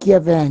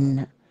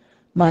forgiven.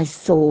 My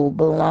soul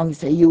belongs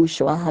to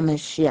Yeshua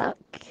HaMashiach.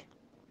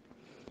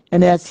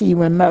 And as he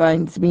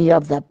reminds me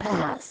of the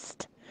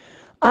past,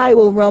 I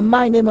will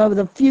remind him of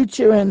the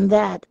future, and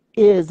that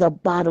is a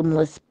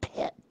bottomless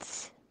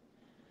pit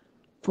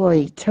for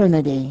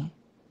eternity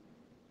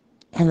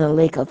and the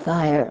lake of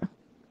fire.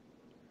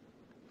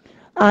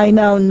 I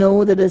now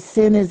know that a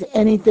sin is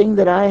anything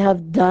that I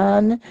have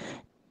done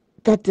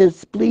that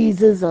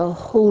displeases a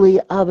holy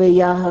Abba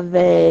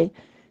Yahweh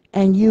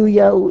and you,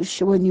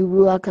 Yahushua, and you,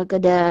 Ruach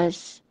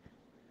HaKodesh.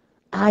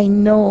 I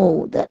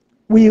know that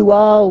we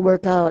all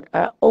work out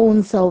our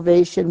own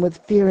salvation with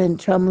fear and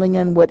trembling,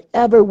 and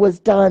whatever was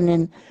done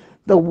in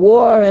the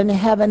war in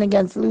heaven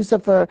against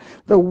Lucifer,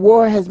 the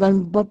war has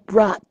been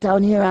brought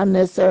down here on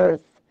this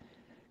earth.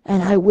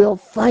 And I will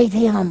fight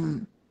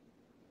him.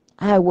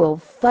 I will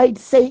fight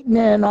Satan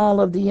and all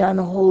of the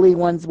unholy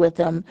ones with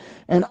him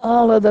and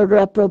all of the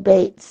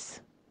reprobates.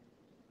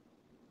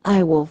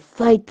 I will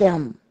fight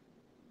them.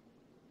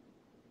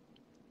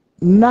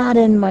 Not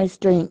in my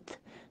strength,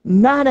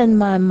 not in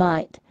my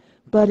might,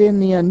 but in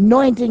the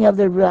anointing of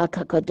the Ruach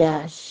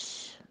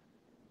HaKodesh.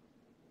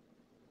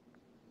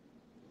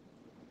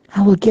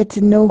 I will get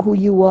to know who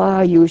you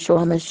are,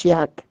 Yeshua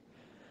Mashiach.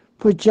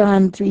 For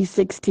John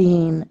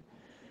 3:16,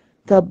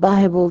 the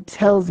Bible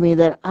tells me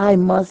that I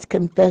must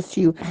confess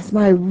you as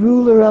my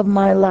ruler of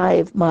my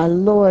life, my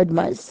Lord,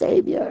 my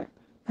Savior,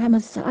 my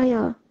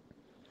Messiah.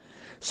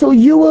 So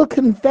you will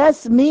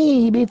confess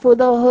me before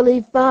the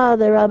Holy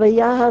Father, Abba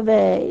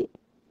Yahweh.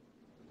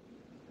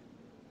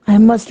 I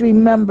must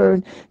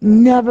remember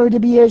never to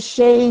be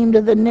ashamed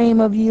of the name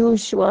of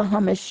Yeshua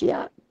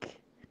HaMashiach.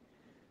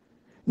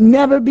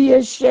 Never be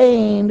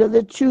ashamed of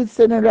the truths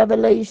and the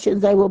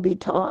revelations I will be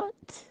taught.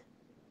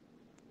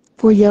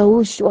 For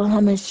Yeshua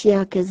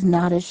HaMashiach is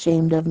not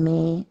ashamed of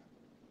me.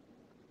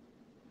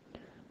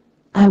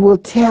 I will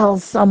tell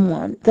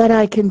someone that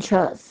I can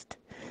trust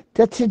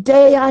that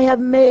today I have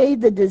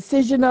made the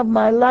decision of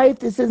my life.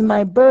 This is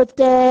my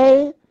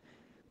birthday.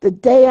 The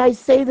day I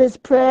say this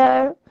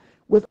prayer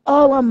with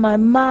all of my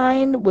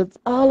mind, with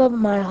all of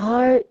my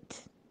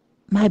heart,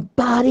 my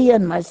body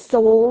and my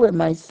soul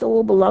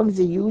belongs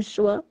to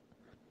Yeshua.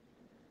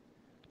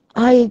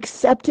 I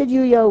accepted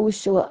you,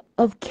 Yeshua,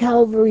 of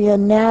Calvary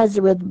and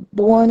Nazareth,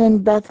 born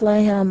in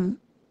Bethlehem,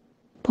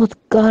 both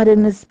God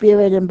in the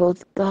Spirit and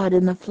both God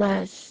in the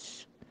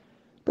flesh.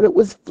 But it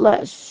was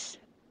flesh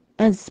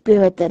and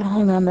spirit that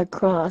hung on the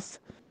cross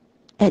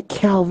at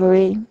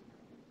Calvary.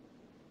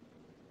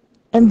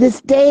 And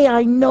this day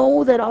I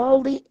know that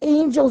all the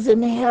angels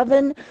in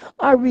heaven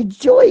are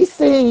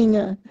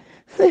rejoicing.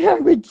 They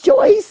are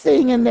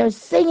rejoicing and they're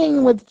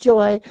singing with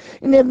joy.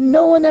 And if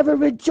no one ever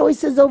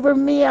rejoices over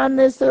me on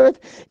this earth,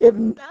 if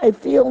I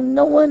feel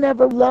no one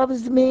ever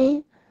loves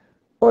me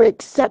or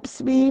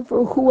accepts me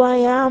for who I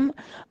am,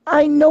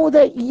 I know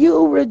that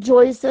you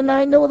rejoice, and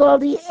I know that all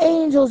the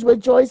angels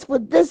rejoice, for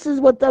this is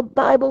what the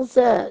Bible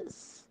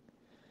says.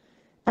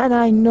 And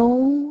I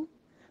know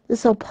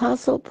this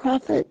apostle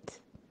prophet,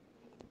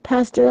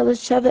 Pastor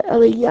Elisheva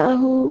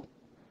Eliyahun,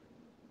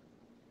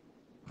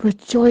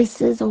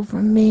 rejoices over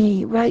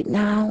me right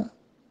now.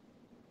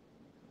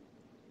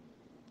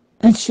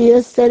 And she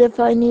has said if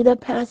I need a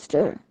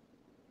pastor,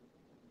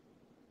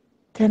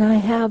 then I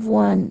have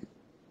one.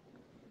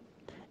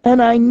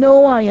 And I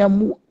know I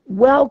am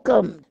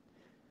welcomed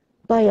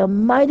by a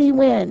mighty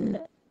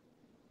wind.com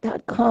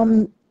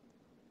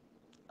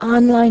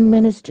online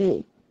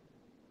ministry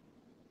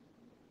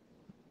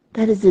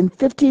that is in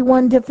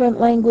 51 different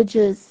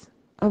languages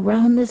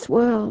around this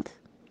world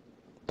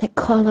that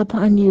call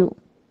upon you.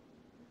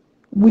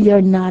 We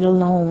are not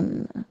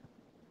alone.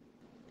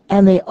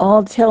 And they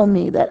all tell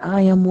me that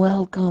I am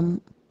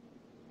welcome.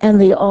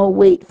 And they all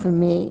wait for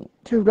me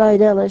to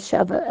write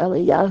Elisheva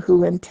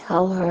Eliyahun and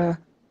tell her,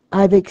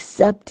 I've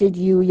accepted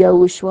you,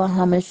 Yahushua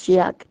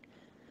HaMashiach.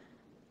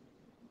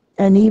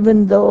 And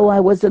even though I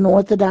was an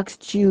Orthodox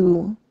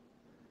Jew,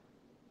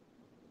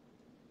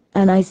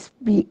 and I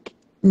speak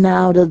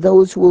now to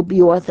those who will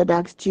be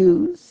Orthodox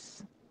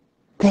Jews,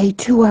 they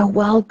too are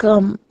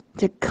welcome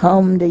to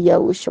come to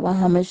Yahushua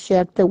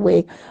HaMashiach the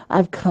way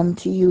I've come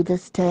to you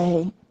this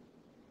day.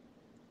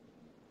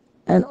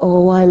 And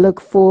oh, I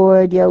look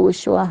forward,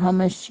 Yahushua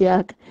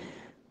HaMashiach,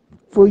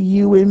 for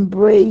you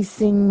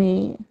embracing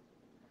me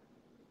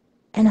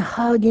and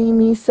hugging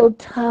me so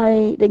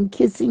tight and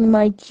kissing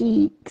my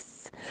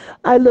cheeks.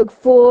 I look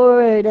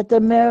forward at the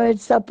marriage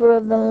supper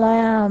of the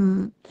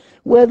Lamb.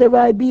 Whether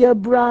I be a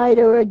bride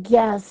or a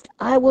guest,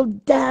 I will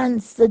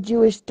dance the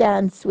Jewish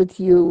dance with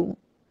you.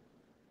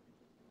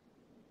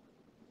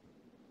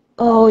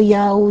 Oh,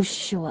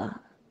 Yahushua,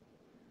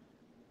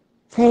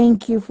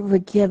 thank you for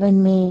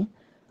forgiving me.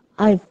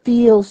 I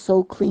feel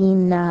so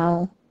clean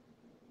now.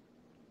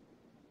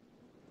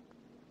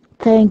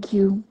 Thank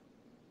you.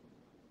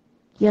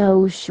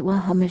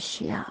 Yahushua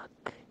HaMashiach.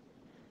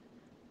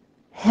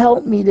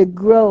 Help me to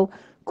grow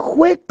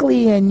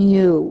quickly in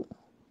you.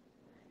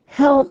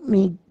 Help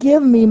me,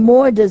 give me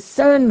more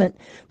discernment.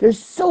 There's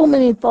so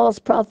many false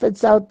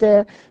prophets out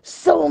there,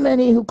 so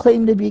many who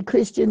claim to be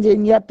Christians,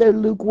 and yet they're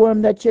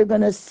lukewarm, that you're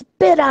going to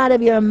spit out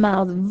of your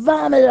mouth,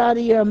 vomit out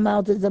of your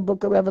mouth, as the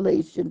book of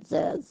Revelation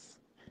says.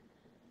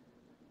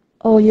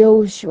 Oh,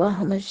 Yahushua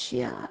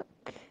HaMashiach,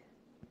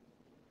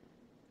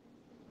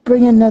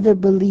 bring another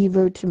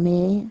believer to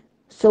me,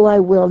 so I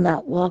will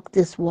not walk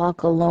this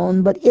walk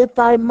alone, but if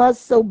I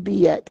must, so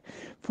be it.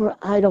 For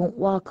I don't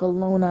walk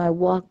alone, I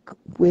walk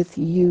with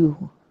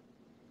you,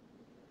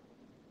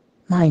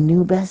 my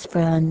new best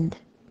friend,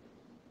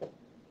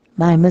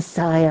 my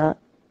Messiah,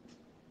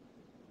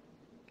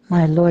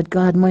 my Lord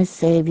God, my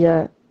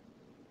Savior.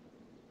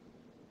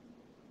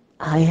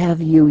 I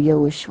have you,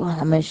 Yahushua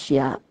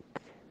HaMashiach.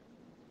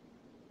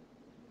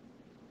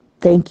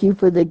 Thank you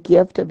for the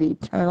gift of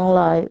eternal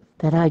life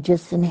that I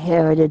just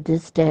inherited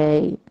this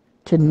day.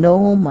 To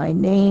know my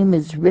name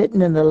is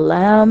written in the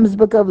Lamb's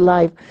Book of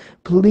Life.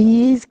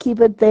 Please keep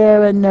it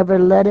there and never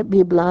let it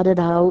be blotted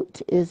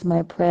out, is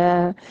my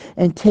prayer.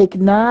 And take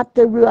not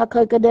the RUACH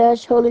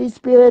HaKodesh, Holy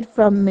Spirit,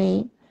 from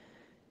me.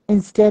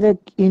 Instead,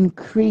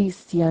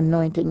 increase the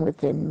anointing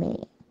within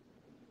me.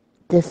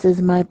 This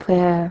is my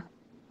prayer.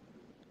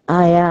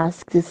 I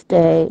ask this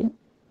day,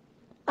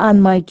 on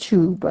my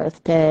true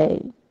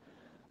birthday,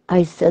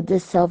 I said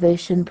this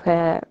salvation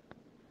prayer.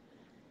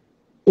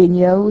 In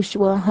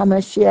Yahushua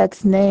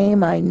HaMashiach's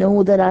name, I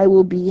know that I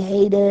will be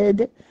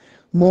hated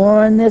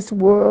more in this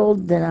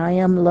world than I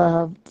am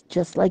loved.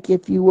 Just like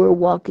if you were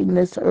walking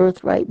this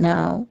earth right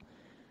now,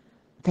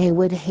 they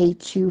would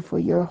hate you for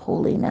your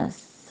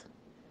holiness.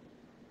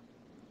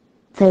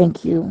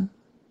 Thank you,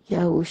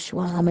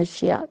 Yahushua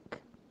HaMashiach.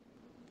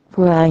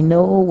 For I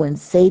know when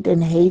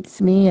Satan hates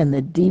me and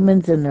the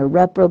demons and the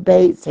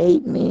reprobates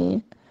hate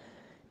me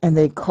and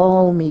they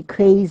call me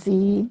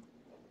crazy,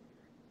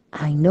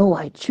 I know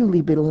I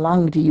truly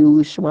belong to you,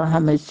 Yahushua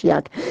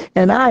HaMashiach,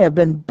 and I have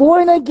been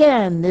born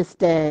again this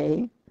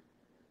day.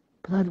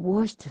 Blood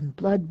washed and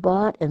blood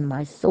bought, and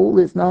my soul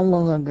is no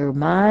longer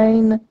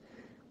mine,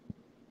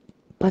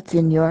 but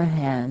in your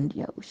hand,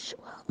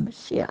 Yahushua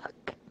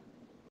HaMashiach.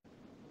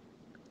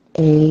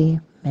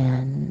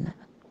 Amen.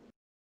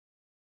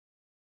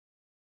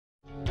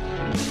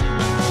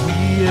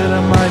 We had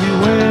a mighty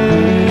way.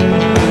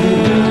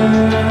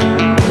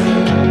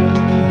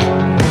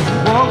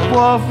 Walk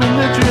off in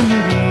the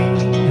Trinity,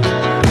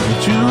 the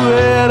true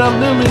head of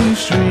the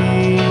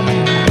ministry.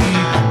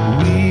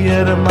 We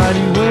had a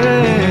mighty way.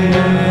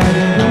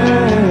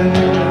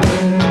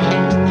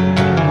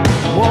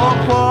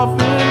 Walk off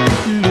in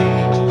victory,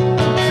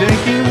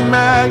 taking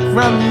back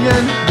from the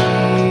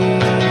enemy.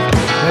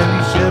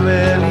 Elisheva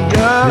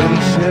Eliyahun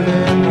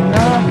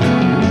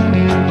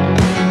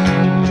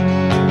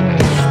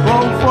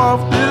spoke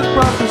forth this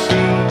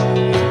prophecy.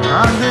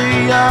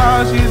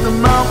 She's the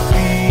mouthpiece.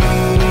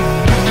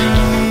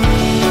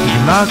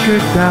 Knock her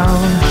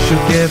down,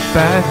 she'll get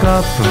back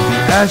up from the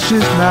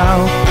ashes now.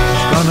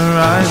 She's gonna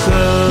rise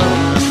up.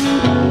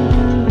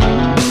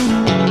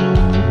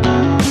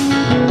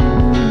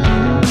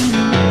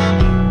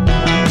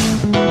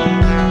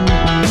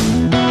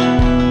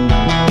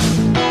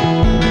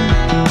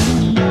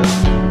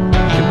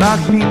 You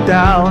knock me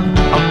down,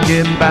 I'll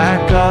get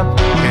back up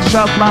and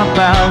shut my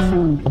mouth.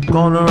 I'm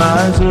gonna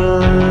rise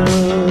up.